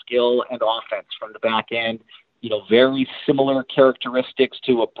about skill and offense from the back end. You know, very similar characteristics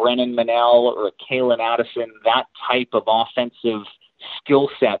to a Brennan Manel or a Kalen Addison, that type of offensive skill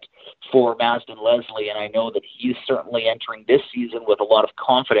set for Mazden Leslie. And I know that he's certainly entering this season with a lot of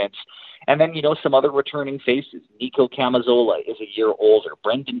confidence. And then, you know, some other returning faces. Nico Camazola is a year older.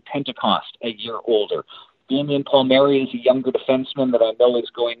 Brendan Pentecost, a year older. Damien Palmieri is a younger defenseman that I know is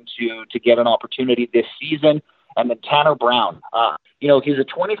going to get an opportunity this season. And then Tanner Brown, you know, he's a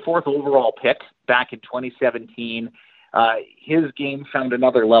 24th overall pick back in 2017. His game found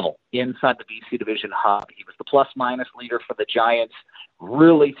another level inside the BC Division hub. He was the plus-minus leader for the Giants,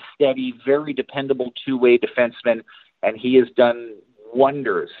 really steady, very dependable two-way defenseman, and he has done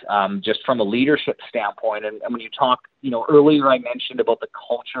wonders just from a leadership standpoint. And when you talk, you know, earlier I mentioned about the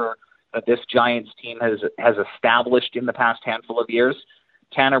culture that this Giants team has established in the past handful of years.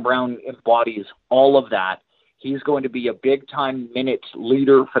 Tanner Brown embodies all of that. He's going to be a big-time minute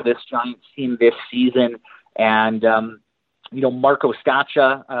leader for this Giants team this season. And, you know, Marco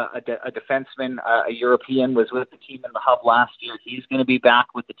Staccia, a defenseman, a European, was with the team in the hub last year. He's going to be back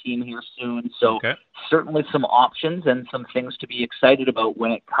with the team here soon. So certainly some options and some things to be excited about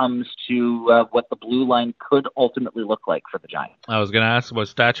when it comes to what the blue line could ultimately look like for the Giants. I was going to ask about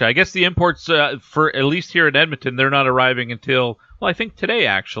Staccia. I guess the imports, for at least here in Edmonton, they're not arriving until, well, I think today,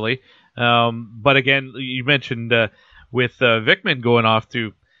 actually. But again, you mentioned with Wickman going off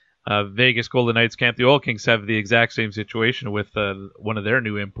to Vegas Golden Knights camp, the Oil Kings have the exact same situation with one of their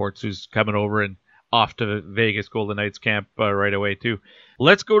new imports who's coming over and off to Vegas Golden Knights camp right away too.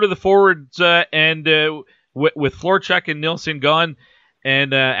 Let's go to the forwards and with Florchuk and Nilsson gone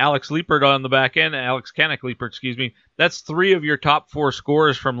and Alex Liepert on the back end, Alex Kanek-Liepert, excuse me. That's 3 of your top 4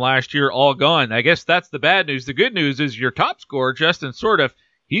 scorers from last year all gone. I guess that's the bad news. The good news is your top scorer, Justin Sordoff,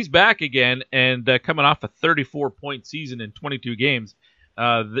 he's back again and coming off a 34-point season in 22 games.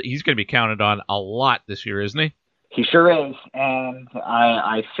 He's going to be counted on a lot this year, isn't he? He sure is, and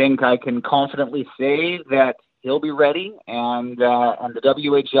I think I can confidently say that he'll be ready, and the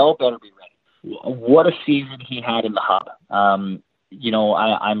WHL better be ready. What a season he had in the hub. You know,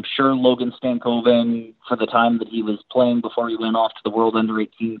 I'm sure Logan Stankoven, for the time that he was playing before he went off to the World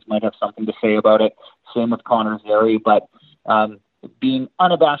Under-18s, might have something to say about it. Same with Connor Zary, but being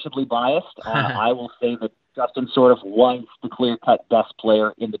unabashedly biased, I will say that Justin sort of was the clear-cut best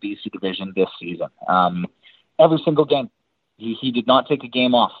player in the BC Division this season. Every single game, he did not take a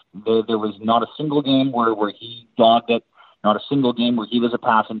game off. There was not a single game where he dogged it, not a single game where he was a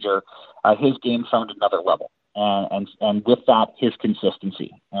passenger. His game found another level, and with that, his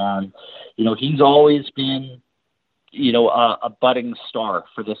consistency. And, you know, he's always been a budding star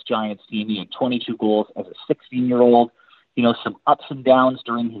for this Giants team. He had 22 goals as a 16-year-old. Some ups and downs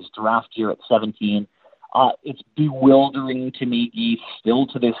during his draft year at 17. It's bewildering to me, still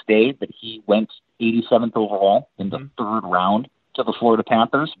to this day, that he went 87th overall in the third round to the Florida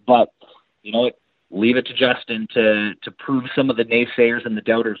Panthers. But, leave it to Justin to prove some of the naysayers and the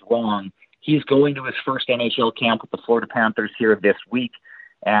doubters wrong. He's going to his first NHL camp with the Florida Panthers here this week.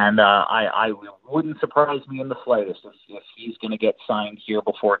 And I wouldn't surprise me in the slightest if he's going to get signed here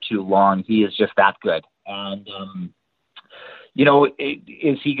before too long. He is just that good. And,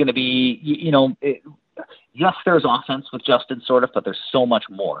 is he going to be, yes, there's offense with Justin sort of, but there's so much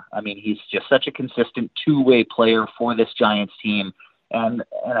more. I mean, he's just such a consistent two-way player for this Giants team. And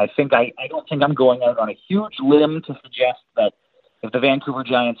I think I don't think I'm going out on a huge limb to suggest that if the Vancouver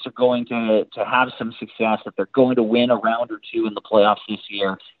Giants are going to have some success, if they're going to win a round or two in the playoffs this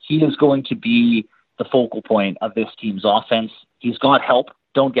year, he is going to be the focal point of this team's offense. He's got help,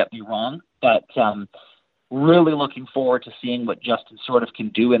 don't get me wrong, but really looking forward to seeing what Justin sort of can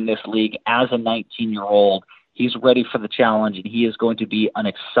do in this league as a 19-year-old. He's ready for the challenge, and he is going to be an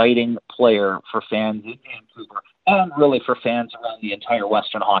exciting player for fans in Vancouver and really for fans around the entire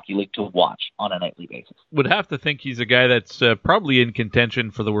Western Hockey League to watch on a nightly basis. Would have to think he's a guy that's probably in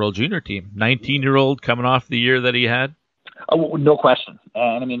contention for the World Junior team. 19-year-old coming off the year that he had. Oh, no question.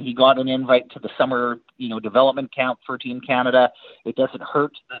 And I mean, he got an invite to the summer, development camp for Team Canada. It doesn't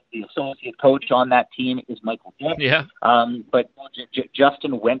hurt that the associate coach on that team is Michael Dick. Yeah. But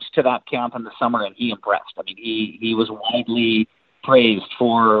Justin went to that camp in the summer and he impressed. I mean, he was widely praised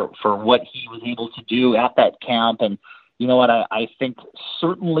for what he was able to do at that camp. And you know what? I think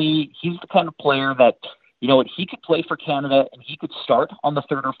certainly he's the kind of player that, he could play for Canada and he could start on the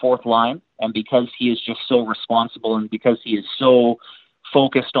third or fourth line. And because he is just so responsible and because he is so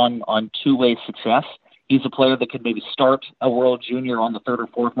focused on two-way success, he's a player that could maybe start a World Junior on the third or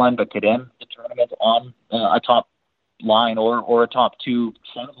fourth line, but could end the tournament on a top line or a top two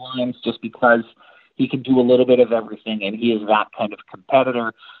set of lines just because he can do a little bit of everything, and he is that kind of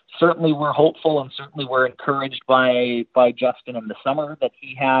competitor. Certainly we're hopeful and certainly we're encouraged by Justin in the summer that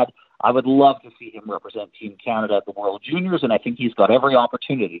he had. I would love to see him represent Team Canada at the World Juniors, and I think he's got every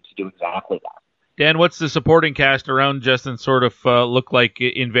opportunity to do exactly that. Dan, what's the supporting cast around Justin sort of look like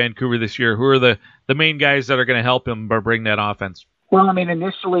in Vancouver this year? Who are the main guys that are going to help him bring that offense? Well, I mean,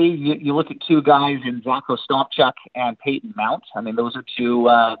 initially you look at two guys in Zach Ostapchuk and Peyton Mount. I mean, those are two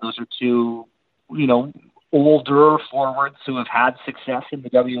older forwards who have had success in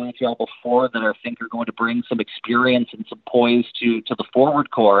the WHL before that I think are going to bring some experience and some poise to the forward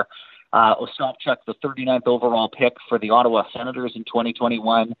core. Ostapchuk, the 39th overall pick for the Ottawa Senators in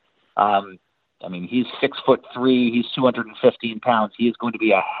 2021. I mean, he's 6'3", he's 215 pounds. He is going to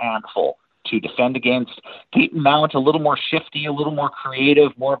be a handful to defend against. Peyton Mount, a little more shifty, a little more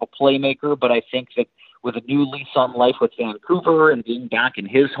creative, more of a playmaker, but I think that with a new lease on life with Vancouver and being back in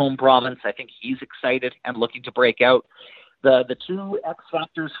his home province, I think he's excited and looking to break out. The two X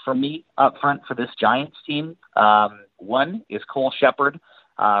factors for me up front for this Giants team, one is Cole Shepherd,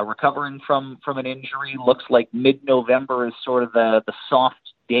 recovering from an injury. Looks like mid-November is sort of the soft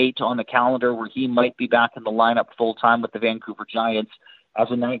date on the calendar where he might be back in the lineup full-time with the Vancouver Giants. As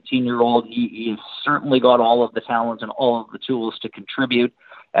a 19-year-old, he has certainly got all of the talent and all of the tools to contribute.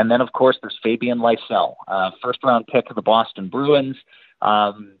 And then, of course, there's Fabian Lysell, first-round pick of the Boston Bruins.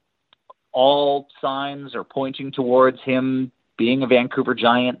 All signs are pointing towards him being a Vancouver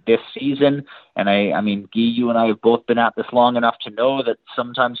Giant this season. And I mean, Guy, you and I have both been at this long enough to know that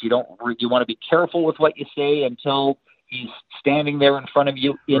sometimes you want to be careful with what you say until he's standing there in front of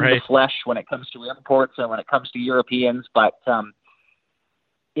you in the flesh when it comes to imports and when it comes to Europeans. But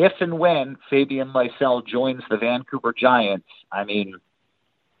if and when Fabian Lysell joins the Vancouver Giants, I mean,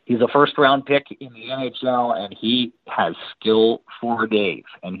 he's a first-round pick in the NHL, and he has skill for days.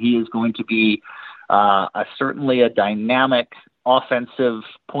 And he is going to be certainly a dynamic, offensive,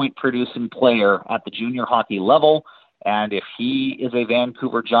 point-producing player at the junior hockey level. And if he is a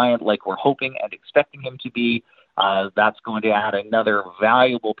Vancouver Giant like we're hoping and expecting him to be, that's going to add another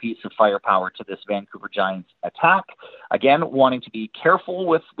valuable piece of firepower to this Vancouver Giants attack. Again, wanting to be careful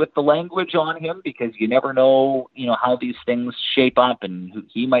with the language on him because you never know, how these things shape up, and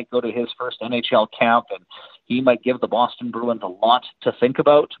he might go to his first NHL camp and he might give the Boston Bruins a lot to think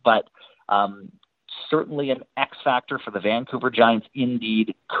about, but certainly an X factor for the Vancouver Giants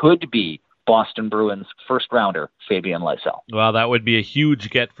indeed could be Boston Bruins first-rounder Fabian Lysell. Well, that would be a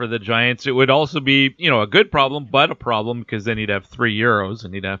huge get for the Giants. It would also be, a good problem, but a problem because then he'd have 3 Euros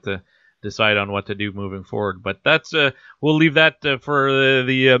and he'd have to decide on what to do moving forward. But that's we'll leave that for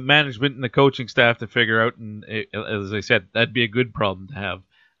the management and the coaching staff to figure out. And as I said, that'd be a good problem to have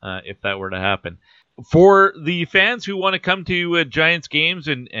if that were to happen. For the fans who want to come to Giants games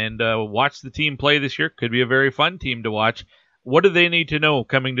and watch the team play this year, could be a very fun team to watch. What do they need to know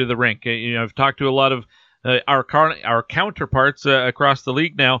coming to the rink? I've talked to a lot of our counterparts across the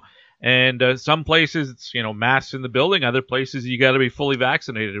league now, and some places it's masks in the building, other places you got to be fully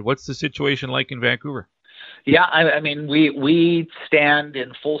vaccinated. What's the situation like in Vancouver? Yeah, I mean, we stand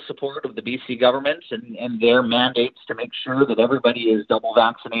in full support of the BC government and their mandates to make sure that everybody is double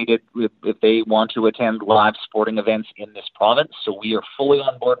vaccinated if they want to attend live sporting events in this province. So we are fully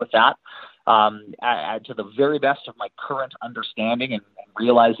on board with that. To the very best of my current understanding and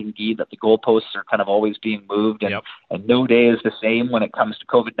realizing, Guy, that the goalposts are kind of always being moved and no day is the same when it comes to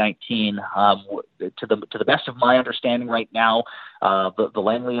COVID-19. To the best of my understanding right now, the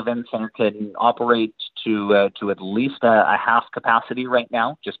Langley Event Center can operate to at least a half capacity right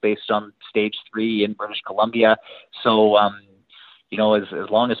now, just based on Stage 3 in British Columbia. So, as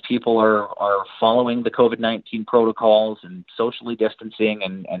long as people are following the COVID-19 protocols and socially distancing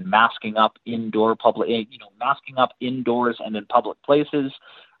and masking up masking up indoors and in public places,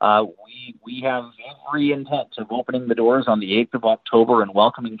 we have every intent of opening the doors on the 8th of October and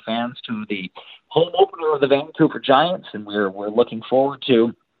welcoming fans to the home opener of the Vancouver Giants. And we're looking forward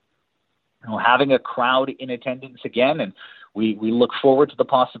to having a crowd in attendance again. And we look forward to the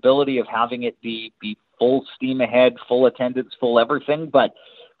possibility of having it be full steam ahead, full attendance, full everything. But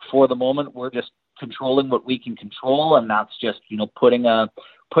for the moment, we're just controlling what we can control, and that's just putting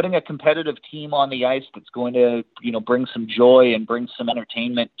a competitive team on the ice that's going to bring some joy and bring some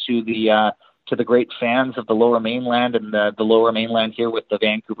entertainment to the great fans of the Lower Mainland and the Lower Mainland here with the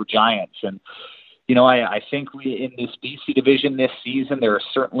Vancouver Giants. And I think in this BC division this season, there are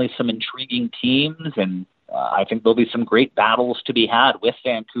certainly some intriguing teams, and I think there'll be some great battles to be had with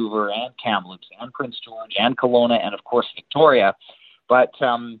Vancouver and Kamloops and Prince George and Kelowna and, of course, Victoria. But,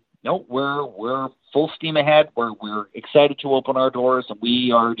 we're full steam ahead. We're excited to open our doors, and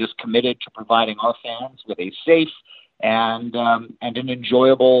we are just committed to providing our fans with a safe and an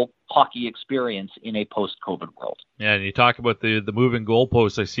enjoyable hockey experience in a post-COVID world. Yeah, and you talk about the moving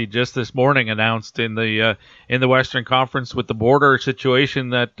goalposts. I see just this morning announced in the Western Conference with the border situation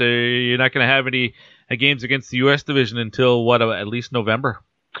that you're not going to have any games against the U.S. division until at least November.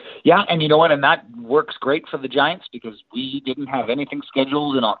 Yeah, and you know what? And that works great for the Giants because we didn't have anything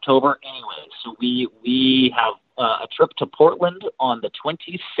scheduled in October anyway. So we have a trip to Portland on the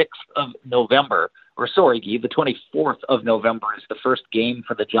 26th of November. Or sorry, Guy, the 24th of November is the first game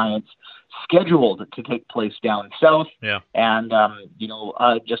for the Giants scheduled to take place down south. Yeah. And,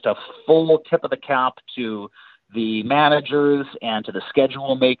 just a full tip of the cap to the managers and to the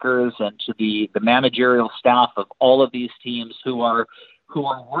schedule makers and to the managerial staff of all of these teams who are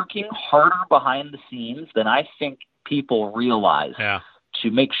working harder behind the scenes than I think people realize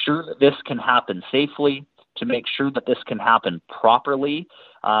to make sure that this can happen safely, to make sure that this can happen properly.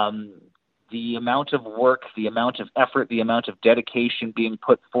 The amount of work, the amount of effort, the amount of dedication being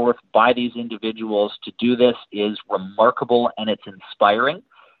put forth by these individuals to do this is remarkable, and it's inspiring.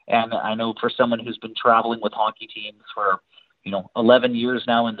 And I know for someone who's been traveling with hockey teams for, 11 years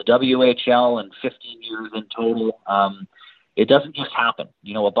now in the WHL and 15 years in total, it doesn't just happen.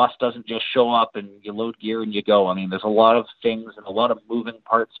 A bus doesn't just show up and you load gear and you go. I mean, there's a lot of things and a lot of moving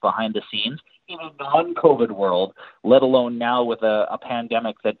parts behind the scenes in a non-COVID world, let alone now with a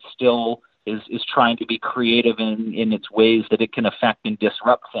pandemic that still is trying to be creative in its ways that it can affect and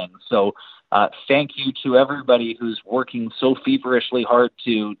disrupt things. So thank you to everybody who's working so feverishly hard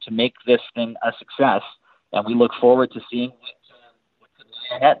to make this thing a success. And we look forward to seeing what's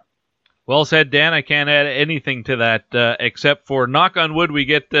ahead. Well said, Dan. I can't add anything to that except for, knock on wood, we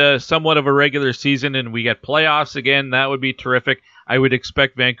get somewhat of a regular season and we get playoffs again. That would be terrific. I would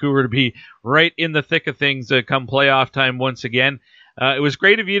expect Vancouver to be right in the thick of things come playoff time once again. It was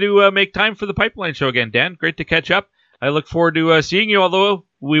great of you to make time for the Pipeline Show again, Dan. Great to catch up. I look forward to seeing you, although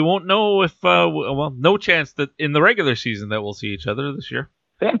we won't know if, no chance that in the regular season that we'll see each other this year.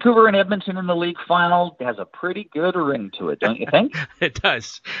 Vancouver and Edmonton in the league final has a pretty good ring to it, don't you think? It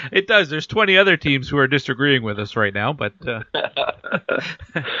does. It does. There's 20 other teams who are disagreeing with us right now, but...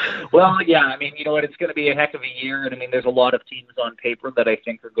 Well, yeah, I mean, you know what? It's going to be a heck of a year, and I mean, there's a lot of teams on paper that I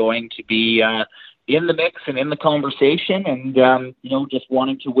think are going to be in the mix and in the conversation, and, just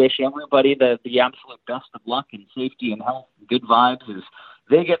wanting to wish everybody the absolute best of luck and safety and health and good vibes as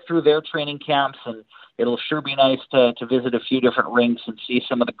they get through their training camps, and it'll sure be nice to visit a few different rinks and see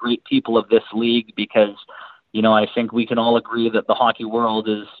some of the great people of this league because, I think we can all agree that the hockey world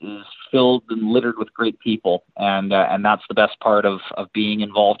is filled and littered with great people, and that's the best part of being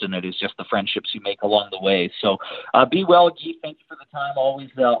involved in it, is just the friendships you make along the way. So be well, Guy. Thank you for the time.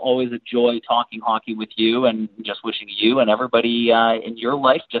 Always a joy talking hockey with you, and just wishing you and everybody in your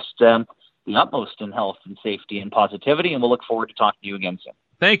life just the utmost in health and safety and positivity, and we'll look forward to talking to you again soon.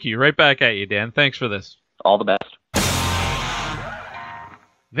 Thank you. Right back at you, Dan. Thanks for this. All the best.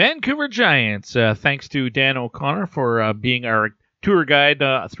 Vancouver Giants. Thanks to Dan O'Connor for being our tour guide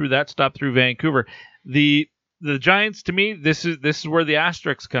through that stop through Vancouver. The Giants, to me, this is where the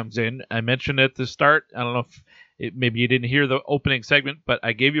asterisk comes in. I mentioned at the start. I don't know if maybe you didn't hear the opening segment, but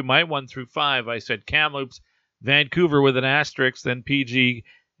I gave you my 1 through 5. I said Kamloops, Vancouver with an asterisk, then PG,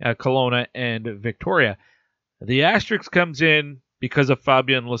 Kelowna, and Victoria. The asterisk comes in because of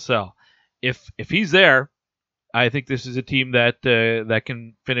Fabien Lysell. If he's there, I think this is a team that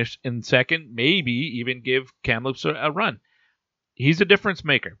can finish in second, maybe even give Kamloops a run. He's a difference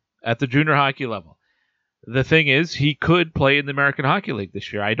maker at the junior hockey level. The thing is, he could play in the American Hockey League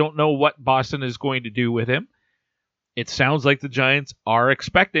this year. I don't know what Boston is going to do with him. It sounds like the Giants are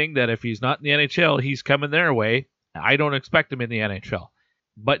expecting that if he's not in the NHL, he's coming their way. I don't expect him in the NHL.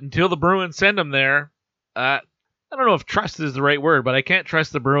 But until the Bruins send him there, I don't know if trust is the right word, but I can't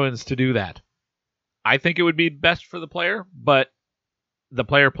trust the Bruins to do that. I think it would be best for the player, but the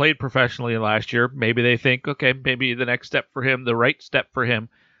player played professionally last year. Maybe they think, okay, maybe the next step for him, the right step for him,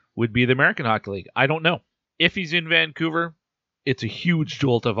 would be the American Hockey League. I don't know. If he's in Vancouver, it's a huge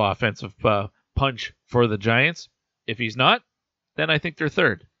jolt of offensive punch for the Giants. If he's not, then I think they're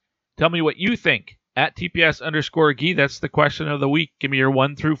third. Tell me what you think. At TPS_Guy, that's the question of the week. Give me your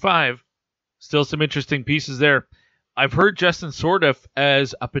 1 through 5. Still some interesting pieces there. I've heard Justin Sordiff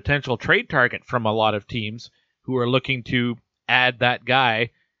as a potential trade target from a lot of teams who are looking to add that guy,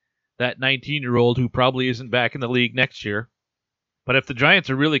 that 19-year-old who probably isn't back in the league next year. But if the Giants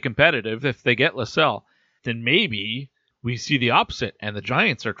are really competitive, if they get Lysell, then maybe we see the opposite, and the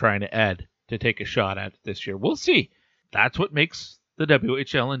Giants are trying to add to take a shot at it this year. We'll see. That's what makes the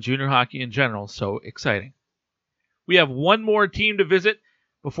WHL and junior hockey in general so exciting. We have one more team to visit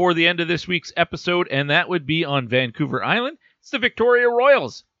before the end of this week's episode, and that would be on Vancouver Island. It's the Victoria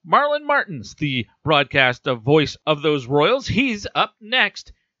Royals. Marlon Martins, the broadcast voice of those Royals. He's up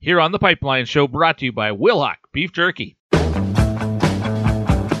next here on The Pipeline Show, brought to you by Wilhauk Beef Jerky.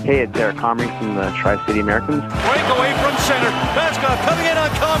 Hey, it's Eric Comrie from the Tri-City Americans. Break away from center. Baskov coming in on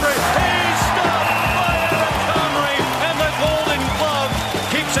Comrie. He's stopped by Eric Comrie, and the Golden Glove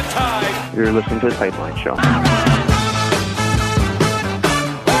keeps it tied. You're listening to The Pipeline Show.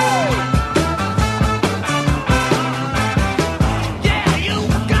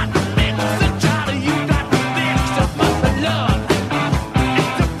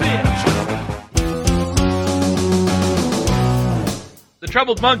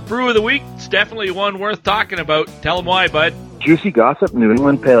 Troubled Monk Brew of the Week. It's definitely one worth talking about. Tell them why, bud. Juicy Gossip New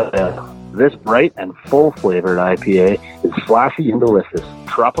England Pale Ale. This bright and full-flavored IPA is flashy and delicious.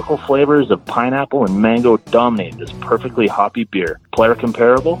 Tropical flavors of pineapple and mango dominate this perfectly hoppy beer. Player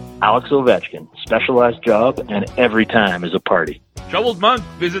comparable, Alex Ovechkin. Specialized job, and every time is a party. Troubled Monk.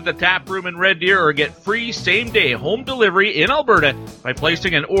 Visit the tap room in Red Deer or get free same-day home delivery in Alberta by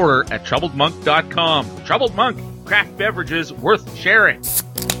placing an order at troubledmonk.com. Troubled Monk. Craft beverages worth sharing.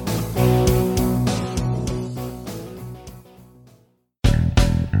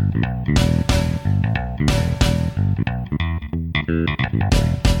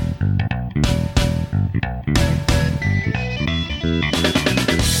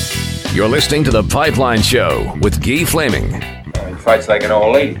 You're listening to The Pipeline Show with Guy Flaming. He fights like an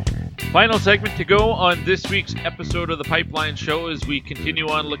old lady. Final segment to go on this week's episode of The Pipeline Show as we continue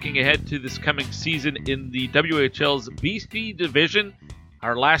on looking ahead to this coming season in the WHL's BC division.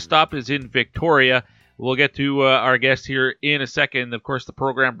 Our last stop is in Victoria. We'll get to our guest here in a second. Of course, the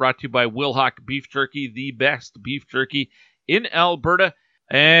program brought to you by Wilhauk Beef Jerky, the best beef jerky in Alberta.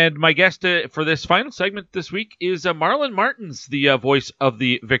 And my guest for this final segment this week is Marlon Martins, the voice of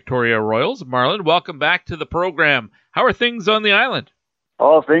the Victoria Royals. Marlon, welcome back to the program. How are things on the island?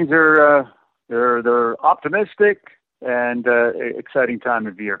 All things are they're optimistic and exciting time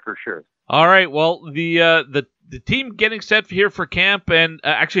of year for sure. All right. Well, the team getting set here for camp, and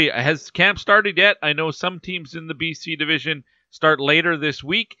actually, has camp started yet? I know some teams in the BC division start later this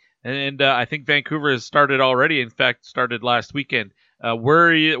week, and I think Vancouver has started already. In fact, started last weekend. Where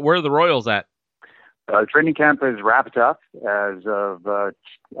are the Royals at? Training camp is wrapped up as of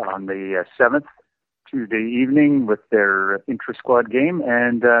on the 7th. Tuesday evening with their intra-squad game,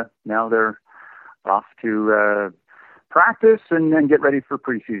 and now they're off to practice and get ready for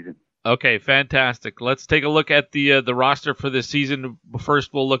preseason. Okay, fantastic. Let's take a look at the roster for this season.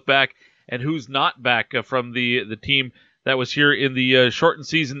 First, we'll look back at who's not back from the team that was here in the shortened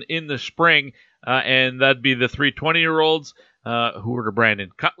season in the spring, and that'd be the 3 20-year-olds, who were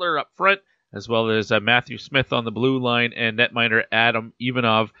Brandon Cutler up front, as well as Matthew Smith on the blue line and netminder Adam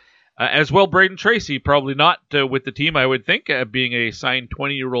Ivanov. As well, Braden Tracy, probably not with the team, I would think, being a signed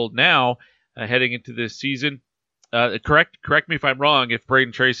 20-year-old now, heading into this season. Correct me if I'm wrong. If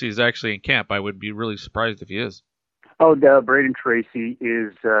Braden Tracy is actually in camp, I would be really surprised if he is. Oh, Braden Tracy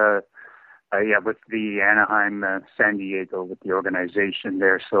is, with the Anaheim, San Diego, with the organization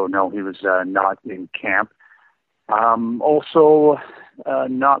there. So no, he was not in camp. Also,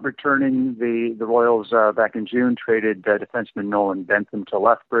 not returning, the Royals back in June traded defenseman Nolan Bentham to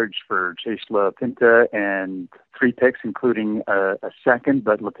Lethbridge for Chase LaPinta and 3 picks, including a second.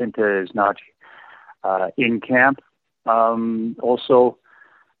 But LaPinta is not in camp. Also,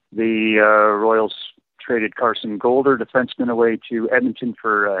 the Royals traded Carson Golder, defenseman, away to Edmonton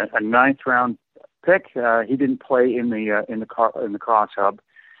for a 9th-round pick. He didn't play in the Cross Hub.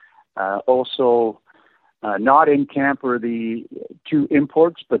 Also, not in camp were the 2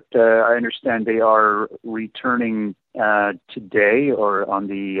 imports, but I understand they are returning today or on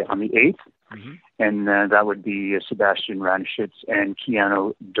the 8th. Mm-hmm. And that would be Sebastian Ranishitz and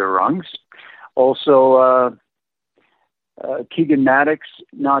Keanu Durungs. Also, Keegan Maddox,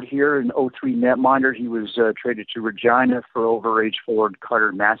 not here, an 03 netminder. He was traded to Regina for overage forward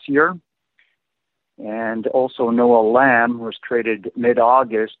Carter Massier. And also Noah Lamb was traded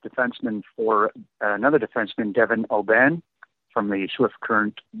mid-August, defenseman, for another defenseman, Devin Oben, from the Swift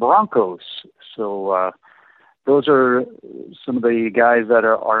Current Broncos. So those are some of the guys that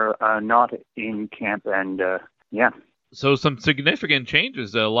are not in camp, and So some significant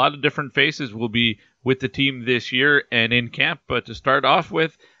changes. A lot of different faces will be with the team this year and in camp. But to start off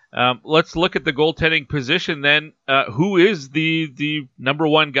with, let's look at the goaltending position then. Who is the number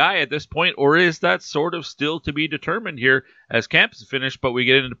one guy at this point, or is that sort of still to be determined here as camp is finished, but we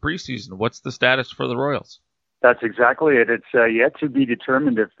get into preseason? What's the status for the Royals? That's exactly it. It's yet to be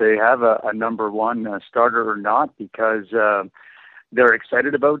determined if they have a number one starter or not, because they're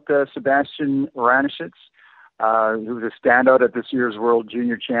excited about Sebastian Ranishitz, who was a standout at this year's World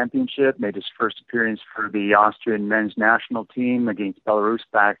Junior Championship, made his first appearance for the Austrian men's national team against Belarus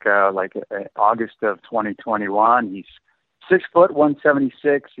back August of 2021. He's 6 foot,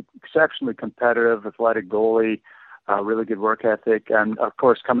 176, exceptionally competitive, athletic goalie, really good work ethic, and of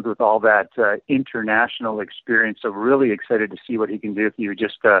course comes with all that international experience. So really excited to see what he can do. If you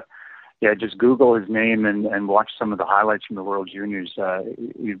just Google his name and watch some of the highlights from the World Juniors.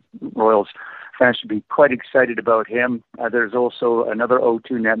 Royals fans should be quite excited about him. There's also another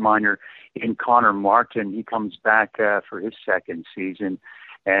 02 netminder in Connor Martin. He comes back for his second season.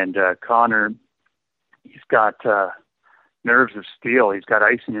 And Connor, he's got nerves of steel. He's got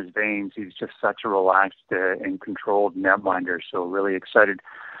ice in his veins. He's just such a relaxed and controlled netminder. So really excited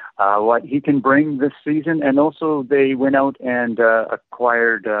what he can bring this season. And also they went out and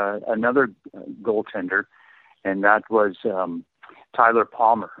acquired another goaltender, and that was Tyler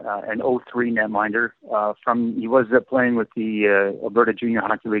Palmer, an 03 netminder. He was playing with the Alberta Junior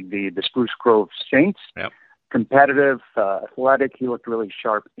Hockey League, the Spruce Grove Saints. Yep. Competitive, athletic. He looked really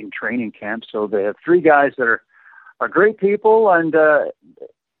sharp in training camp. So they have 3 guys that are great people and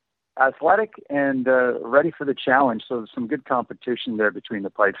athletic and ready for the challenge. So some good competition there between the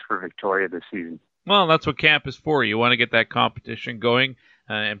Pipes for Victoria this season. Well, that's what camp is for. You want to get that competition going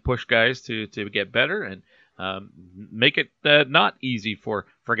and push guys to get better and make it not easy for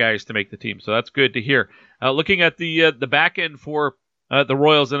guys to make the team. So that's good to hear. Looking at the back end for the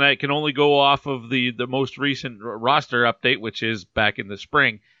Royals, and I can only go off of the most recent roster update, which is back in the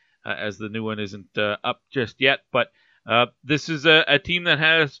spring, as the new one isn't up just yet. But this is a team that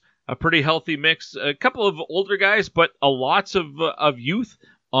has a pretty healthy mix. A couple of older guys, but lots of youth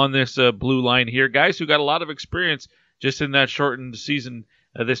on this blue line here. Guys who got a lot of experience just in that shortened season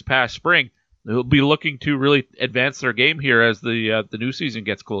this past spring. They'll be looking to really advance their game here as the new season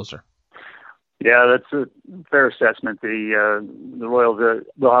gets closer. Yeah, that's a fair assessment. The Royals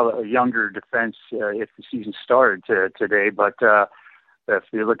will have a younger defense if the season started today, but if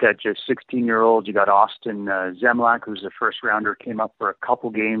you look at just 16-year-olds, you got Austin Zemlak, who's a first-rounder, came up for a couple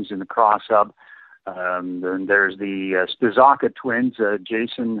games in the Cross Hub. Then there's the Spizaka twins,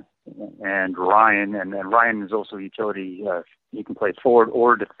 Jason and Ryan, and Ryan is also a utility. He can play forward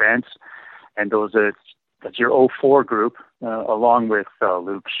or defense. And that's your 04 group, along with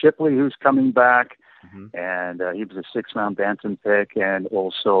Luke Shipley, who's coming back, and he was a 6th-round Bantam pick, and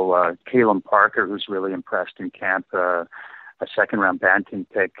also Caleb Parker, who's really impressed in camp. second-round Bantam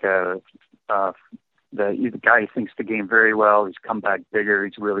pick. The guy thinks the game very well. He's come back bigger.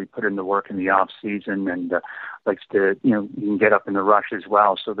 He's really put in the work in the off season and likes to, you can get up in the rush as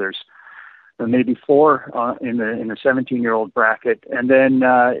well. So there's maybe 4 in the 17-year-old bracket, and then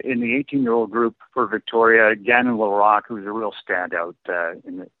in the 18-year-old group for Victoria, Gannon Larocque, who's a real standout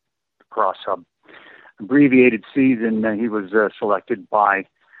in the cross hub abbreviated season. He was selected by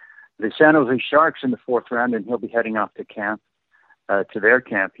the San Jose Sharks in the 4th round, and he'll be heading off to camp. To their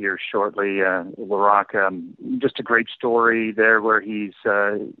camp here shortly. Larocque, just a great story there where he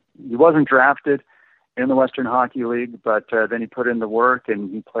wasn't drafted in the Western Hockey League, but then he put in the work and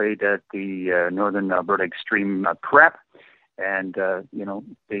he played at the Northern Alberta Extreme Prep, and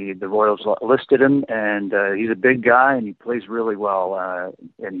the Royals listed him, and he's a big guy and he plays really well,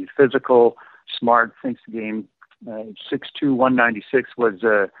 and he's physical, smart, thinks the game. 6'2", 196 was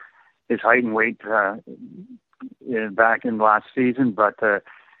his height and weight back in last season, but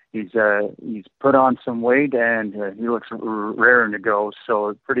he's put on some weight and he looks raring to go.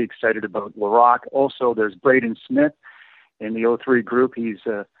 So pretty excited about Larocque. Also, there's Braden Smith in the 03 group. He's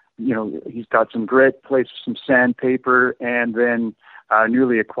got some grit, plays some sandpaper, and then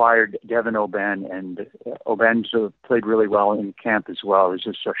newly acquired Devin Oban, and Oban played really well in camp as well. He's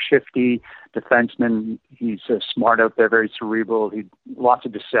just a shifty defenseman. He's smart out there, very cerebral. Lots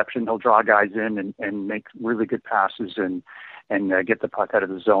of deception. He'll draw guys in and make really good passes and get the puck out of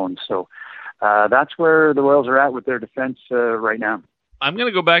the zone. So that's where the Royals are at with their defense right now. I'm going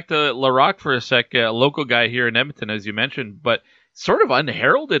to go back to Larocque for a sec, a local guy here in Edmonton, as you mentioned, but sort of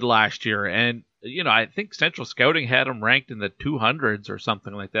unheralded last year. And I think Central Scouting had him ranked in the 200s or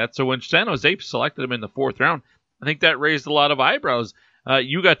something like that. So when San Jose selected him in the 4th round, I think that raised a lot of eyebrows.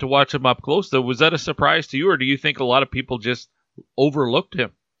 You got to watch him up close, though. Was that a surprise to you, or do you think a lot of people just overlooked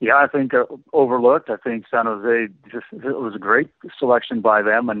him? Yeah, I think overlooked. I think San Jose it was a great selection by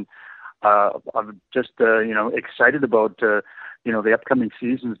them, and I'm just excited about the upcoming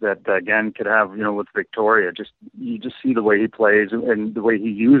seasons that again could have with Victoria. You just see the way he plays and the way he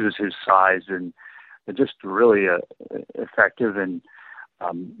uses his size, and just really effective and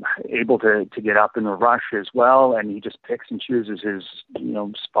able to get up in the rush as well. And he just picks and chooses his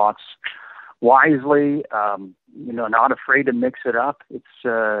spots wisely. Not afraid to mix it up. It's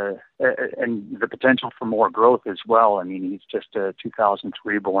and the potential for more growth as well. I mean, he's just a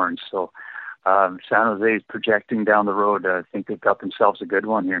 2003 born, so. San Jose is projecting down the road. I think they've got themselves a good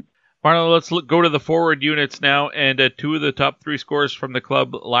one here. Marlon, let's go to the forward units now. And 2 of the top 3 scorers from the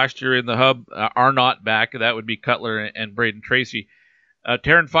club last year in the hub are not back. That would be Cutler and Braden Tracy.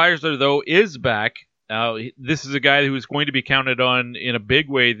 Taryn Feisler, though, is back. This is a guy who is going to be counted on in a big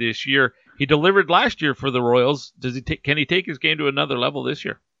way this year. He delivered last year for the Royals. Can he take his game to another level this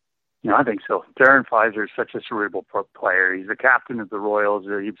year? No, I think so. Darren Feisler is such a cerebral player. He's the captain of the Royals.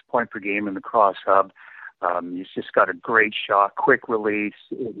 He's point per game in the cross hub. He's just got a great shot, quick release.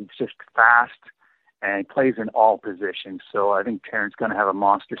 He's just fast, and he plays in all positions. So I think Darren's going to have a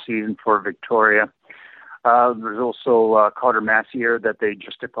monster season for Victoria. There's also Carter Massier that they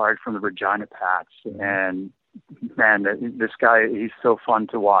just acquired from the Regina Pats. And, man, this guy, he's so fun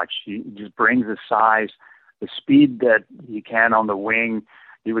to watch. He just brings the size, the speed that he can on the wing.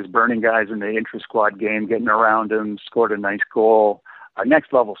 He was burning guys in the intra-squad game, getting around him, scored a nice goal.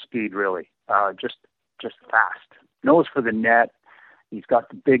 Next level speed, really. Just fast. Nose for the net. He's got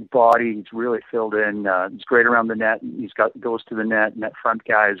the big body. He's really filled in. He's great around the net. Goes to the net front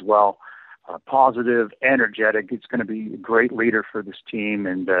guy as well. Positive, energetic. It's going to be a great leader for this team,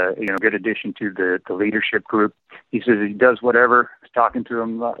 and good addition to the leadership group. He says he does whatever. I was talking to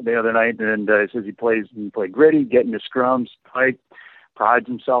him the other night, and he says he play gritty, getting the scrums, tight. Prides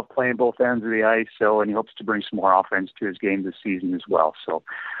himself playing both ends of the ice, and he hopes to bring some more offense to his game this season as well. So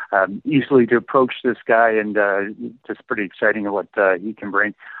easily to approach this guy, and just pretty exciting what he can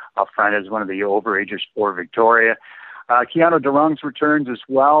bring up front as one of the overagers for Victoria. Keanu DeRungs returns as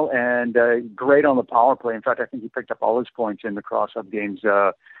well, and great on the power play. In fact, I think he picked up all his points in the cross-up games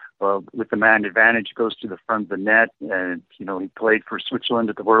with the man advantage. Goes to the front of the net, and he played for Switzerland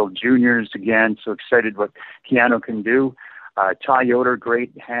at the World Juniors again. So excited what Keanu can do. Ty Yoder,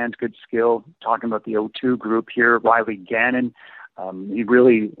 great hands, good skill. Talking about the 0-2 group here, Riley Gannon. He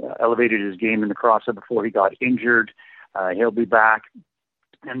really elevated his game in the cross-up before he got injured. He'll be back.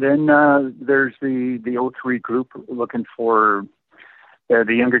 And then there's the 0-3 group looking for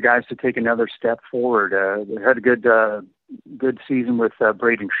the younger guys to take another step forward. They had a good season with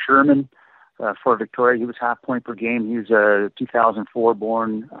Braden Sherman for Victoria. He was half point per game. He was a 2004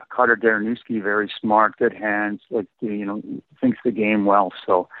 born. Carter Deranuski, very smart, good hands, thinks the game well.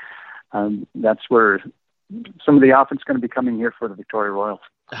 So that's where some of the offense going to be coming here for the Victoria Royals.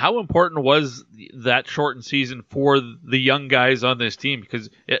 How important was that shortened season for the young guys on this team? Because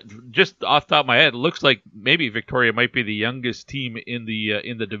just off the top of my head, it looks like maybe Victoria might be the youngest team in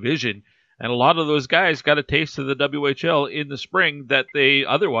the division, and a lot of those guys got a taste of the WHL in the spring that they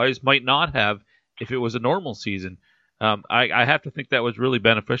otherwise might not have if it was a normal season. I have to think that was really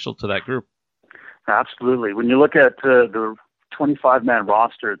beneficial to that group. Absolutely. When you look at the 25-man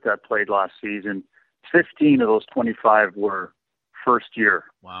roster that played last season, 15 of those 25 were first-year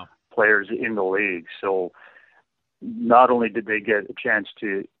players in the league. So not only did they get a chance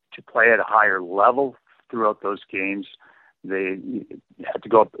to play at a higher level throughout those games, they had to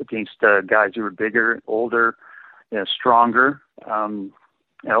go up against guys who were bigger, older, stronger.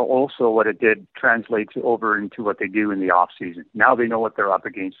 Also, what it did translates over into what they do in the off season. Now they know what they're up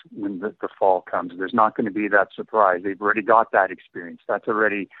against when the fall comes. There's not going to be that surprise. They've already got that experience. That's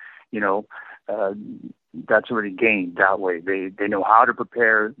already, that's already gained that way. They know how to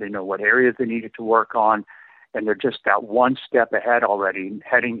prepare. They know what areas they needed to work on, and they're just that one step ahead already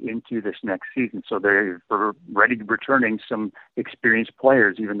heading into this next season. So they're ready to returning some experienced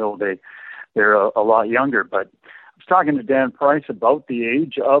players, even though they're a lot younger. But I was talking to Dan Price about the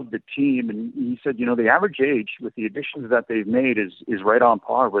age of the team, and he said, the average age with the additions that they've made is right on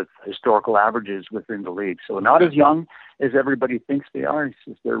par with historical averages within the league. So not as young as everybody thinks they are. He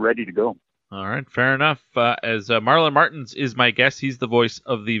says they're ready to go. All right, fair enough. As Marlon Martins is my guest, he's the voice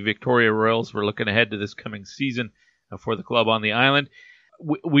of the Victoria Royals. We're looking ahead to this coming season for the club on the island.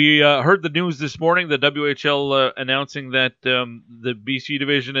 We heard the news this morning, the WHL announcing that the BC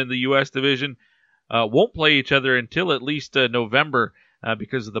division and the U.S. division won't play each other until at least November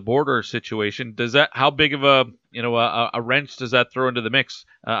because of the border situation. How big of a wrench does that throw into the mix?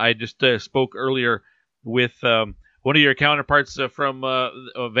 I just spoke earlier with one of your counterparts from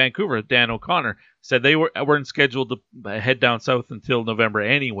Vancouver, Dan O'Connor, said they weren't scheduled to head down south until November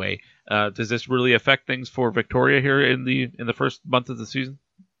anyway. Does this really affect things for Victoria here in the first month of the season?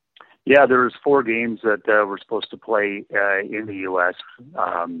 Yeah, there was 4 games that were supposed to play in the U.S.,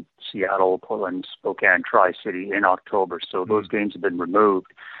 Seattle, Portland, Spokane, Tri-City in October. So those games have been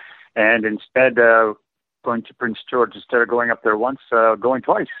removed. And instead, going to Prince George, instead of going up there once, going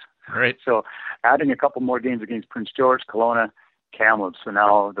twice. Right. So adding a couple more games against Prince George, Kelowna, Kamloops. So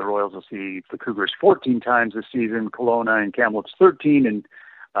now the Royals will see the Cougars 14 times this season, Kelowna and Kamloops 13, and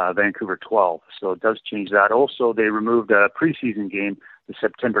Vancouver 12. So it does change that. Also, they removed a preseason game, the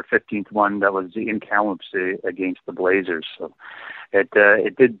September 15th one that was in Kamloops against the Blazers. So it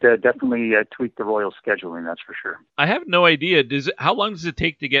did definitely tweak the Royals scheduling, that's for sure. I have no idea. How long does it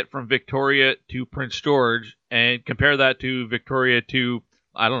take to get from Victoria to Prince George, and compare that to Victoria to,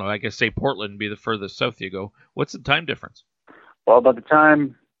 I don't know, I guess say Portland would be the furthest south you go. What's the time difference? Well, by the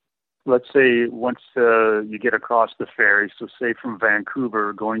time, let's say, once you get across the ferry, so say from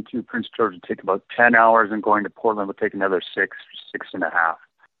Vancouver, going to Prince George would take about 10 hours, and going to Portland would take another 6.5.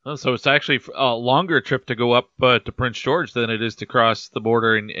 Oh, so it's actually a longer trip to go up to Prince George than it is to cross the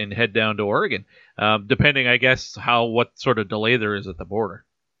border and head down to Oregon, depending, I guess, what sort of delay there is at the border.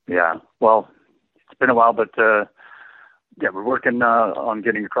 Yeah, well, it's been a while, but we're working on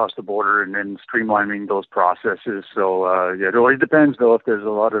getting across the border and then streamlining those processes. So, it always depends, though, if there's a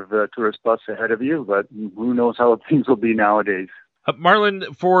lot of tourist bus ahead of you, but who knows how things will be nowadays.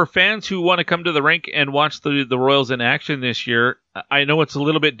 Marlon, for fans who want to come to the rink and watch the Royals in action this year, I know it's a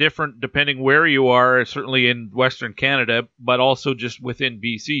little bit different depending where you are, certainly in Western Canada, but also just within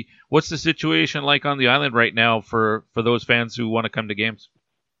BC. What's the situation like on the island right now for those fans who want to come to games?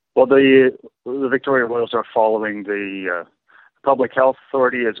 Well, the Victoria Royals are following the Public Health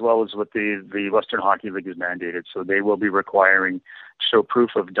Authority as well as what the Western Hockey League has mandated. So they will be requiring show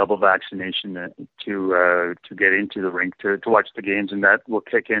proof of double vaccination to get into the rink to watch the games, and that will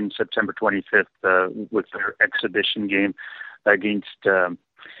kick in September 25th with their exhibition game against the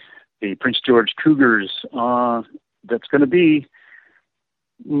Prince George Cougars. That's going to be,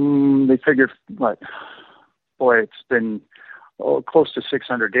 they figure, it's been close to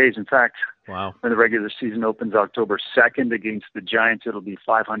 600 days. In fact, wow. When the regular season opens October 2nd against the Giants, it'll be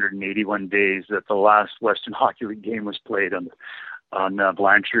 581 days that the last Western Hockey League game was played on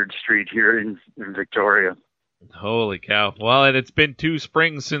Blanchard Street here in Victoria. Holy cow. Well, and it's been 2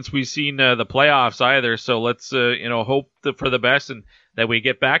 springs since we've seen the playoffs either, so let's hope for the best and that we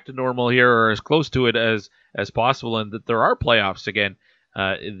get back to normal here or as close to it as possible, and that there are playoffs again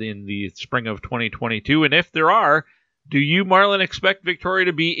in the spring of 2022. And if there are, do you, Marlon, expect Victoria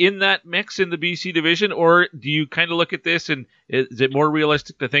to be in that mix in the BC division, or do you kind of look at this and is it more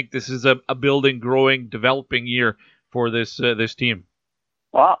realistic to think this is a building, growing, developing year for this team?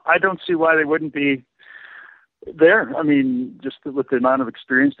 Well, I don't see why they wouldn't be. I mean, just with the amount of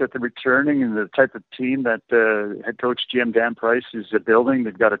experience that they're returning and the type of team that head coach GM Dan Price is building,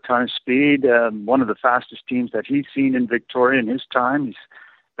 they've got a ton of speed. One of the fastest teams that he's seen in Victoria in his time.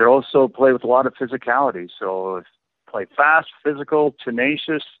 They also play with a lot of physicality. So play fast, physical,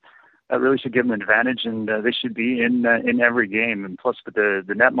 tenacious. That really should give them an advantage, and they should be in every game. And plus, with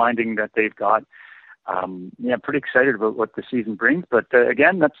the net minding that they've got, pretty excited about what the season brings. But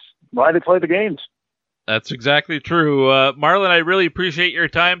again, that's why they play the games. That's exactly true. Marlon, I really appreciate your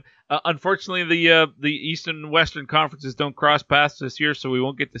time. Unfortunately, the East and Western conferences don't cross paths this year, so we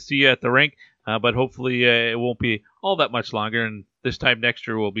won't get to see you at the rink. But hopefully it won't be all that much longer, and this time next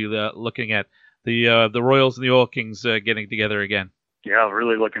year we'll be looking at the Royals and the Oil Kings getting together again. Yeah,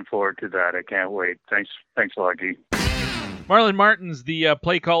 really looking forward to that. I can't wait. Thanks a lot, Guy. Marlon Martin's the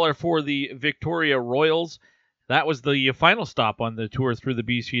play caller for the Victoria Royals. That was the final stop on the tour through the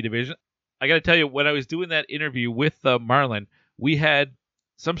BC division. I got to tell you, when I was doing that interview with Marlon, we had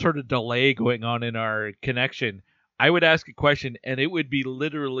some sort of delay going on in our connection. I would ask a question, and it would be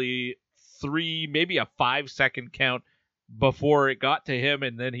literally 3, maybe a 5-second count before it got to him,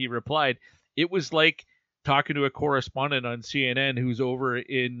 and then he replied. It was like talking to a correspondent on CNN who's over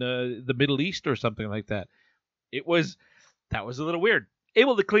in the Middle East or something like that. That was a little weird.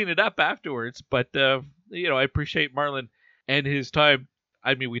 Able to clean it up afterwards, but I appreciate Marlon and his time.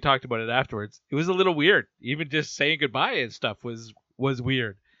 I mean, we talked about it afterwards. It was a little weird. Even just saying goodbye and stuff was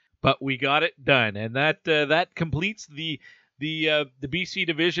weird. But we got it done, and that completes the BC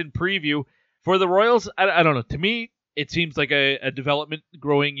division preview for the Royals. I don't know. To me, it seems like a development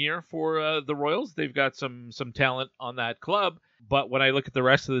growing year for the Royals. They've got some talent on that club, but when I look at the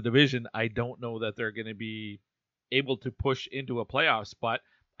rest of the division, I don't know that they're going to be able to push into a playoff spot.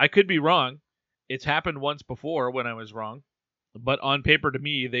 I could be wrong. It's happened once before when I was wrong. But on paper, to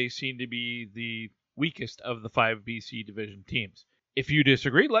me, they seem to be the weakest of the 5 BC division teams. If you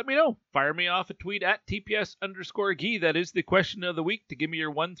disagree, let me know. Fire me off a tweet at TPS_Guy. That is the question of the week, to give me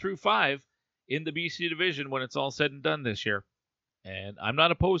your 1 through 5 in the BC division when it's all said and done this year. And I'm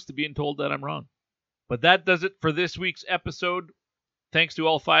not opposed to being told that I'm wrong. But that does it for this week's episode. Thanks to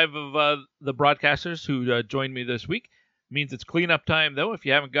all 5 of the broadcasters who joined me this week. Means it's cleanup time, though. If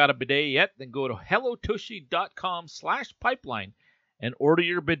you haven't got a bidet yet, then go to hellotushy.com/pipeline and order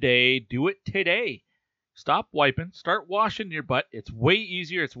your bidet. Do it today. Stop wiping. Start washing your butt. It's way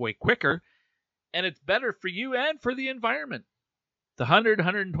easier. It's way quicker. And it's better for you and for the environment. The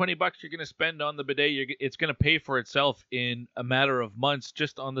 $120 you're going to spend on the bidet, it's going to pay for itself in a matter of months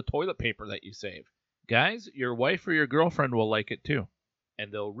just on the toilet paper that you save. Guys, your wife or your girlfriend will like it too.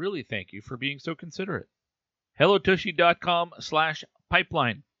 And they'll really thank you for being so considerate.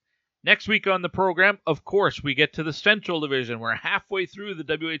 hellotushy.com/pipeline. Next week on the program, of course, we get to the Central Division. We're halfway through the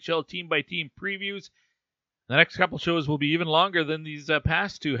WHL team-by-team previews. The next couple shows will be even longer than these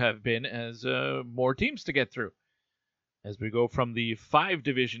past 2 have been, as more teams to get through. As we go from the 5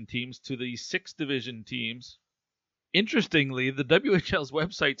 division teams to the 6 division teams. Interestingly, the WHL's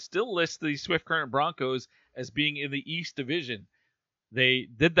website still lists the Swift Current Broncos as being in the East Division. They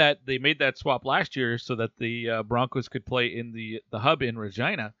did that. They made that swap last year so that the Broncos could play in the hub in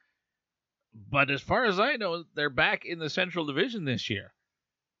Regina. But as far as I know, they're back in the Central Division this year.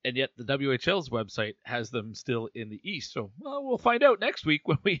 And yet the WHL's website has them still in the East. So we'll find out next week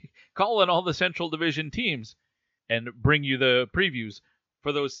when we call in all the Central Division teams and bring you the previews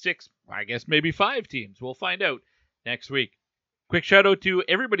for those 6, I guess maybe 5 teams. We'll find out next week. Quick shout out to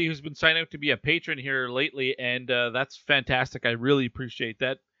everybody who's been signing up to be a patron here lately, and that's fantastic. I really appreciate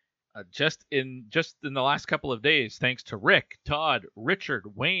that. Just in the last couple of days, thanks to Rick, Todd, Richard,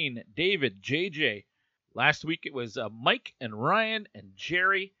 Wayne, David, JJ. Last week it was Mike and Ryan and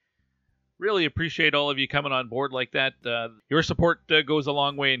Jerry. Really appreciate all of you coming on board like that. Your support goes a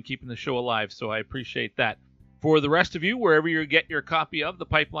long way in keeping the show alive, so I appreciate that. For the rest of you, wherever you get your copy of the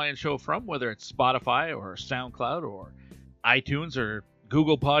Pipeline Show from, whether it's Spotify or SoundCloud or iTunes or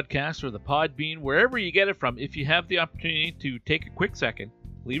Google Podcasts or the Podbean, wherever you get it from, if you have the opportunity to take a quick second,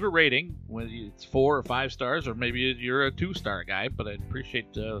 leave a rating, whether it's 4 or 5 stars, or maybe you're a 2-star guy, but I'd appreciate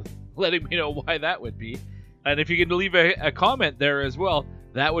letting me know why that would be. And if you can leave a comment there as well,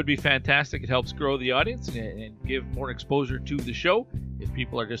 that would be fantastic. It helps grow the audience and give more exposure to the show. If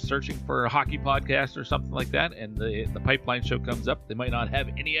people are just searching for a hockey podcast or something like that, and the Pipeline Show comes up, they might not have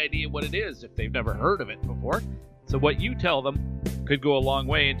any idea what it is if they've never heard of it before. So what you tell them could go a long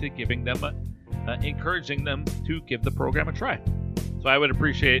way into giving them, encouraging them to give the program a try. So I would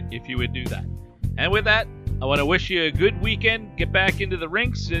appreciate if you would do that. And with that, I want to wish you a good weekend. Get back into the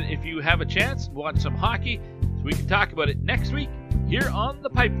rinks if you have a chance. Watch some hockey so we can talk about it next week here on The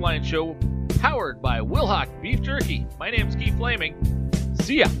Pipeline Show, powered by Wilhauk Beef Jerky. My name's Keith Flaming.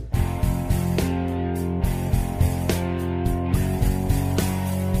 See ya.